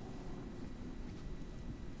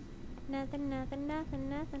 Nothing.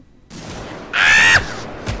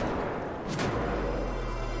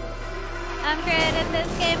 I'm great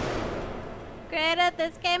at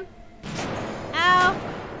this game. Ow.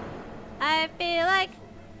 I feel like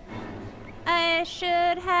I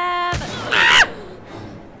should have...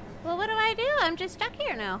 Well, what do I do? I'm just stuck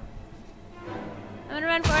here now. I'm gonna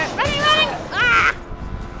run for it. Running! Ah!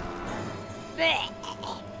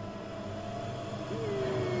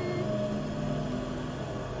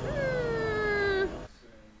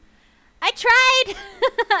 I tried!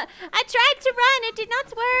 I tried to run, it did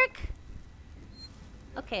not work!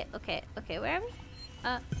 Okay, where are we?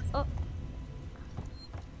 Oh.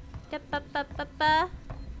 Da-ba-ba-ba-ba.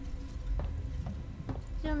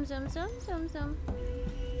 Zoom.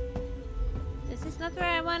 Is this not where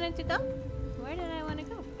I wanted to go? Where did I want to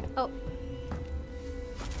go? Oh.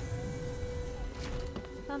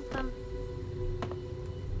 Bum.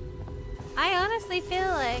 I honestly feel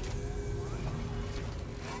like...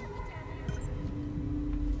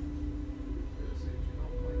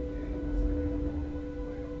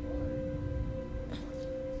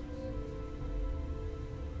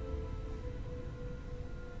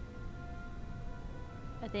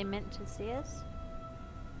 Are they meant to see us?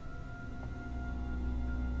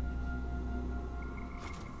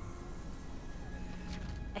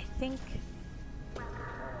 I think...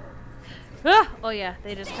 Ah! Oh yeah,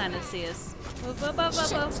 they just kind of see us. Whoa.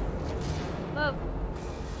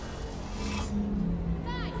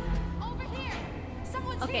 Guys, over here.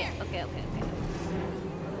 Someone's here. Okay.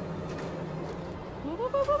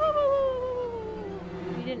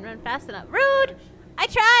 You didn't run fast enough. Rude! I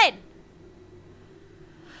tried!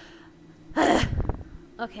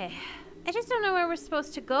 Okay. I just don't know where we're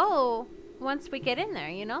supposed to go once we get in there,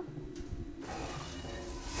 you know?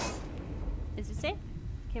 Is it safe?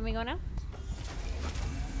 Can we go now?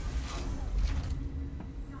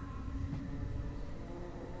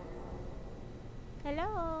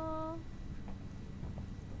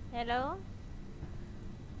 Hello?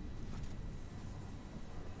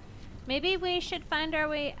 Maybe we should find our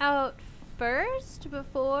way out first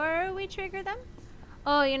before we trigger them?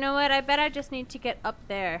 Oh, you know what? I bet I just need to get up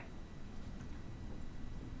there.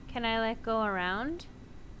 Can I, like, go around?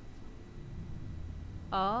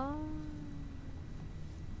 Oh.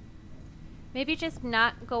 Maybe just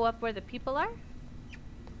not go up where the people are?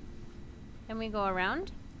 And we go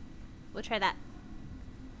around? We'll try that.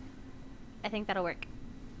 I think that'll work.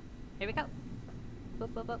 Here we go.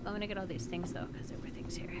 Boop. I'm gonna get all these things, though, because there were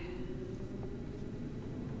things here.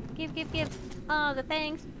 Give. Oh, the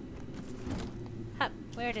things. Hup.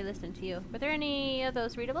 We already listened to you. Were there any of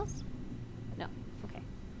those readables? No. Okay.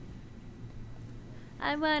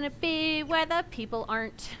 I wanna be where the people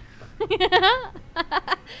aren't.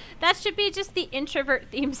 That should be just the introvert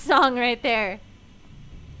theme song right there.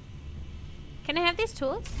 Can I have these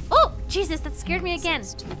tools? Oh, Jesus, that scared me again.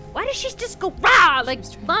 Why does she just go rah, like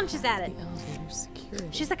launches at it?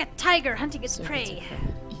 She's like a tiger hunting its prey.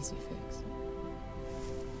 Easy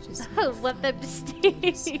fix. Oh, let them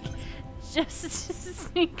sneak. Just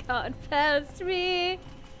sneak on past me.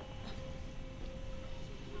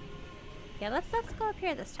 Yeah, let's go up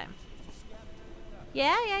here this time.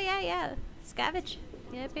 Yeah. Scavenge.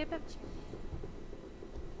 Yep.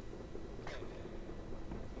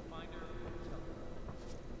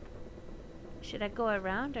 Should I go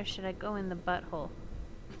around or should I go in the butthole?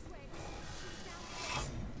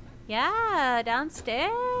 Yeah,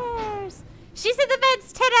 downstairs. She's in the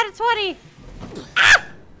vents. 10 out of 20. Ah!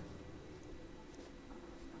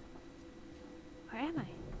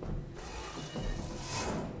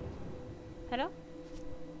 Hello?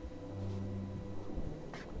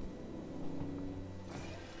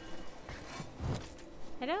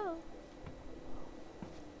 Hello?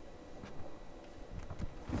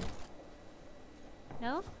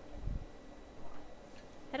 No?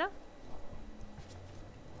 Hello?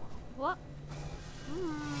 What?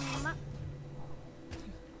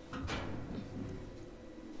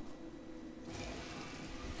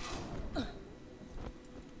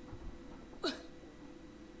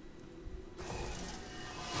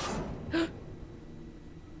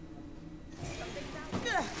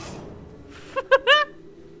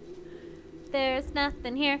 There's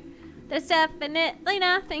nothing here. There's definitely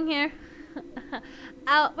nothing here.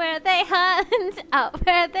 Out where they hunt, out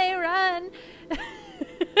where they run,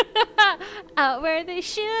 out where they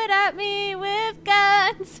shoot at me with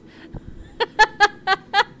guns.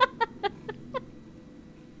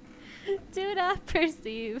 Do not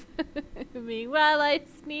perceive me while I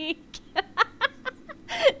sneak.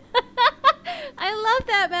 I love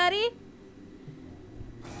that, Maddie.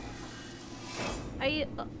 Are you...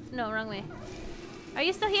 Oh, no, wrong way. Are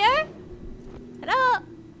you still here? Hello?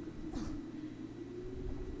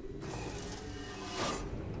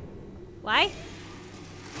 Why?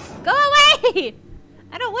 Go away!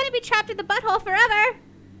 I don't want to be trapped in the butthole forever.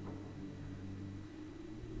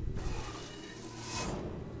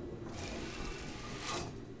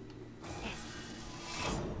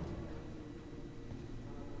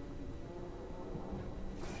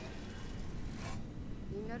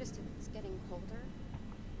 You noticed it's getting colder?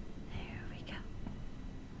 Here we go.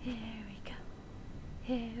 Here we go.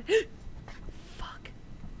 Here. Fuck.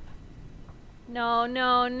 No,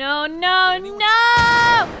 no, no, no,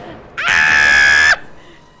 no! Ah!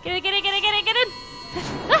 Get it, get it, get it, get it, get it!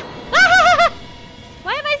 Ah!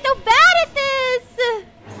 Why am I so bad at this?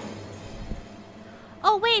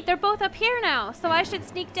 Oh wait, they're both up here now, so I should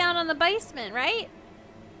sneak down on the basement, right?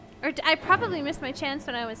 Or I probably missed my chance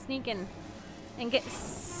when I was sneaking and get...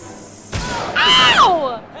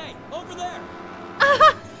 Ow! Hey, over there!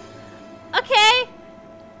 Okay.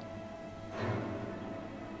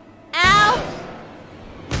 Ow!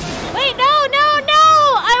 Wait, no, no, no!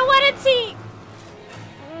 I wanted to...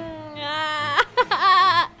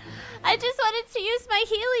 I just wanted to use my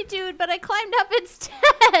Healy dude, but I climbed up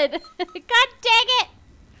instead. God dang it!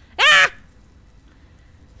 Ah!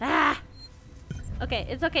 Ah! Okay,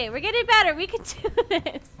 it's okay. We're getting better. We can do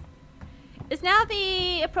this. Is now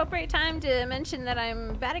the appropriate time to mention that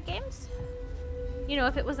I'm bad at games? You know,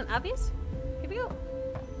 if it wasn't obvious. Here we go.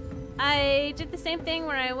 I did the same thing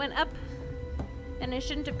where I went up and I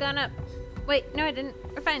shouldn't have gone up. Wait, no I didn't.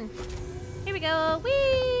 We're fine. Here we go.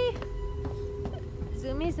 Whee!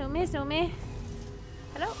 Zoomy, zoomy, zoomy.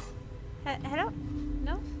 Hello? Hello?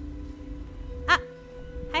 No? Ah!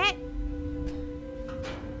 Hi, hi!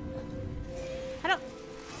 Hello?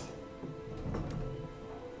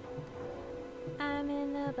 I'm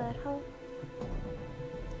in the butthole.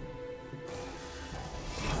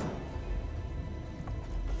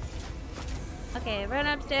 Okay, run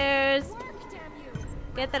upstairs.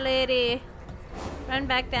 Get the lady. Run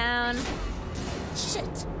back down.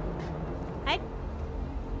 Shit! Hi.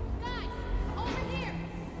 Guys, over here.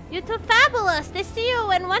 You're too fabulous. They see you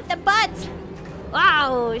and want the butt.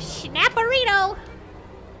 Wow, snapperito.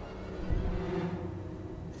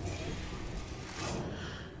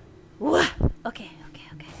 Whoa. Okay, okay,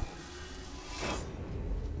 okay.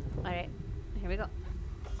 All right, here we go.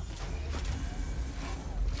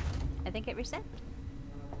 I think it reset.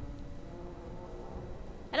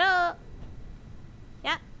 Hello?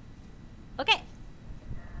 Yeah? Okay.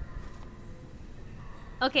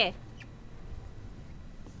 Okay.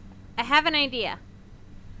 I have an idea.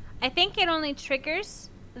 I think it only triggers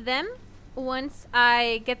them once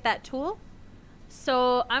I get that tool.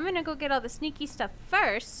 So I'm gonna go get all the sneaky stuff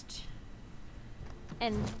first.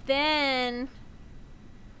 And then...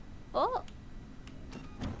 Oh!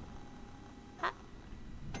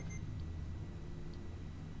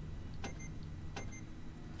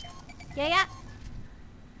 Yeah, yeah.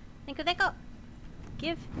 Thank you, thank you.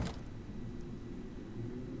 Give.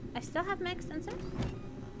 I still have max sensor.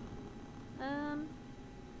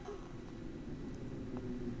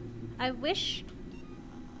 I wish.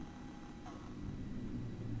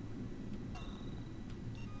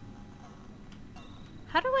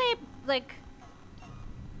 How do I, like...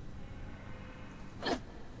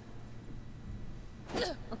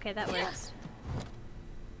 Okay, that works.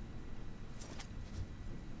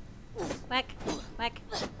 Whack, whack,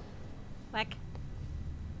 whack,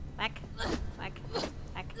 whack, whack, whack,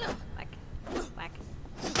 whack, whack,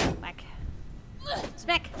 whack.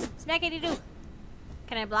 Smack, smackity-doo.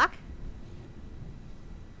 Can I block?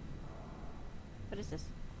 is this?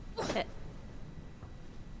 Hit.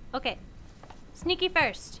 Okay. Sneaky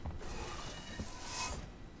first.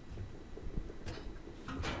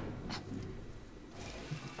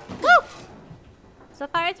 Woo! So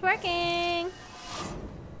far it's working.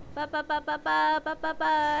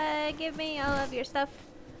 Ba-ba-ba-ba-ba-ba-ba-ba. Give me all of your stuff.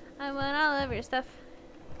 I want all of your stuff.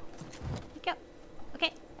 Go.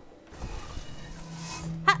 Okay.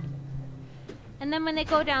 Ha! And then when they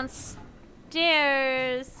go downstairs,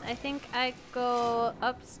 I think I go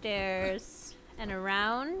upstairs and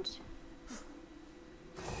around.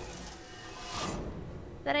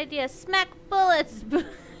 That idea, smack bullets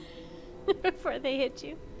before they hit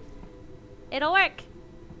you. It'll work.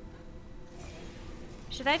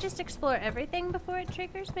 Should I just explore everything before it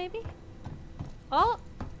triggers, maybe? Oh,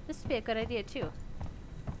 this would be a good idea too.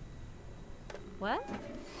 What?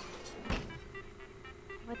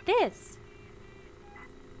 What this?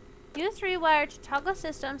 Use rewire to toggle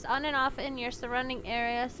systems on and off in your surrounding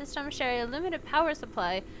area. Systems share a limited power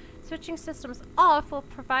supply. Switching systems off will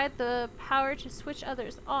provide the power to switch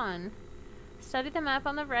others on. Study the map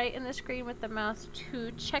on the right in the screen with the mouse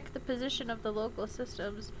to check the position of the local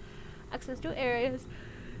systems. Access new areas.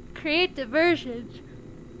 Create diversions.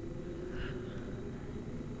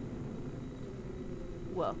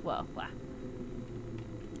 Whoa, whoa, wow.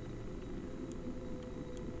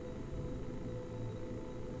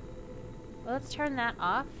 Well, let's turn that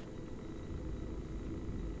off.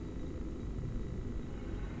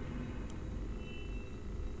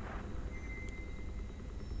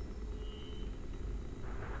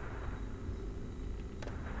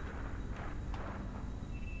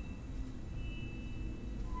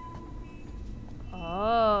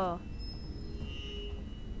 Oh.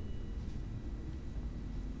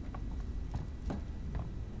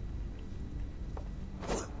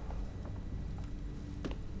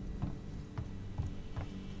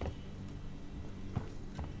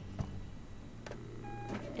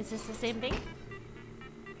 Is this the same thing?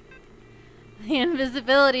 The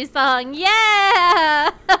invisibility song.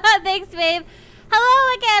 Yeah! Thanks, babe.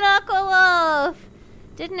 Hello again, Aqua Wolf.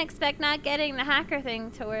 Didn't expect not getting the hacker thing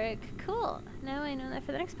to work. Cool. Now I know that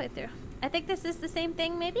for the next playthrough. I think this is the same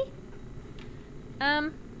thing, maybe?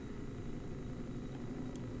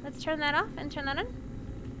 Let's turn that off and turn that on.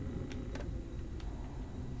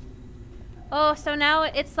 Oh, so now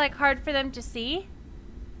it's like hard for them to see?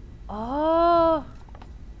 Oh.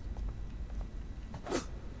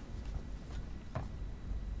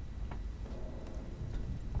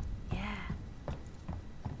 Yeah.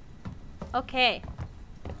 Okay.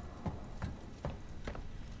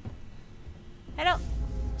 Hello.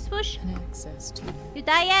 Swoosh. Access to You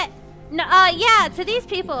die yet? No, yeah, to these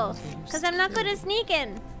people. Because I'm not good at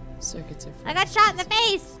sneaking. circuits are I got shot in the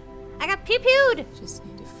face. I got pew-pewed. Just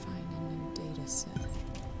need to find a new data set.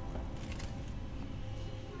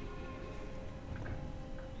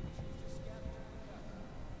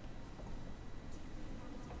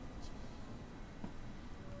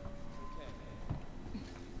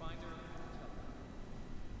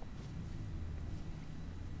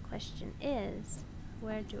 Question is,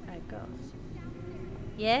 where do I go?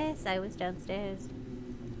 Yes, I was downstairs.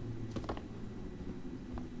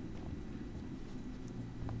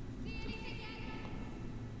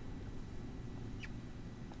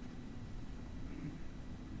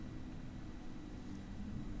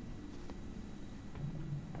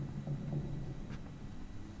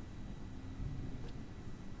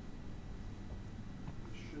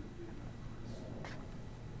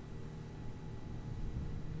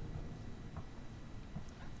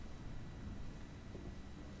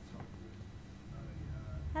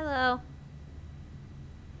 Hello.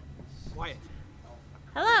 Quiet.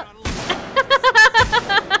 Hello.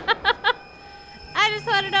 I just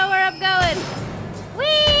want to know where I'm going.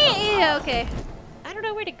 Whee! Okay. I don't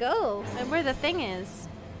know where to go and where the thing is.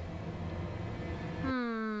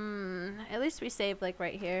 At least we saved like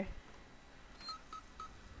right here.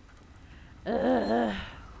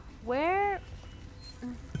 Where?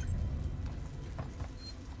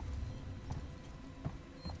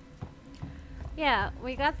 Yeah,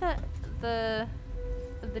 we got the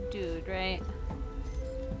dude, right?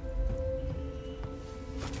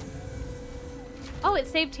 Oh, it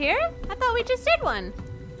saved here? I thought we just did one.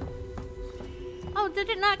 Oh, did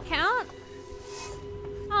it not count?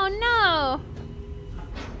 Oh no.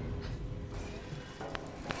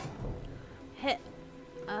 Hit.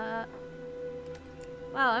 Wow,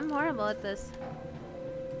 I'm horrible at this.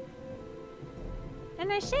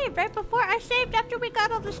 And I saved right before. I saved after we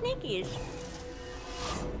got all the sneakies.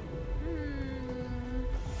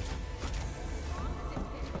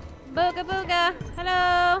 Booga booga.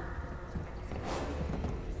 Hello.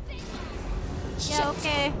 Yeah,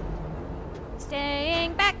 okay.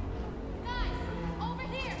 Staying back. Over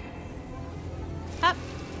here. Up.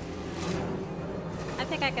 I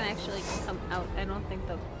think I can actually come out. I don't think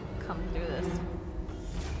they'll come through this.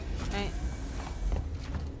 Right?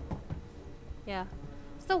 Yeah.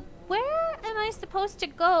 So where am I supposed to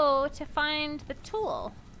go to find the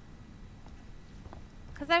tool?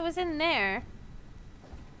 Because I was in there.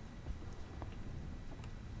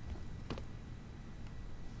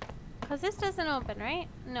 Because this doesn't open, right?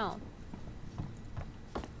 No.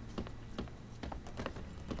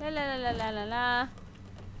 La la la la la la la.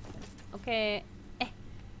 Okay.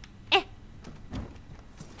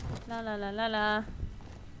 La la la la la.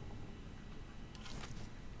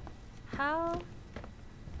 How?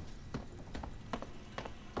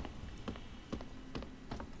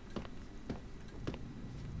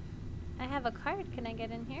 I have a card. Can I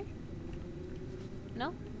get in here?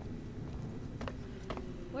 No?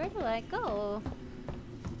 Where do I go?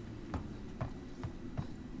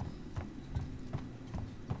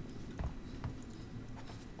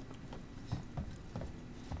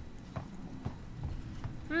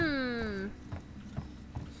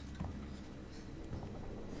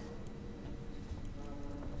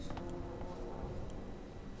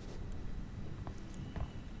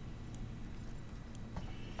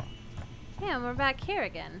 Damn, we're back here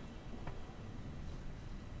again.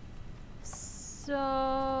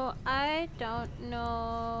 So, I don't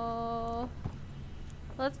know.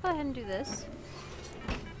 Let's go ahead and do this.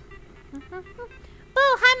 Boo!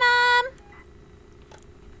 Hi,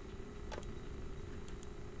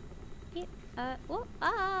 Mom! Whoop,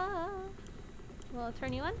 We'll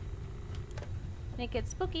turn you on. Make it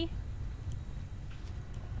spooky.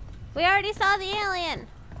 We already saw the alien!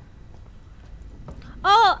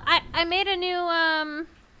 Oh, I made a new,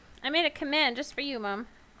 I made a command just for you, Mom.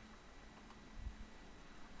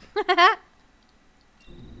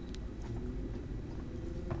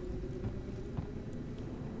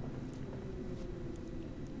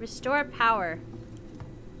 Restore power.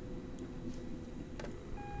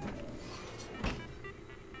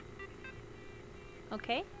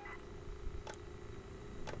 Okay.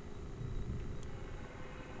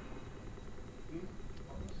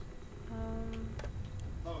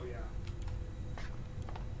 Oh, yeah.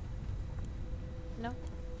 No.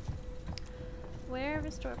 Where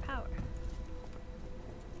restore power?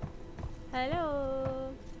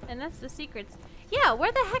 Hello. And that's the secrets. Yeah,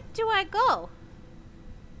 where the heck do I go?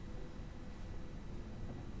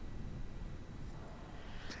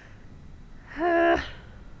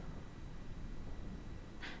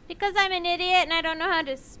 Because I'm an idiot and I don't know how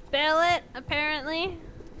to spell it, apparently.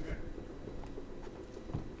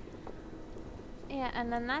 Yeah,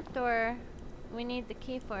 and then that door we need the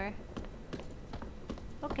key for.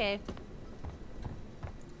 Okay.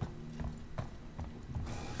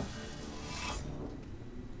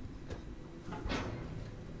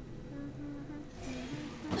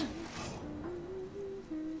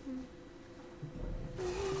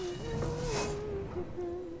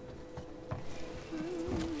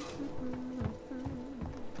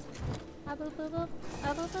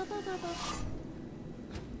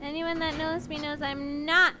 Anyone that knows me knows I'm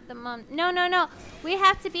not the mom. No, no, no. We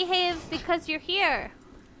have to behave because you're here.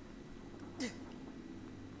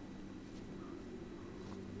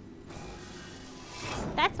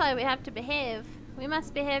 That's why we have to behave. We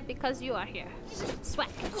must behave because you are here. Swack,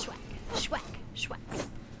 swack, swack, swack.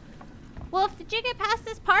 Wolf, did you get past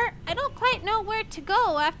this part? I don't quite know where to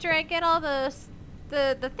go after I get all the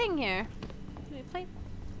thing here. Can we play?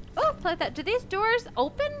 Oh, play that. Do these doors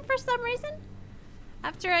open for some reason?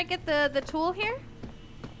 After I get the tool here?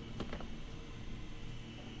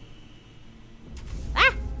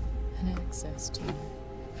 Ah! An access to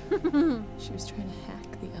her. She was trying to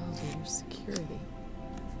hack the elevator's security.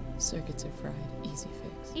 Circuits are fried. Easy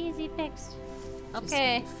fix. Easy fixed. Just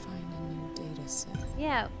Okay. need to find a new data set.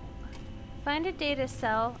 Yeah. Find a data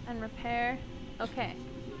cell and repair. Okay.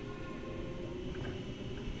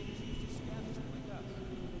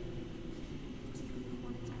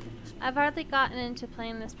 I've hardly gotten into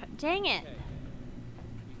playing this part. Dang it! Okay.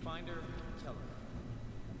 We find her, kill her.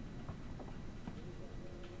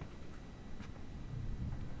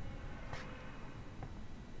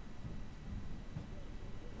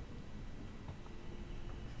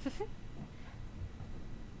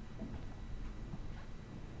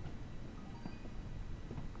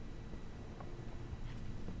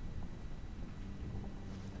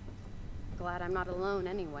 Glad I'm not alone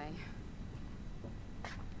anyway.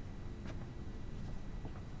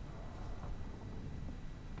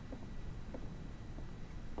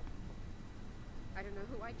 I don't know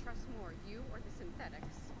who I trust more, you or the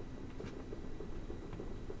synthetics.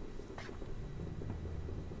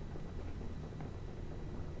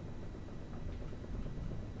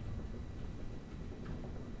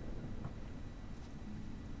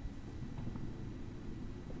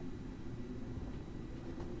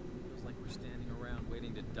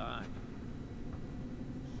 waiting to die.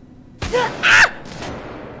 Ah!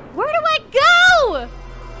 Where do I go?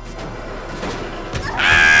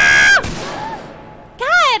 Ah!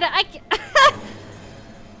 God, I can't.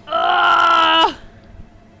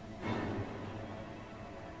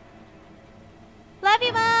 Love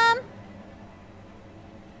you, Mom.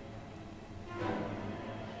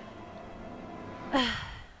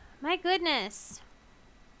 My goodness.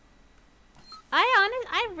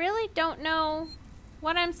 I really don't know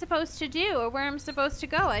what I'm supposed to do or where I'm supposed to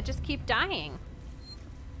go. I just keep dying.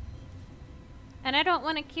 And I don't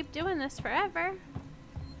want to keep doing this forever.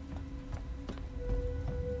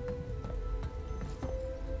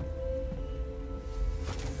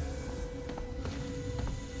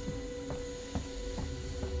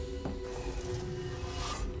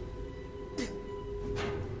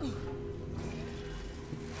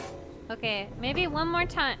 Okay, maybe one more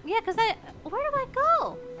time. Yeah, because where do I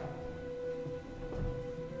go?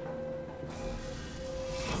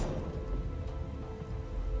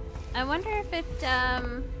 I wonder if it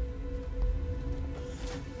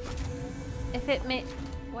may,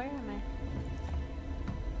 where am I?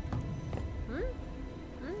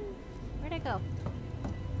 Where'd I go?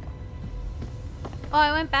 Oh,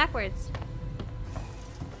 I went backwards.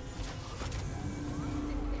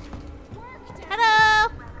 Hello!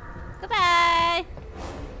 Goodbye!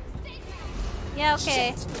 Yeah,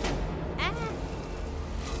 okay. Ah.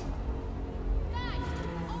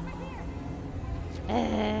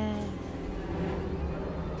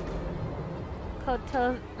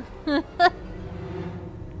 Koto.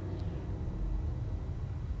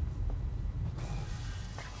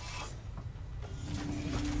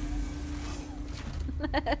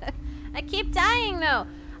 I keep dying though.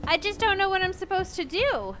 I just don't know what I'm supposed to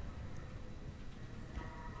do.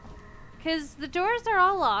 Because the doors are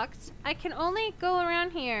all locked. I can only go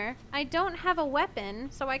around here. I don't have a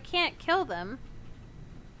weapon, so I can't kill them.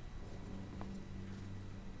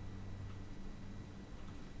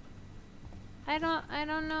 I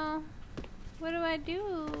don't know. What do I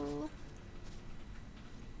do?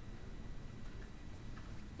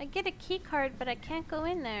 I get a key card, but I can't go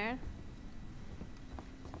in there.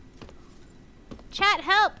 Chat,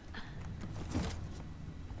 help!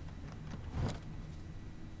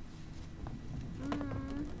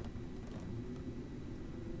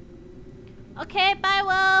 Okay, bye,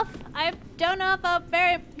 Wolf. I don't know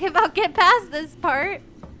if I'll get past this part.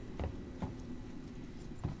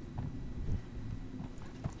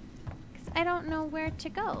 I don't know where to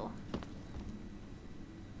go.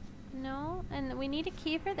 No, and we need a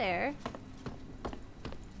key for there.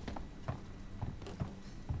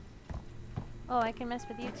 Oh, I can mess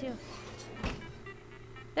with you too.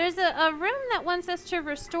 There's a room that wants us to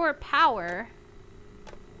restore power.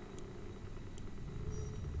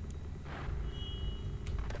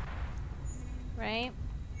 Right?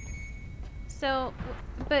 So,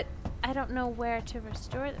 but I don't know where to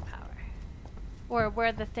restore the power. Or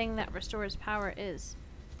where the thing that restores power is.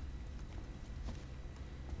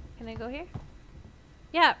 Can I go here?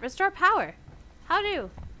 Yeah, restore power. How do?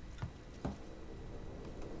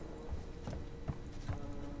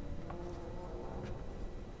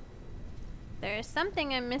 There is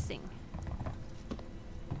something I'm missing.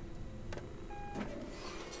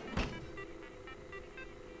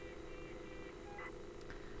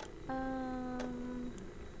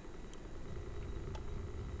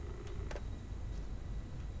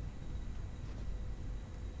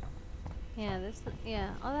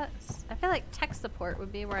 Yeah, all that's... I feel like tech support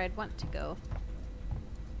would be where I'd want to go.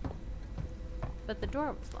 But the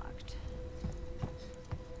door was locked.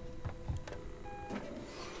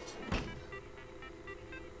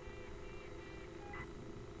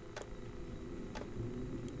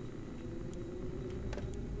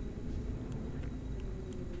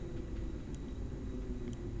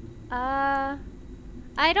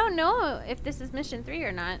 I don't know if this is mission 3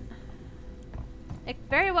 or not. It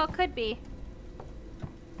very well could be.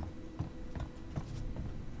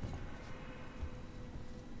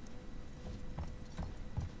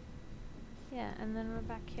 Yeah, and then we're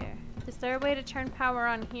back here. Is there a way to turn power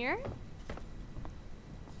on here?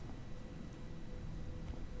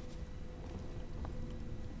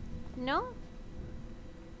 No?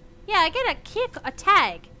 Yeah, I get a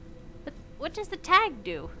tag. But what does the tag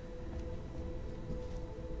do?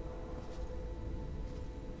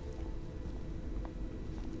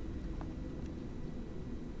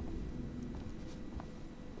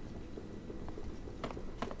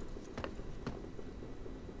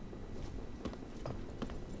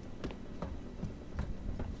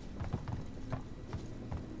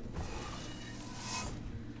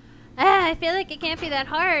 I feel like it can't be that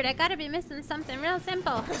hard. I gotta be missing something real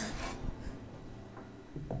simple.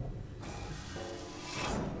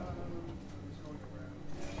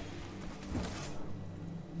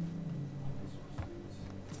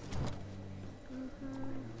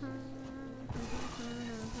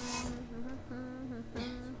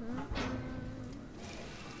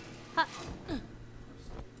 Huh.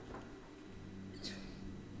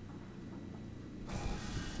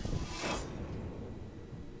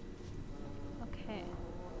 Okay.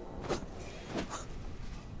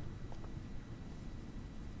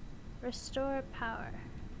 Restore power.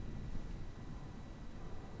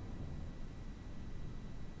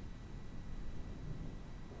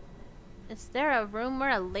 Is there a room where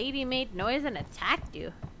a lady made noise and attacked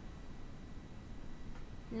you?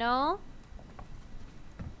 No?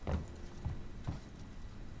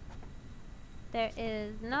 There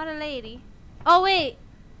is not a lady. Oh wait.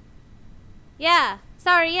 Yeah.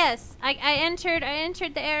 Sorry, yes. I entered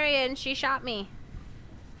the area and she shot me.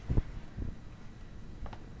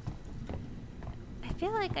 I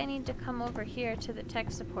feel like I need to come over here to the tech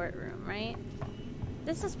support room, right?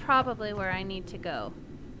 This is probably where I need to go.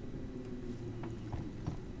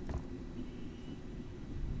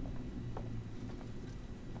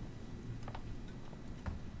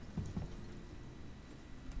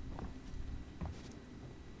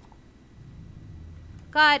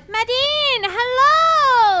 God, Madine,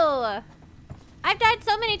 hello! I've died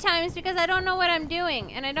so many times because I don't know what I'm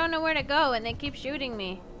doing and I don't know where to go and they keep shooting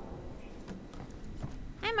me.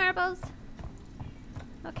 Hi, Marbles.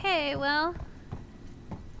 Okay, well.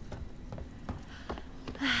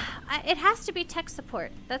 It has to be tech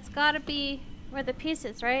support. That's gotta be where the piece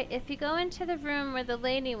is, right? If you go into the room where the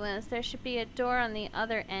lady was, there should be a door on the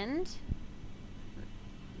other end.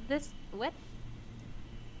 This, what?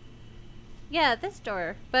 Yeah, this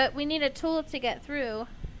door. But we need a tool to get through.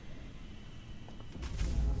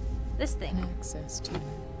 This thing. An access to her.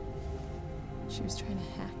 She was trying to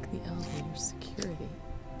hack the elevator's security.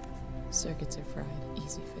 Circuits are fried.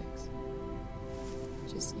 Easy fix.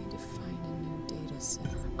 Just need to find a new data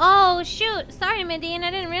set. Oh, shoot. Sorry, Madine.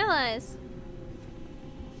 I didn't realize.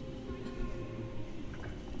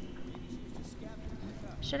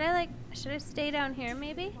 Should I stay down here,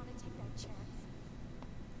 maybe?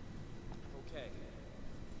 Okay.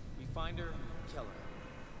 We find her, kill her.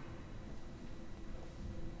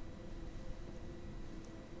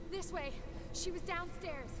 This way. She was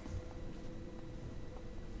downstairs.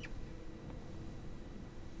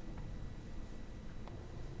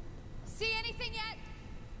 See anything yet?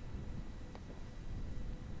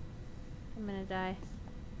 I'm gonna die.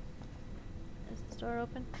 Is this door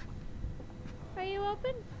open? Are you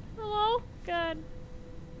open? Hello? God.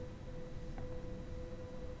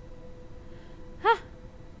 Huh.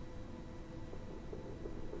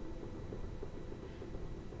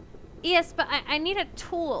 Yes, but I need a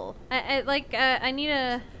tool. I need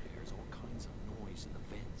a... There's all kinds of noise in the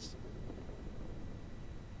vents.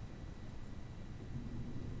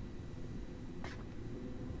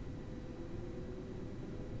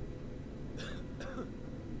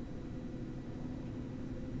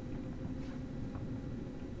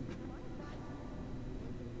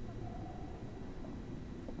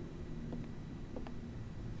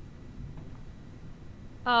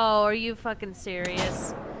 Oh, are you fucking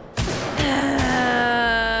serious?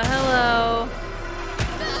 Hello.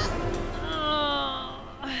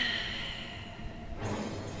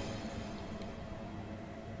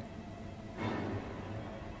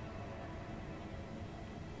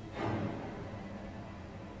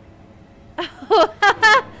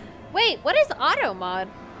 Wait, what is auto mod?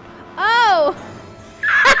 Oh!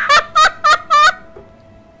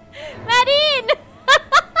 Madine!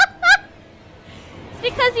 It's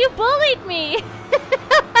because you bullied me!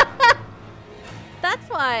 That's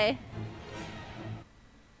why.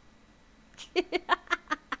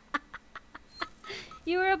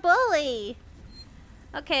 You were a bully.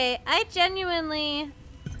 Okay, I genuinely...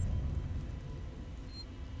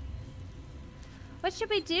 What should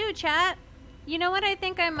we do, chat? You know what I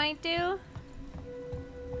think I might do?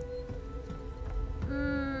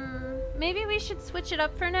 Maybe we should switch it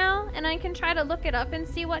up for now, and I can try to look it up and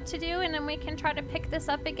see what to do, and then we can try to pick this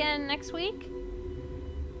up again next week.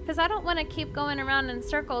 Because I don't want to keep going around in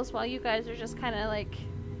circles while you guys are just kind of like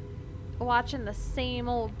watching the same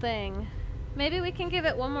old thing. Maybe we can give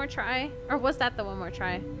it one more try. Or was that the one more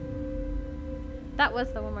try? That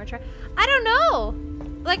was the one more try. I don't know.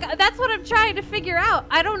 Like, that's what I'm trying to figure out.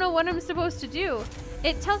 I don't know what I'm supposed to do.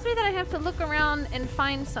 It tells me that I have to look around and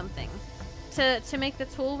find something to make the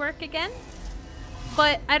tool work again.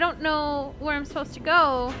 But I don't know where I'm supposed to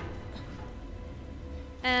go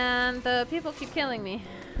And the people keep killing me.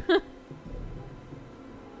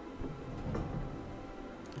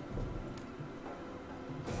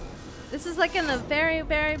 This is like in the very,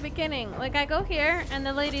 very beginning. Like I go here and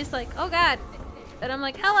the lady's like, oh God. And I'm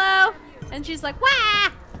like, hello. And she's like,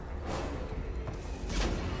 wah!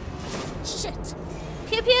 Shit!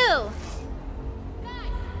 Pew pew!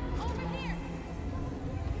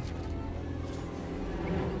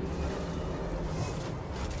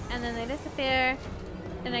 And then they disappear.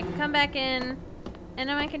 And I can come back in. And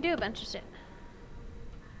then I can do a bunch of shit.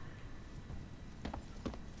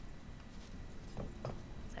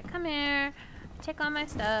 So I come here. Take all my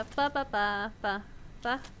stuff. Ba ba ba ba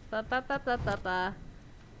ba ba ba ba ba ba ba.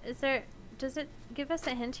 Is there... Does it give us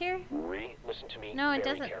a hint here? Marie, listen to me No, it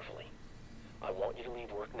very doesn't. carefully. I want you to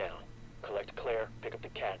leave work now. Collect Claire, pick up the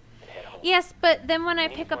cat, and head home. Yes, but then when I You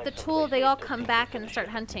need pick to up the find tool, someplace they all safe to come sink back into and the start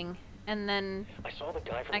ship. hunting. And then I saw the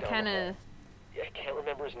guy from I down kind the hall. of... I can't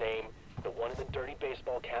remember his name. The one in the dirty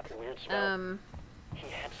baseball cap and weird smell. He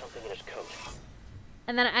had something in his coat.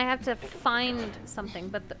 And then I have to find something,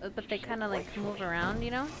 but they kind of like move around, you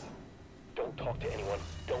know? Don't talk to anyone.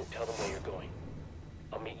 Don't tell them where you're going.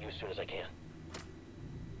 I'll meet you as soon as I can.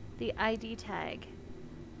 The ID tag.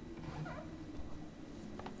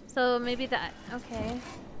 So maybe that... Okay.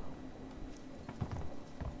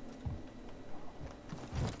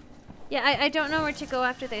 Yeah, I don't know where to go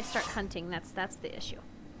after they start hunting. That's the issue.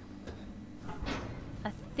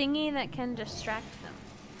 A thingy that can distract them.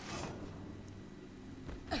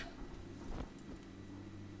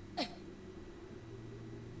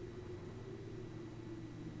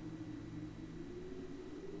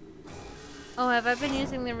 Oh, have I been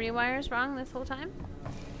using the rewires wrong this whole time?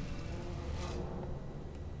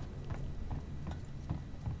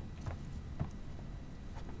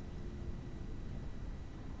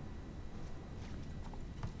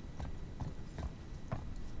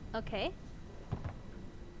 Okay.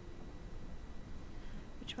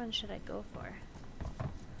 Which one should I go for?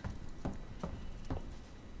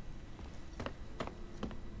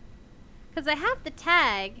 Because I have the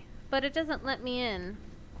tag, but it doesn't let me in.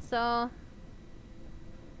 So...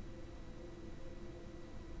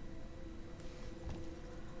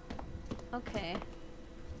 Okay.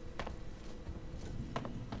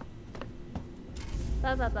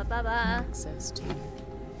 Ba ba ba ba ba. Access to.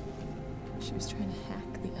 She was trying to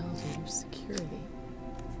hack the elevator's security.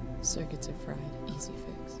 Circuits are fried. Easy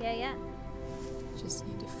fix. Yeah, yeah. Just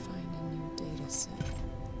need to find a new data set.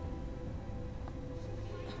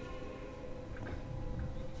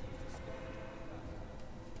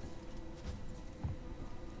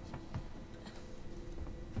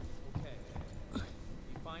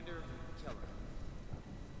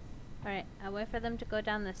 Alright, I'll wait for them to go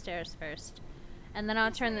down the stairs first. And then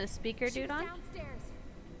I'll turn the speaker dude on.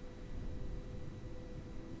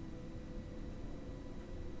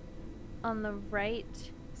 On the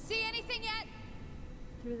right. See anything yet?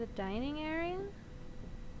 Through the dining area?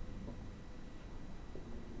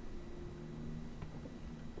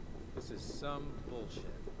 This is some bullshit.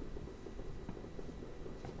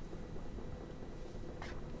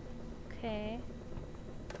 Okay.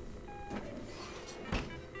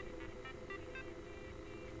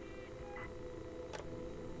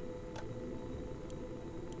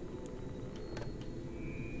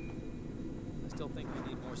 I still think we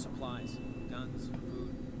need more supplies. Guns,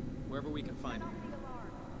 food, wherever we can find them.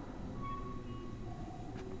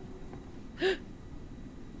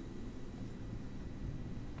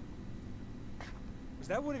 Was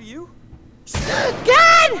that one of you?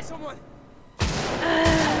 God! Someone.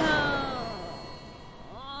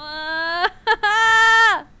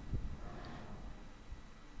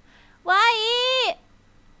 Why?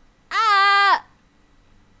 Ah!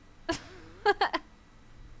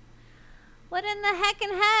 What in the heck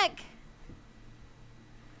and heck?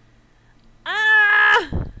 Ah!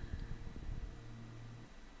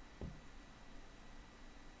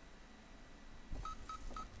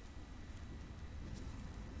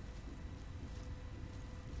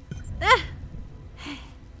 Ah!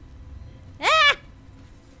 Ah!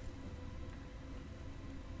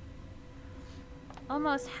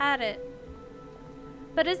 Almost had it.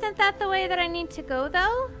 But isn't that the way that I need to go,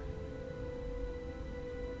 though?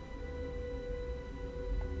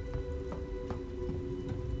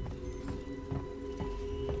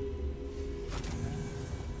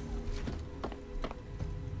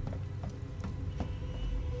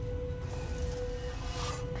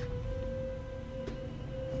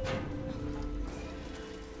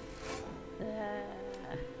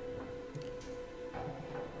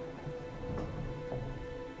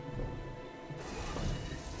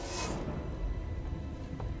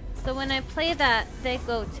 So when I play that, they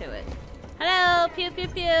go to it. Hello, pew pew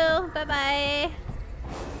pew. Bye bye.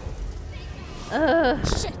 Ugh.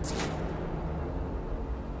 Shit.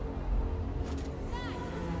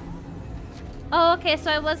 Oh, okay,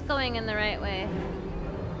 so I was going in the right way.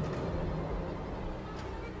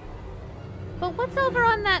 But what's over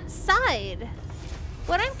on that side?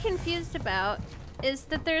 What I'm confused about is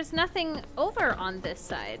that there's nothing over on this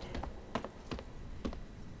side.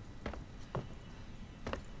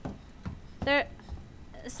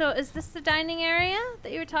 So is this the dining area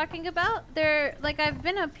that you were talking about? Like I've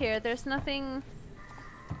been up here, there's nothing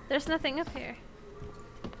up here.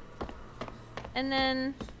 And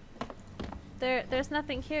then there's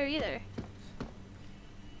nothing here either.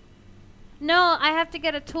 No, I have to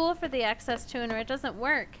get a tool for the access tuner. It doesn't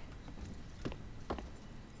work.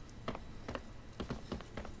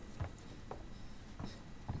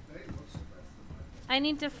 I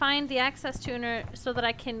need to find the access tuner so that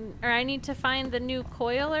I can, or I need to find the new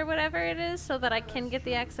coil or whatever it is so that I can get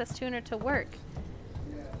the access tuner to work.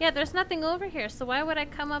 Yeah, there's nothing over here, so why would I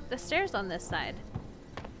come up the stairs on this side?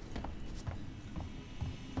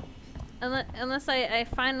 Unless I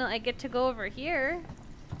finally get to go over here.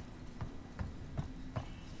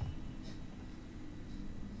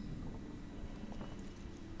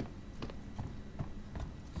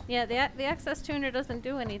 Yeah, the access tuner doesn't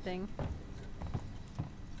do anything.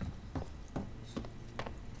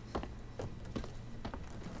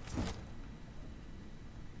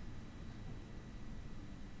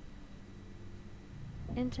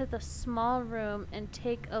 Into the small room and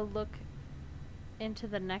take a look into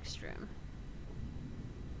the next room.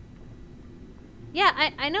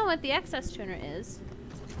 Yeah, I know what the access tuner is,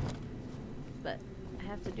 but I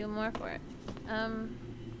have to do more for it.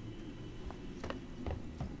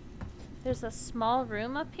 There's a small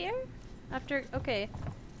room up here? Okay.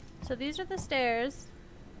 So these are the stairs.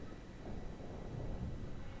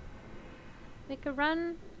 Make a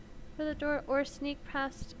run for the door or sneak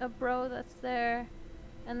past a bro that's there.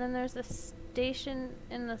 And then there's a station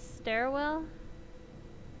in the stairwell.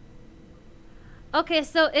 Okay,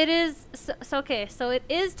 so it is so it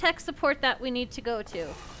is tech support that we need to go to.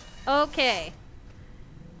 Okay.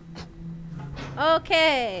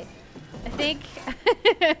 Okay. I think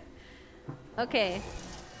okay.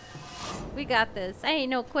 We got this. I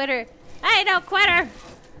ain't no quitter. I ain't no quitter.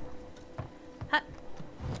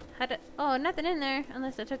 Oh, nothing in there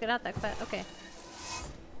unless I took it out that quick. Okay.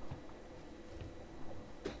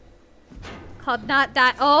 Called not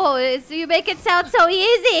die. Oh, you make it sound so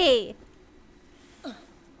easy.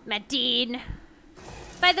 Madine.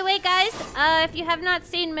 By the way, guys, if you have not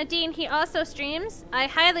seen Madine, he also streams. I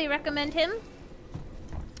highly recommend him.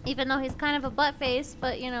 Even though he's kind of a butt face,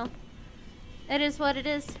 but you know, it is what it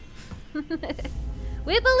is. We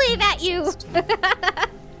believe at you.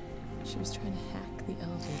 She was trying to hack the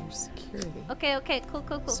elevator security. Okay, cool.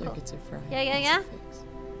 Circuits are fried. Yeah.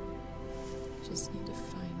 Just need to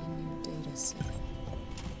find a new data set.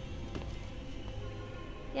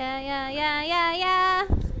 Yeah.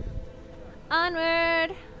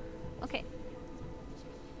 Onward. Okay.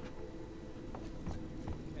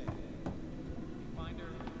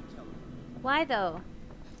 Why though?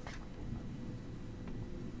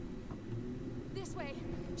 This way.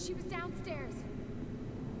 She was downstairs.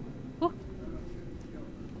 Woo.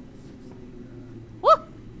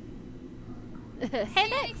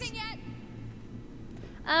 Hey, anything yet?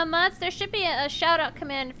 Mods, there should be a shout out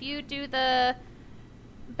command if you do the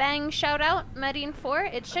bang shout out Marine 4.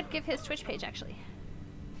 It should give his Twitch page actually.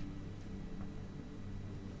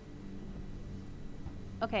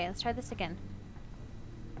 Okay, let's try this again.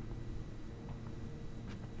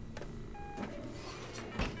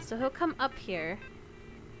 So he'll come up here.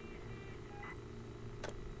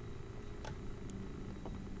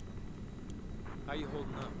 How you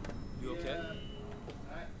holding up? You okay?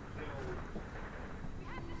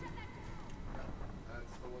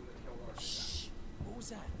 Shh. What was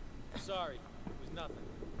that? Sorry, it was nothing.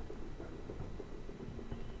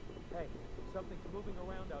 Hey, something's moving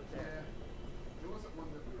around out there. Yeah. It wasn't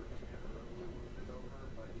one that we were coming at earlier when we moved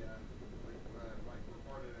over, but yeah, like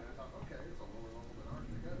reported it, and I thought, okay, it's a lower level than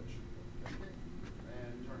Antarctica, it should be okay.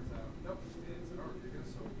 And turns out, nope, it's Antarctica,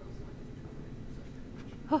 so it does like 2%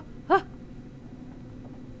 damage.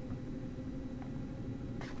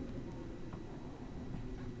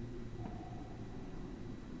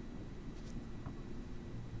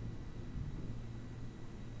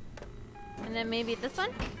 And then maybe this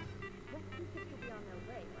one?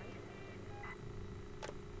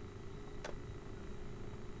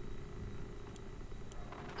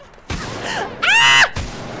 Ah!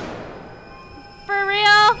 For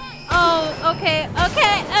real? Oh, okay.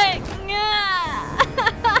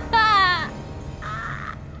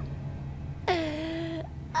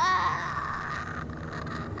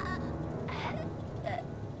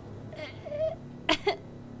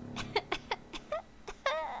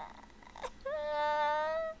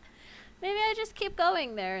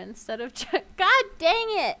 going there instead of God dang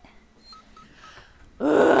it!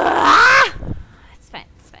 It's fine,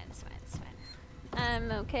 it's fine, it's fine, it's fine.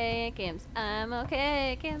 I'm okay at games. I'm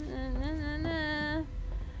okay at games.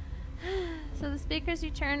 So the speakers you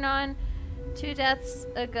turned on 2 deaths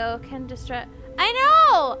ago can distract. I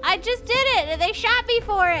know! I just did it! And they shot me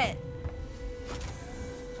for it!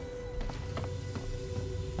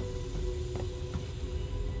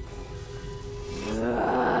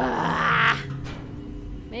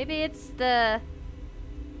 Maybe it's the...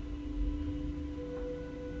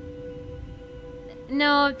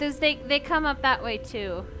 No, they come up that way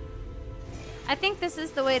too. I think this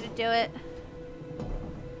is the way to do it.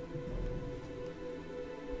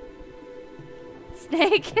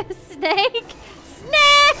 Snake! Snake!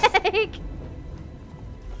 Snake!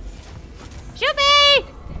 Shoot me!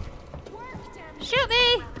 Shoot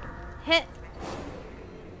me! Hit.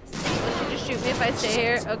 Will you just shoot me if I stay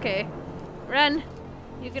here? Okay. Run.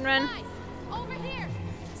 You can run. Guys, over here!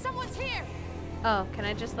 Someone's here! Oh, can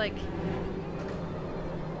I just like...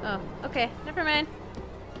 Oh, okay. Never mind.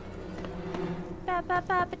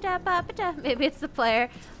 Maybe it's the player.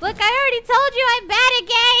 Look, I already told you I'm bad at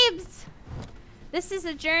games! This is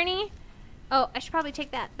a journey. Oh, I should probably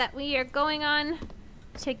take that. That we are going on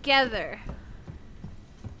together.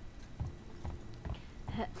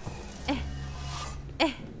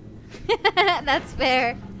 That's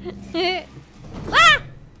fair. Ah!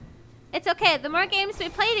 It's okay. The more games we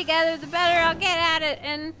play together, the better I'll get at it,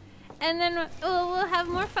 and then we'll have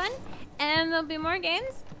more fun, and there'll be more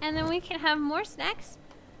games, and then we can have more snacks.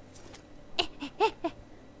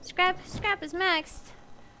 Scrap is maxed.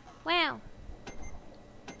 Wow.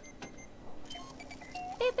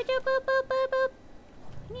 Boop boop boop boop boop boop.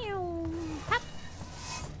 Pop.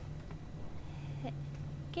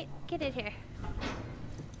 Get it here.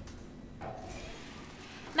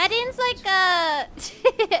 Madin's like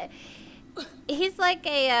he's like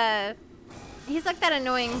that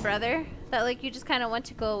annoying brother that like you just kind of want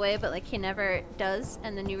to go away, but like he never does,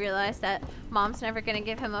 and then you realize that mom's never gonna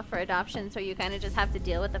give him up for adoption, so you kind of just have to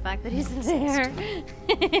deal with the fact that he's there.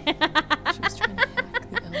 She was trying to hack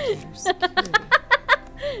the elevator security.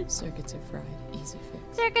 Circuits are fried. Easy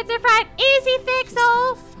fix. Circuits are fried. Easy fix.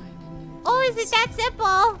 Oh, is it that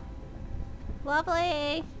simple?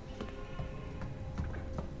 Lovely.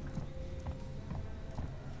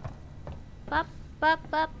 Bop bop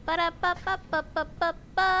bop ba da bop bop bop bop bop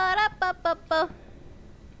ba da bop bop bop.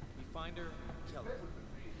 You find her, kill her.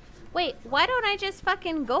 Wait, why don't I just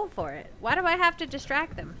fucking go for it? Why do I have to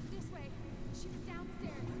distract them? This way. She was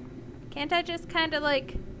downstairs. Can't I just kind of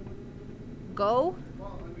like go?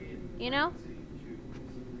 You know?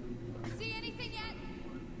 See anything yet?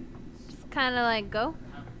 Just kind of like go.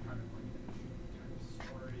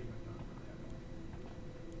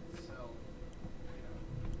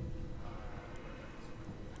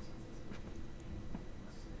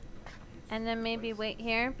 And then maybe wait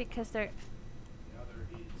here because they're...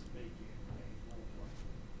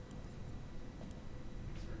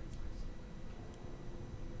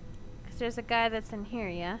 Because there's a guy that's in here,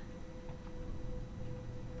 yeah?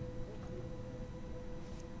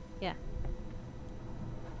 Yeah.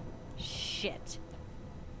 Shit.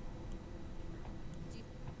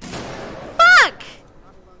 Fuck!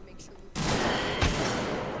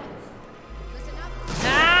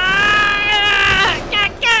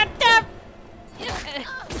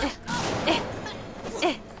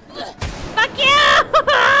 Fuck you!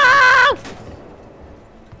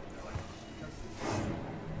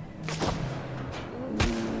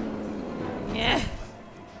 Yeah.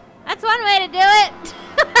 That's one way to do it.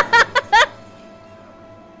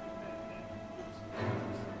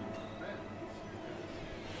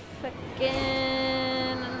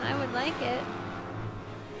 Fucking, I would like it.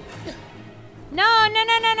 No, no,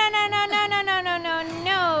 no, no, no, no, no, no, no, no, no, no,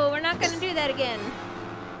 no. We're not gonna do that again.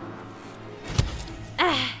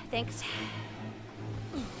 Ah, thanks.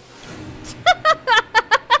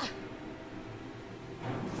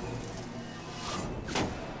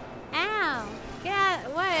 Ow. Get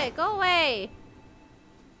away. Go away.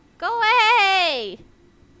 Go away.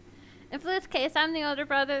 In Fluth's case, I'm the older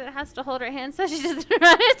brother that has to hold her hand so she doesn't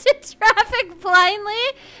run into traffic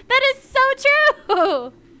blindly. That is so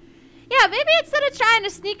true. Yeah, maybe instead of trying to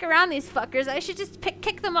sneak around these fuckers, I should just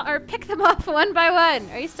pick them off one by one.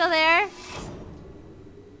 Are you still there?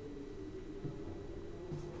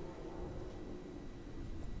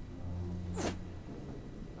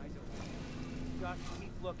 You got to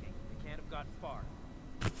keep looking. You can't have gotten far.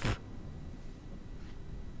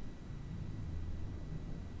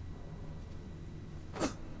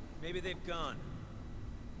 Maybe they've gone.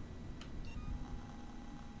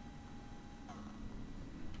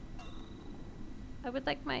 I would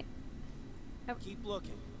like my... Keep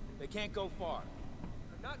looking. They can't go far.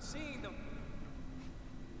 I'm not seeing them.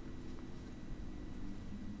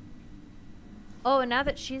 Oh, now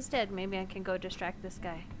that she's dead, maybe I can go distract this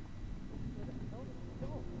guy.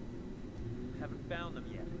 Haven't found them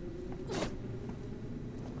yet.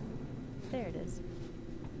 There it is.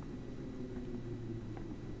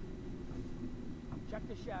 Check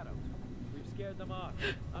the shadows. We've scared them off.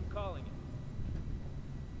 I'm calling it.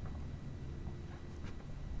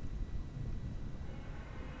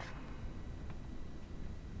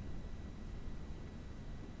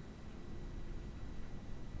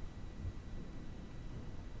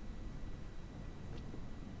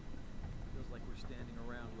 Feels like we're standing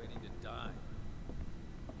around waiting to die.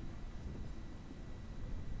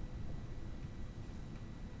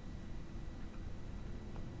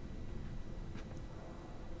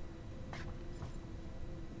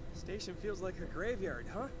 Station feels like a graveyard,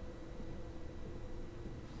 huh?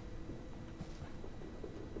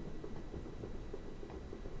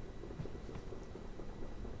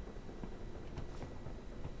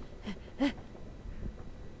 You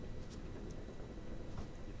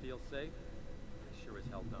feel safe? I sure as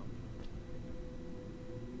hell don't.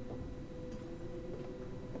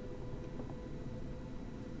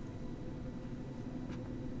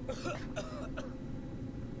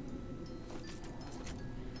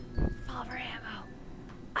 Revolver ammo.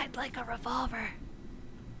 I'd like a revolver.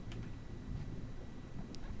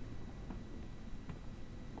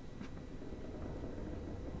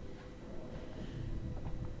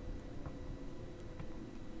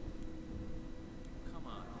 Come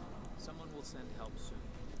on. Someone will send help soon.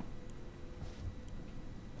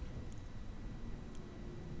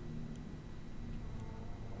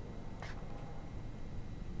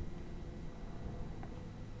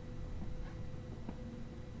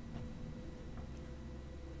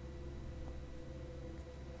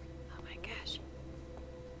 Oh my gosh.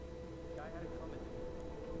 Guy had it coming.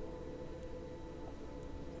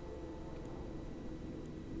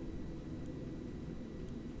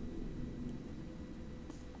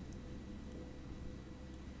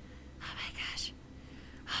 Oh my gosh.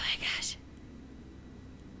 Oh my gosh.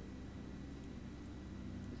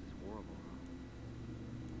 This is horrible.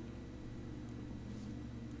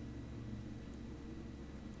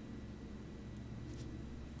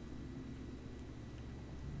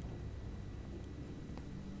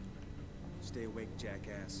 Stay awake,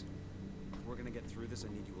 jackass. If we're gonna get through this, I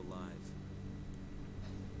need you alive.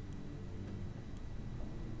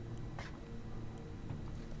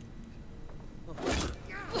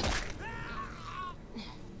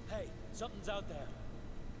 Hey, something's out there.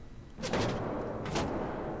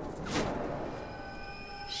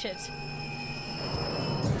 Shit.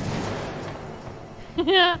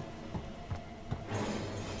 Yeah.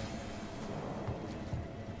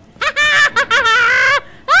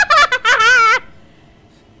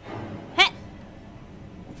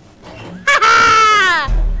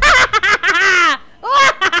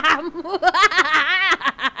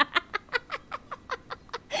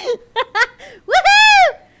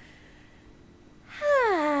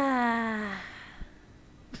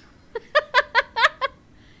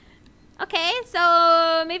 Okay,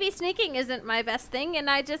 so maybe sneaking isn't my best thing, and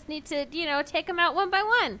I just need to, you know, take them out one by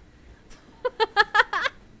one.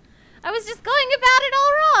 I was just going about it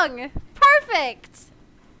all wrong. Perfect.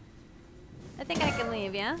 I think I can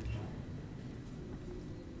leave, yeah?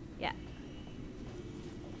 Yeah.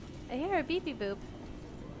 I hear a beepy boop.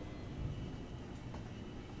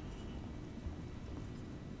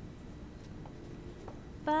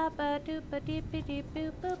 Ba ba doop ba deep deep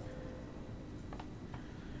boop boop.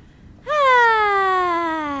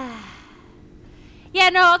 Yeah,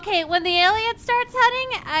 no, okay, when the alien starts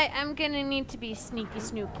hunting, I'm gonna need to be sneaky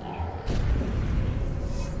snooky.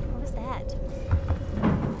 What was that?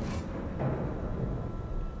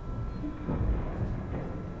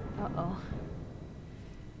 Uh-oh.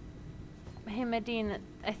 Hey, Medine,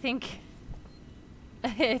 I think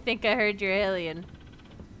I heard your alien.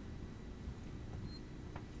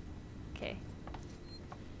 Okay.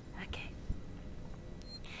 Okay.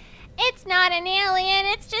 It's not an alien,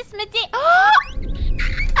 it's just Medine. Oh!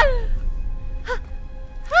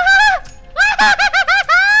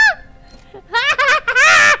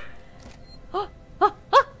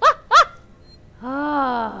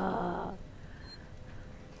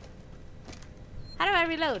 How do I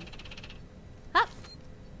reload? Huh?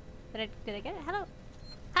 Did I get it? Hello?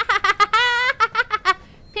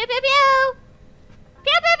 Pew pew pew!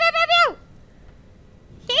 Pew pew pew pew pew!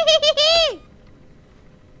 Hee hee hee hee!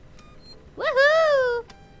 Woohoo!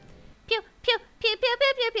 Pew pew pew pew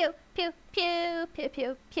pew pew pew pew pew pew pew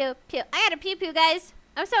Pew, pew, pew. I got a pew pew, guys.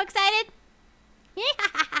 I'm so excited.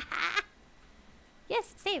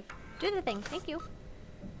 Yes, save. Do the thing. Thank you.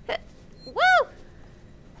 Woo!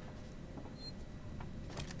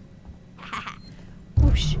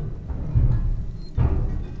 Whoosh.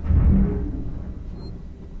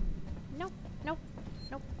 Nope, nope,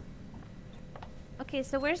 nope. Okay,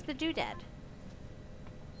 so where's the doodad?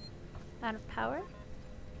 Out of power?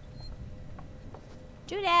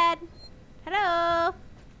 Doodad! Hello!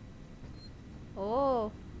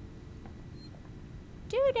 Oh.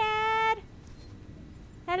 Doodad!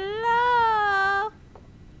 Hello!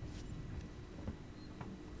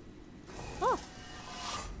 Oh.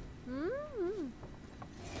 Mm-hmm.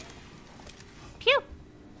 Pew!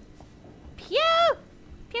 Pew!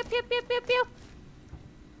 Pew, pew, pew, pew, pew.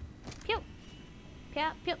 Pew.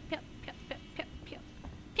 Pew, pew, pew, pew, pew, pew, pew.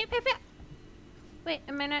 Pew, pew, pew. Wait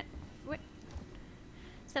a minute. Wait.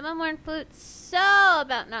 Someone warned Flute so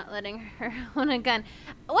about not letting her own a gun.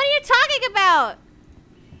 What are you talking about?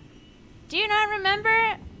 Do you not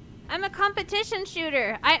remember? I'm a competition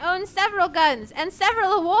shooter. I own several guns and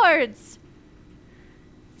several awards.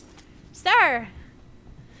 Sir.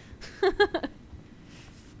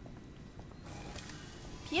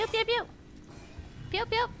 Pew, pew, pew. Pew,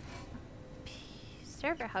 pew.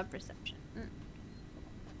 Server hub reception.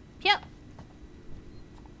 Pew.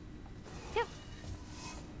 Pew.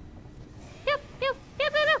 Pew, pew, pew, pew,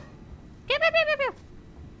 pew. Pew, pew, pew, pew,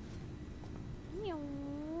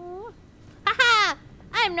 pew. Haha!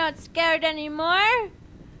 I'm not scared anymore.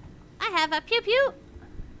 I have a pew pew.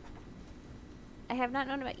 I have not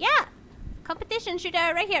known about. Yeah! Competition shooter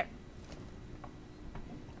right here.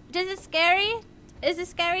 Is it scary? Is it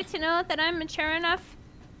scary to know that I'm mature enough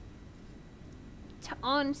to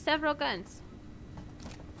own several guns?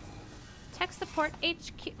 Tech support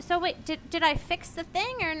HQ. So wait, did I fix the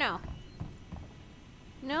thing or no?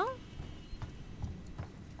 No?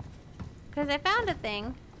 Because I found a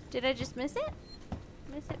thing. Did I just miss it?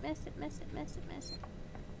 Miss it, miss it, miss it, miss it, miss it.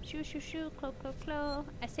 Shoo, shoo, shoo, clo, clo, clo.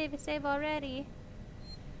 I save already.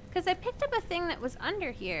 Because I picked up a thing that was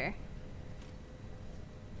under here.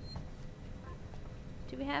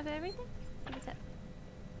 Do we have everything? What is that?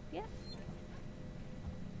 Yeah.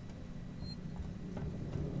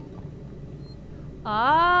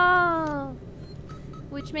 Oh.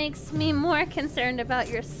 Which makes me more concerned about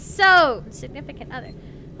your so significant other.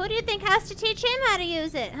 Who do you think has to teach him how to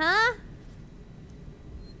use it, huh?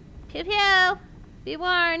 Pew pew. Be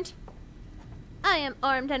warned. I am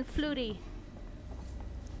armed and fluty.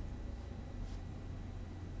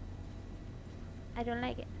 I don't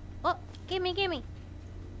like it. Oh, gimme, gimme.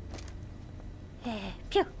 Pew.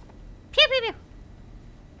 Pew, pew, pew.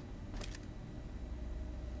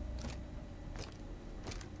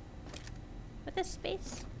 With the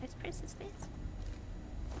space. Let's press the space.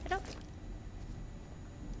 Hello.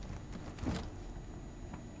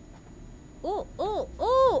 Oh, oh,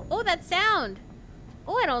 oh, oh, that sound.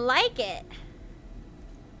 Oh, I don't like it.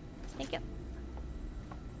 Thank you.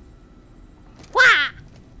 Wah!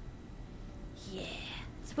 Yeah,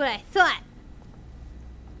 that's what I thought.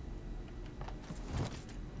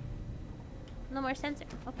 No more sensor.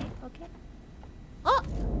 Okay, okay. Oh!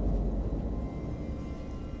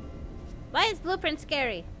 Why is Blueprint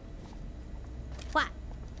scary? What?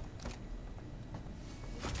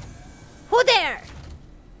 Who there?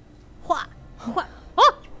 What? What?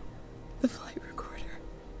 Oh! The flight recorder.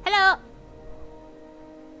 Hello.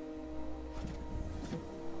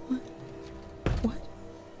 What?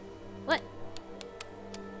 What?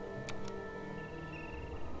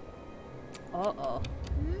 Uh-oh.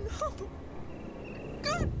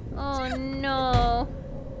 No. Oh no.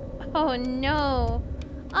 Oh no.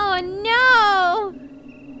 Oh no!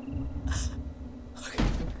 Okay.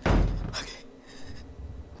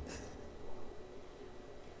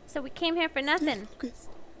 So we came here for nothing.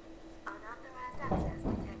 Unauthorized access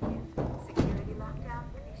detected. Security lockdown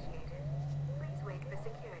initiated. Please wait for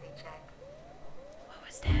security check. What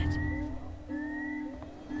was that?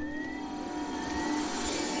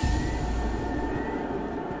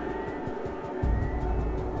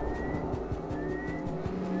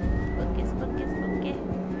 Spooky, spooky, spooky.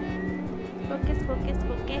 Spooky, spooky,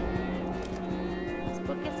 spooky.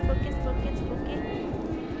 Spooky, spooky, spooky, spooky.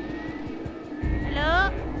 Hello?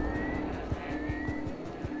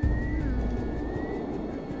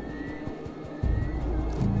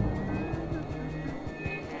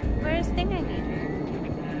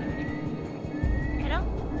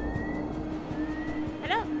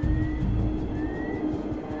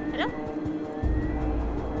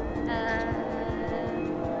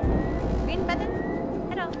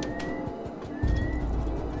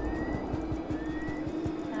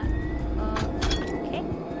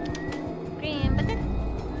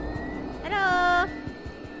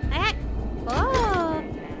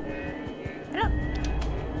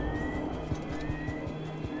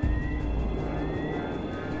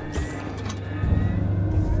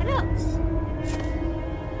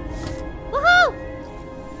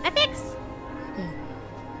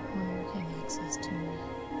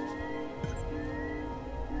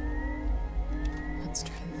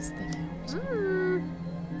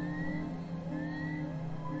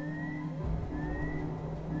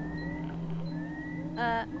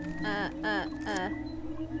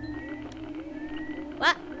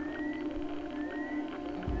 What?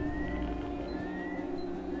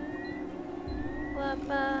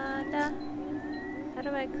 Wabada. How do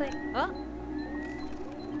I click? Oh.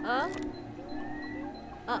 Oh.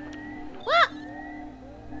 Oh. What?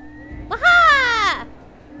 Waha!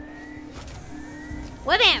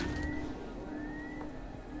 What am?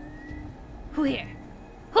 Who here?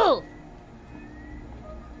 Who?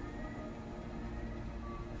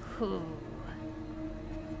 Who?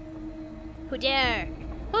 Who dare?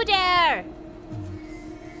 Who dare?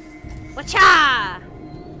 Wacha!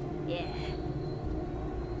 Yeah.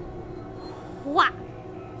 Wha!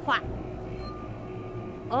 Wha!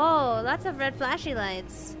 Oh, lots of red flashy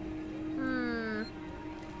lights.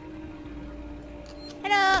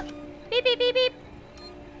 Hello! Beep beep beep beep!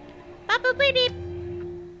 Bop boop beep beep!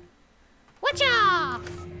 Wacha!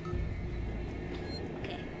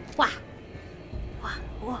 Okay. Wah! Wah!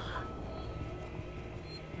 Wah!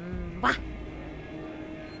 Wah!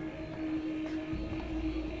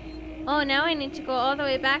 Oh, now I need to go all the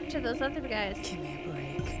way back to those other guys. Give me a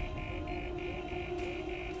break.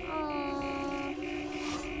 Oh.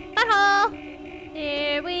 Butthole!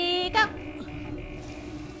 Here we go!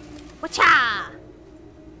 Wacha!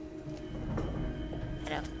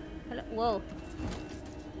 Hello. Hello. Whoa.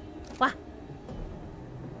 Wah!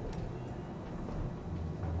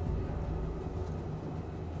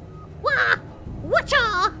 Wah!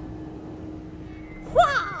 Wacha!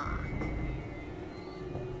 Wah!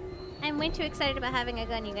 I'm way too excited about having a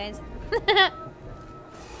gun, you guys.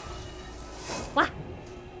 Wah!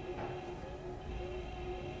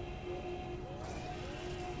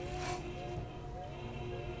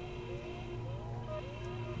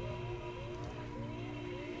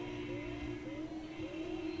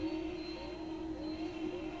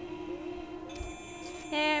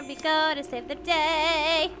 Here we go to save the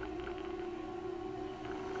day.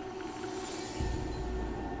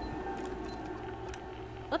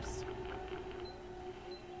 Whoops.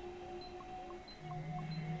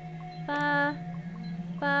 Ba.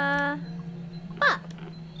 Ba. Ba.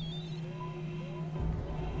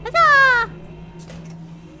 Huzzah!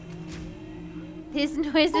 These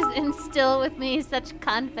noises instill with me such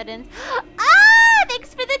confidence. Ah!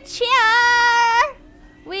 Thanks for the cheer!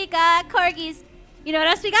 We got corgis. You know what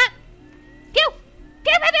else we got? Pew!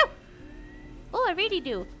 Pew, pew, pew! Oh, I really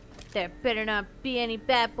do. There better not be any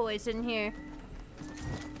bad boys in here.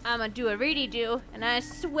 I'ma do a reedy do, and I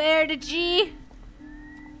swear to G,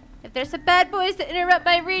 if there's some bad boys that interrupt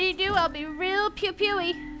my reedy do, I'll be real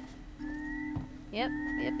pew-pewy. Yep.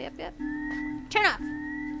 Turn off!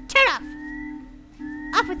 Turn off!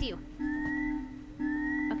 Off with you!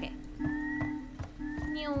 Okay.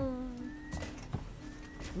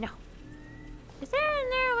 No. Is there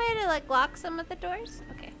a way to, like, lock some of the doors?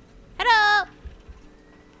 Okay. Hello!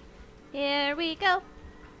 Here we go.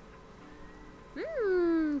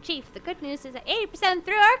 Chief, the good news is that 80%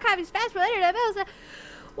 through archiving fast for internet bills.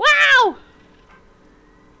 Wow!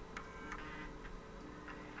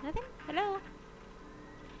 Nothing? Hello?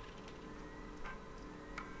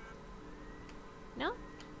 No?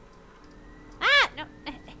 Ah! No.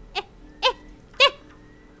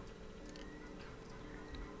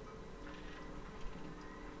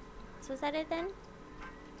 So is that it then?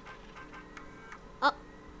 Oh.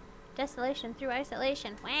 Desolation through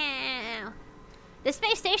isolation. Wow. The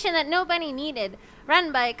space station that nobody needed,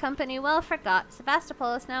 run by a company well forgot.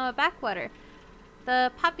 Sevastopol is now a backwater.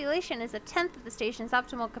 The population is 1/10 of the station's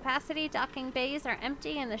optimal capacity. Docking bays are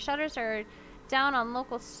empty and the shutters are down on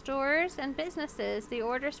local stores and businesses. The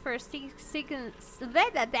orders for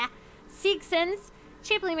Seegson's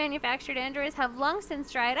cheaply manufactured androids have long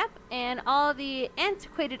since dried up, and all the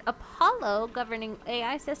antiquated Apollo governing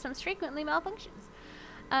AI systems frequently malfunctions.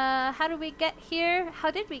 How did we get here? How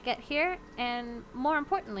did we get here? And more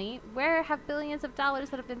importantly, where have billions of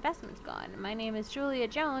dollars of investments gone? My name is Julia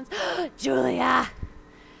Jones. Julia!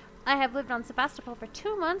 I have lived on Sevastopol for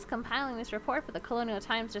 2 months, compiling this report for the Colonial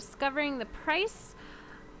Times, discovering the price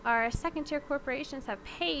our second-tier corporations have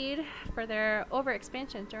paid for their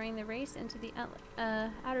overexpansion during the race into the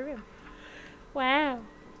outer rim. Wow.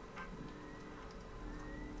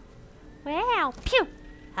 Wow. Pew!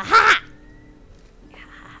 Ha-ha!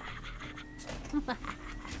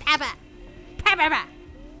 Papa! Papa!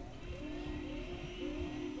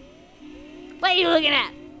 What are you looking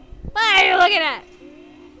at? What are you looking at?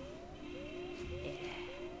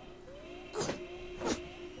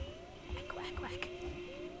 Whack, whack, whack.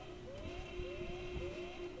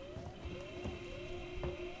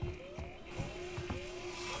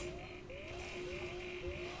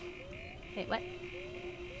 Wait, what?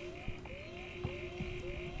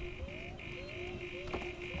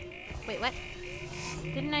 Wait, what?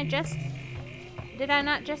 Didn't I just... Did I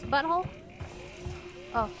not just butthole?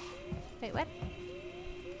 Oh. Wait, what?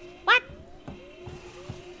 What?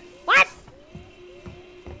 What?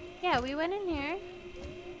 Yeah, we went in here.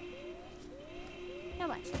 Now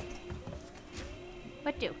what?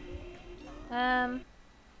 What do?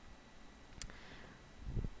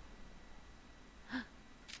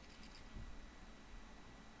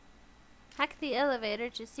 Hack the elevator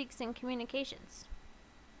to seek some communications.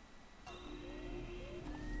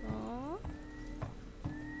 Oh.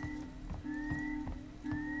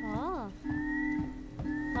 Oh.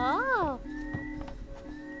 Oh.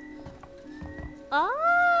 Oh.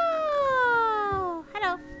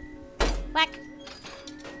 Hello. Whack.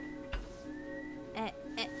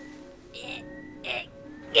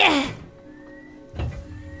 Yeah.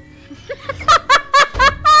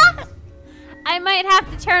 I might have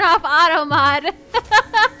to turn off auto mod.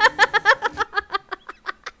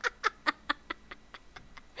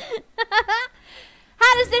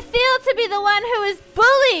 How does it feel to be the one who is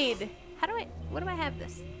bullied? What do I have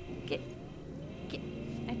this?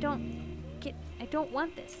 I don't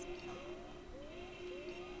want this.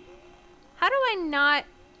 How do I not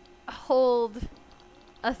hold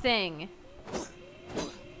a thing?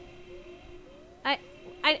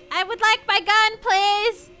 I would like my gun,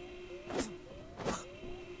 please.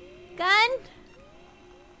 Gun?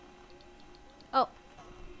 Oh.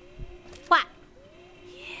 What?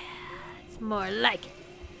 Yeah, it's more like it.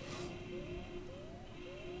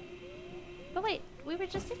 But wait, we were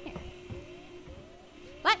just in here.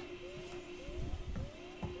 What?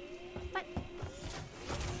 What?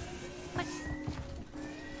 What?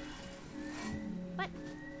 What?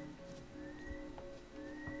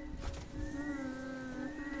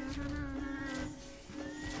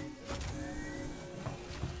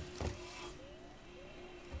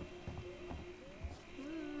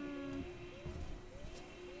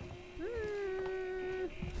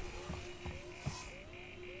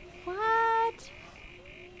 What?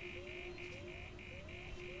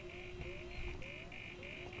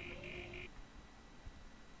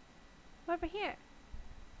 Over here.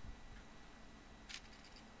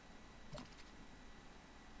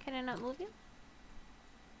 Can I not move you?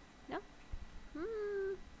 No?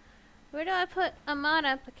 Where do I put a mod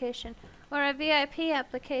application? Or a VIP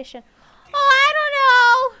application? Oh, I don't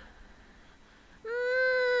know!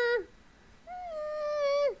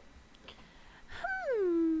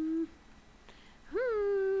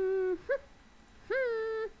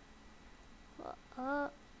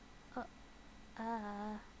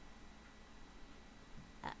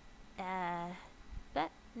 But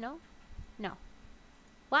no, no.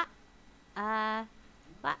 What?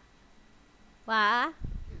 What? What?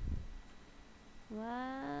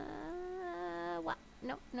 What?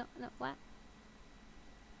 No, no, no. What?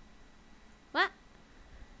 What?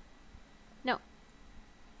 No.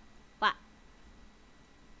 What?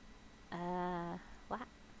 What? What?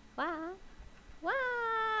 What?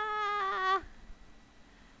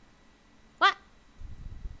 What?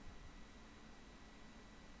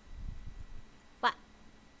 What?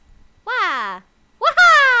 Wah!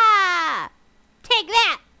 Waha! Take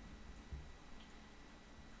that!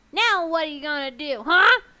 Now what are you gonna do,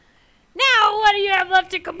 huh? Now what do you have left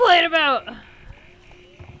to complain about?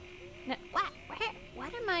 No, what? Where?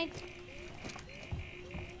 What am I?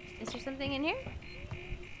 Is there something in here?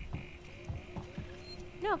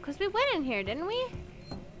 No, because we went in here, didn't we?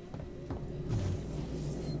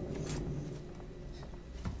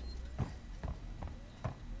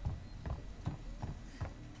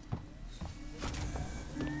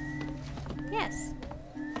 Yes.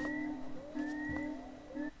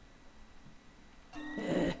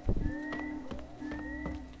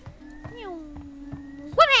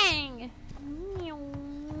 Wha-bang!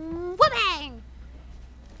 Wha-bang!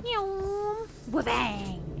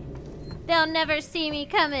 Wha-bang! They'll never see me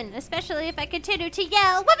coming, especially if I continue to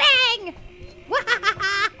yell, wha-bang!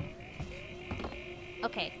 Wha-ha-ha-ha!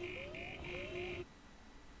 Okay.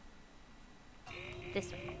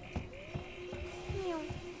 This way.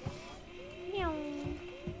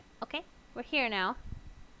 Okay, we're here now.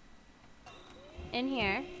 In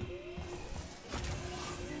here.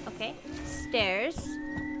 Okay, stairs.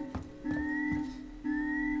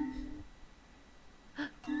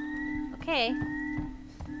 Okay.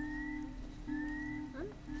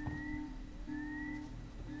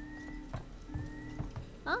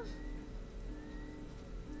 Huh?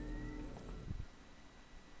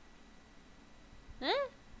 Huh?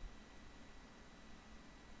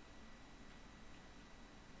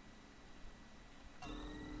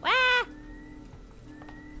 Wah!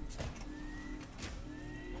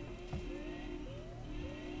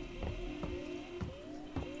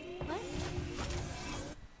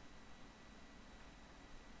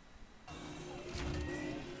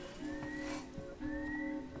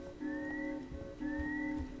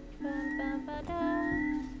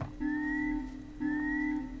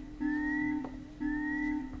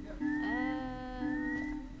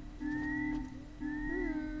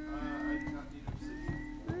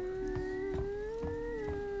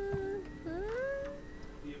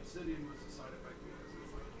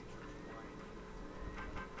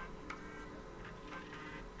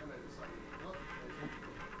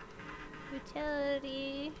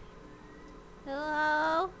 Utility.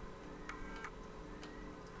 Hello?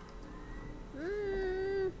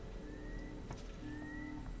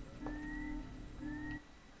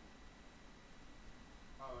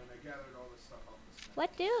 Oh, and I gathered all this stuff off the steps. What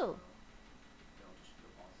do? They'll just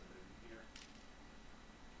deposit it in here.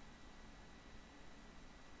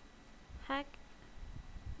 Hack.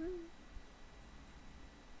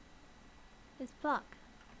 This block.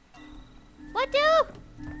 What do?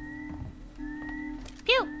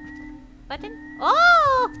 Pew! Button?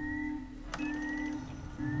 Oh!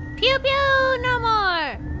 Pew pew! No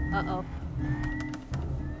more! Uh-oh.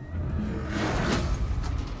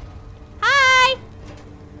 Hi!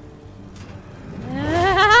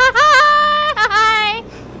 Hi!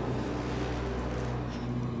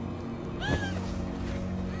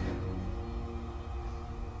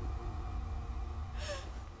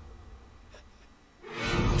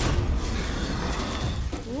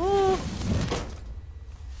 Ooh.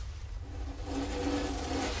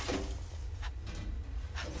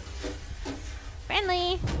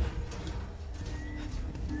 Friendly.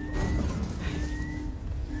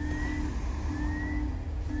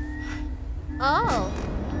 Oh.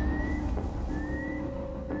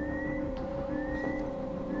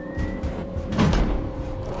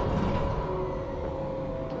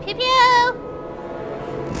 Pew pew.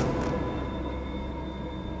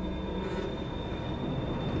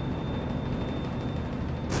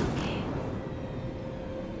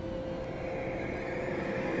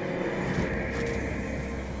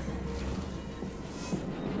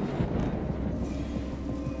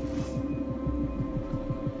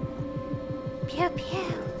 Pew pew.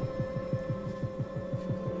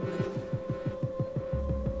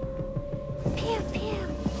 Pew pew.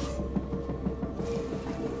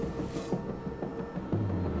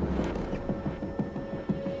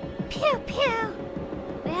 Pew pew.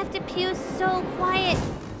 We have to pew so quiet.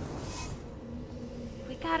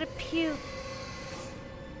 We gotta pew.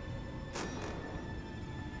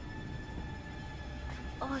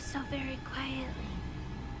 Oh, so very quietly.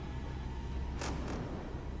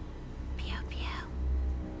 Pew pew.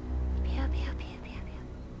 Pew pew pew pew pew.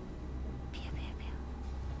 Pew pew pew.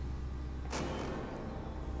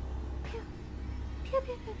 Pew. Pew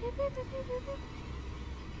pew pew pew pew pew pew pew.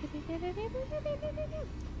 Pew pew pew pew pew pew pew pew pew pew.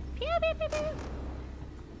 Pew pew pew pew.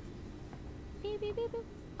 Pew pew pew pew.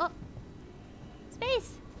 Oh. Space.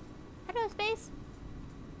 Hello, Space.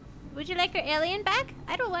 Would you like your alien back?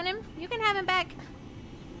 I don't want him. You can have him back.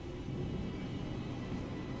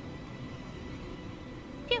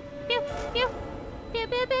 Pew pew pew. Pew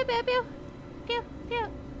pew pew pew pew. Pew pew.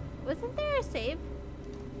 Wasn't there a save?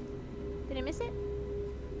 Did I miss it?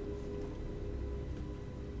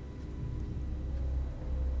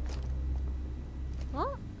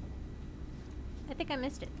 Oh, I think I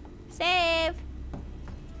missed it. Save.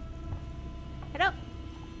 Hello.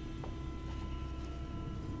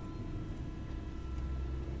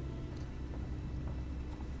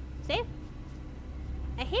 Save.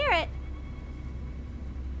 I hear it.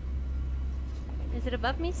 Is it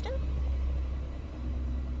above me still?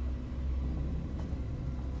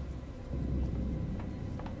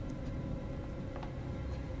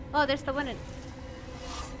 Oh, there's the one in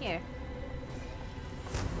here.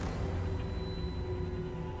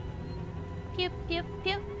 Pew pew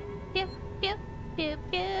pew pew pew pew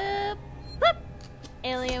pew. Whoop!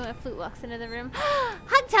 Alien with flute walks into the room.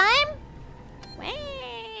 Hug time!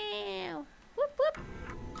 Wow! Whoop whoop!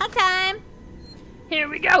 Hug time! Here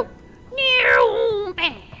we go!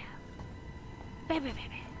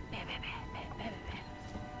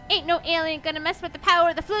 Ain't no alien gonna mess with the power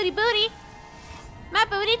of the fluty booty. My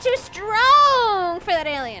booty too strong for that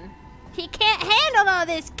alien. He can't handle all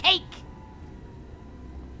this cake.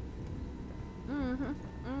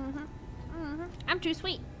 I'm too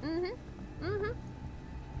sweet.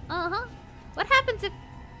 What happens if...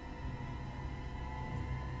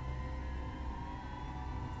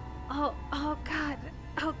 Oh God.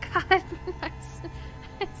 Oh God. I'm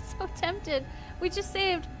so tempted. We just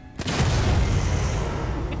saved.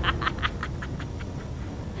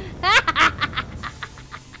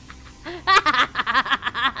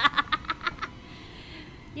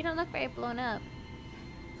 You don't look very blown up.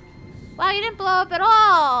 Wow, you didn't blow up at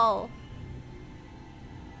all.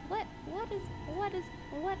 What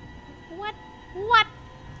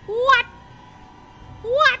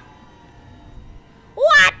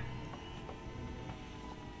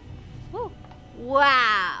Ooh.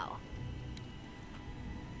 Wow.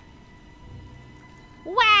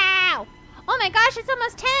 Wow. Oh my gosh, it's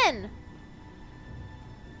almost 10.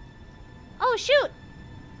 Oh shoot.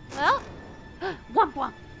 Well, womp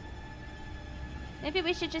womp. Maybe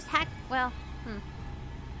we should just hack. Well,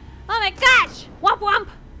 Oh my gosh! Womp womp!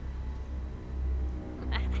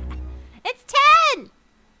 It's 10!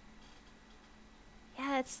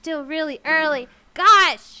 Yeah, it's still really early.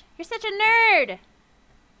 Gosh! You're such a nerd!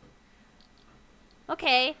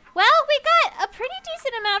 Okay. Well, we got a pretty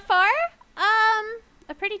decent amount far.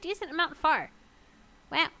 A pretty decent amount far.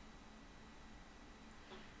 Wow.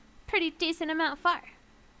 Pretty decent amount far.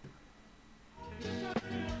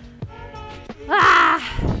 Ah!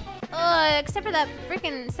 Except for that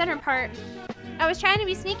freaking center part. I was trying to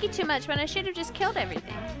be sneaky too much when I should have just killed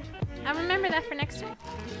everything. I'll remember that for next time.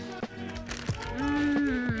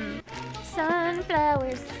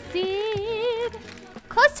 Sunflower seed.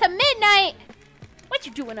 Close to midnight! What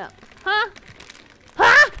you doing up? Huh?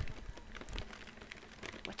 Huh?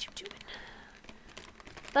 What you doing?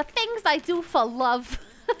 The things I do for love.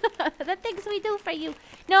 The things we do for you.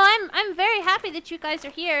 No, I'm very happy that you guys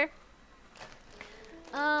are here.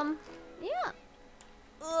 Yeah.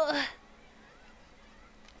 Ugh.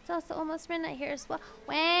 It's also almost midnight here as well.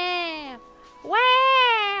 Wow.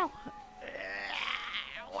 Wow.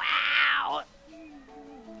 Wow.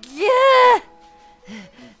 Yeah.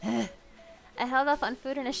 I held off on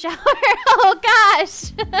food in a shower. Oh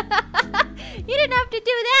gosh. You didn't have to do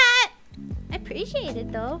that. I appreciate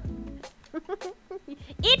it though.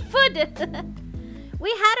 Eat food.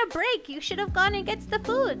 We had a break. You should have gone and get the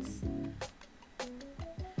foods.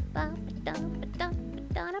 All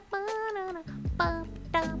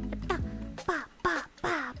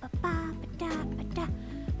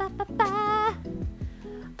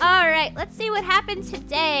right, let's see what happened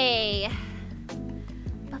today.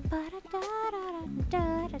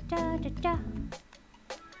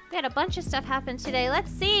 We had a bunch of stuff happen today.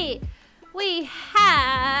 Let's see. We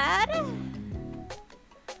had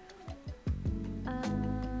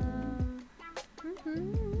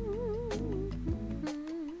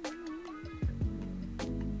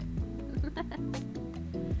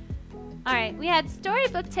Alright, we had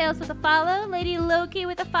Storybook Tales with a follow, Lady Loki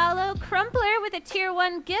with a follow, Crumpler with a tier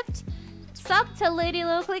 1 gift, sub to Lady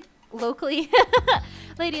Loki,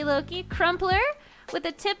 Lady Loki, Crumpler with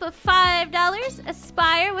a tip of $5,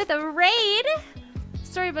 Aspire with a raid,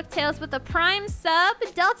 Storybook Tales with a prime sub,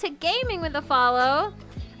 Delta Gaming with a follow,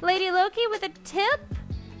 Lady Loki with a tip,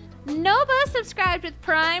 Nova subscribed with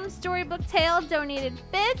prime, Storybook Tale donated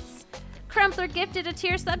bits, Crumpler gifted a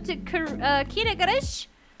tier sub to Kita Garish.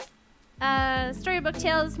 Storybook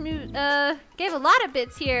Tales gave a lot of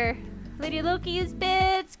bits here. Lady Loki used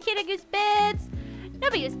bits, Kita used bits,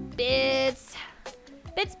 nobody used bits.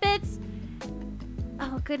 Bits.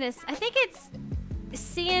 Oh goodness, I think it's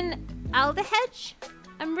Cian Aldehedge.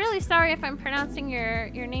 I'm really sorry if I'm pronouncing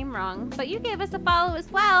your name wrong, but you gave us a follow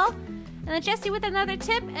as well. And then Jesse with another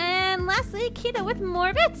tip, and lastly, Kita with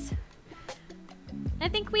more bits. I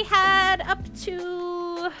think we had up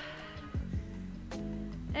to...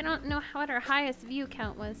 I don't know what our highest view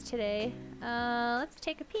count was today. Let's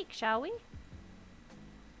take a peek, shall we?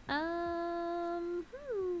 Got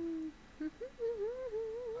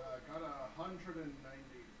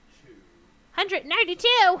 192. 192!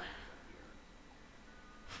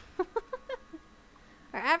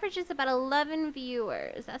 Our average is about 11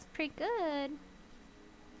 viewers. That's pretty good.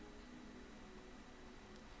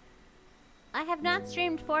 I have not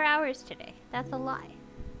streamed 4 hours today. That's a lie.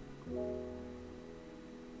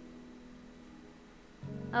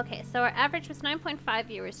 Okay, so our average was 9.5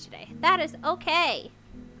 viewers today. That is okay.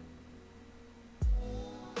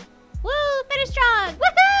 Woo! Finish strong!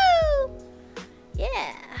 Woohoo!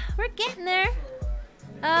 Yeah, we're getting there.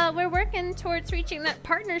 We're working towards reaching that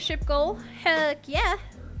partnership goal. Heck yeah.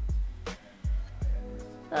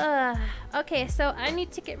 Okay, so I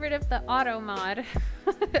need to get rid of the auto mod.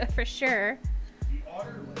 For sure.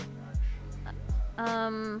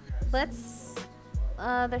 Let's...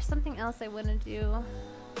 there's something else I want to do.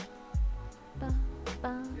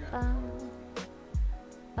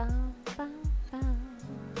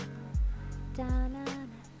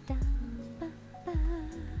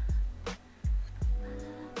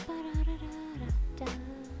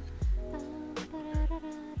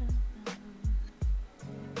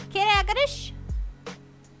 Kiragadish.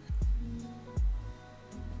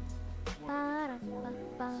 Who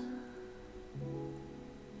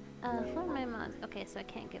are my mods? Okay, so I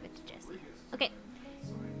can't give it to Jesse. Okay.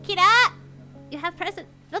 Kira! You have present.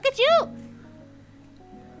 Look at you!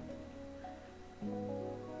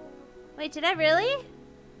 Wait, did I really?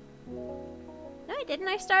 No, I didn't.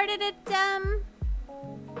 I started at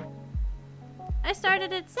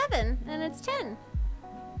 7, and it's 10.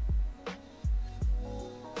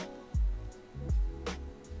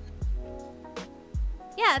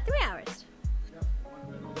 Yeah, 3 hours.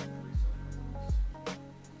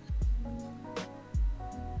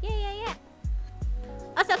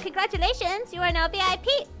 Congratulations, you are now VIP.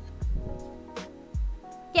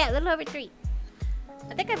 Yeah, a little over 3.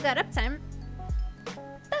 I think I've got uptime.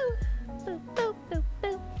 Boo, boo, boo, boo,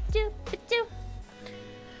 boo, doo, boo, doo.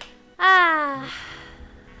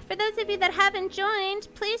 For those of you that haven't joined,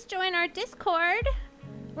 please join our Discord.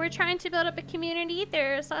 We're trying to build up a community.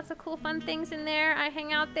 There's lots of cool, fun things in there. I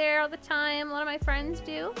hang out there all the time. A lot of my friends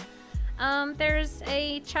do. There's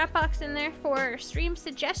a chat box in there for stream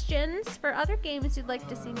suggestions for other games you'd like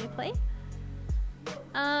to see me play.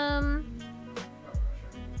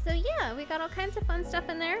 So yeah, we got all kinds of fun stuff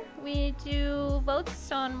in there. We do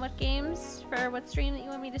votes on what games for what stream that you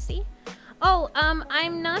want me to see. Oh,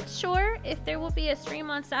 I'm not sure if there will be a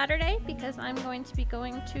stream on Saturday because I'm going to be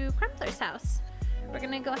going to Crumpler's house. We're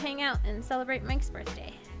gonna go hang out and celebrate Mike's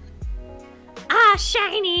birthday. Ah,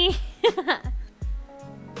 shiny!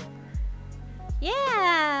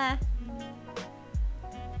 Yeah!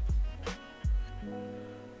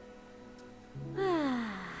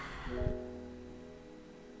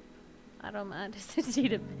 I don't mind to see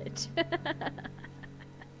a bitch.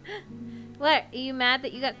 What? Are you mad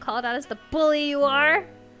that you got called out as the bully you are?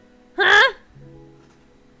 Huh?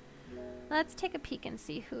 Let's take a peek and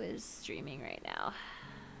see who is streaming right now.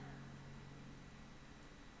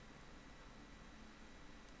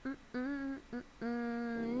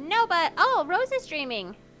 No, but oh, Rose is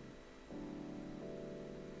streaming.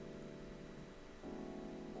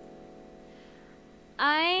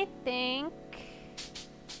 I think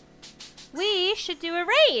we should do a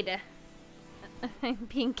raid. I'm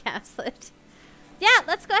being gaslit. Yeah,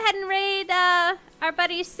 let's go ahead and raid our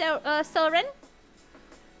buddy Soren.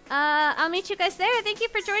 I'll meet you guys there. Thank you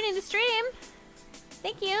for joining the stream.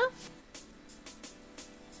 Thank you.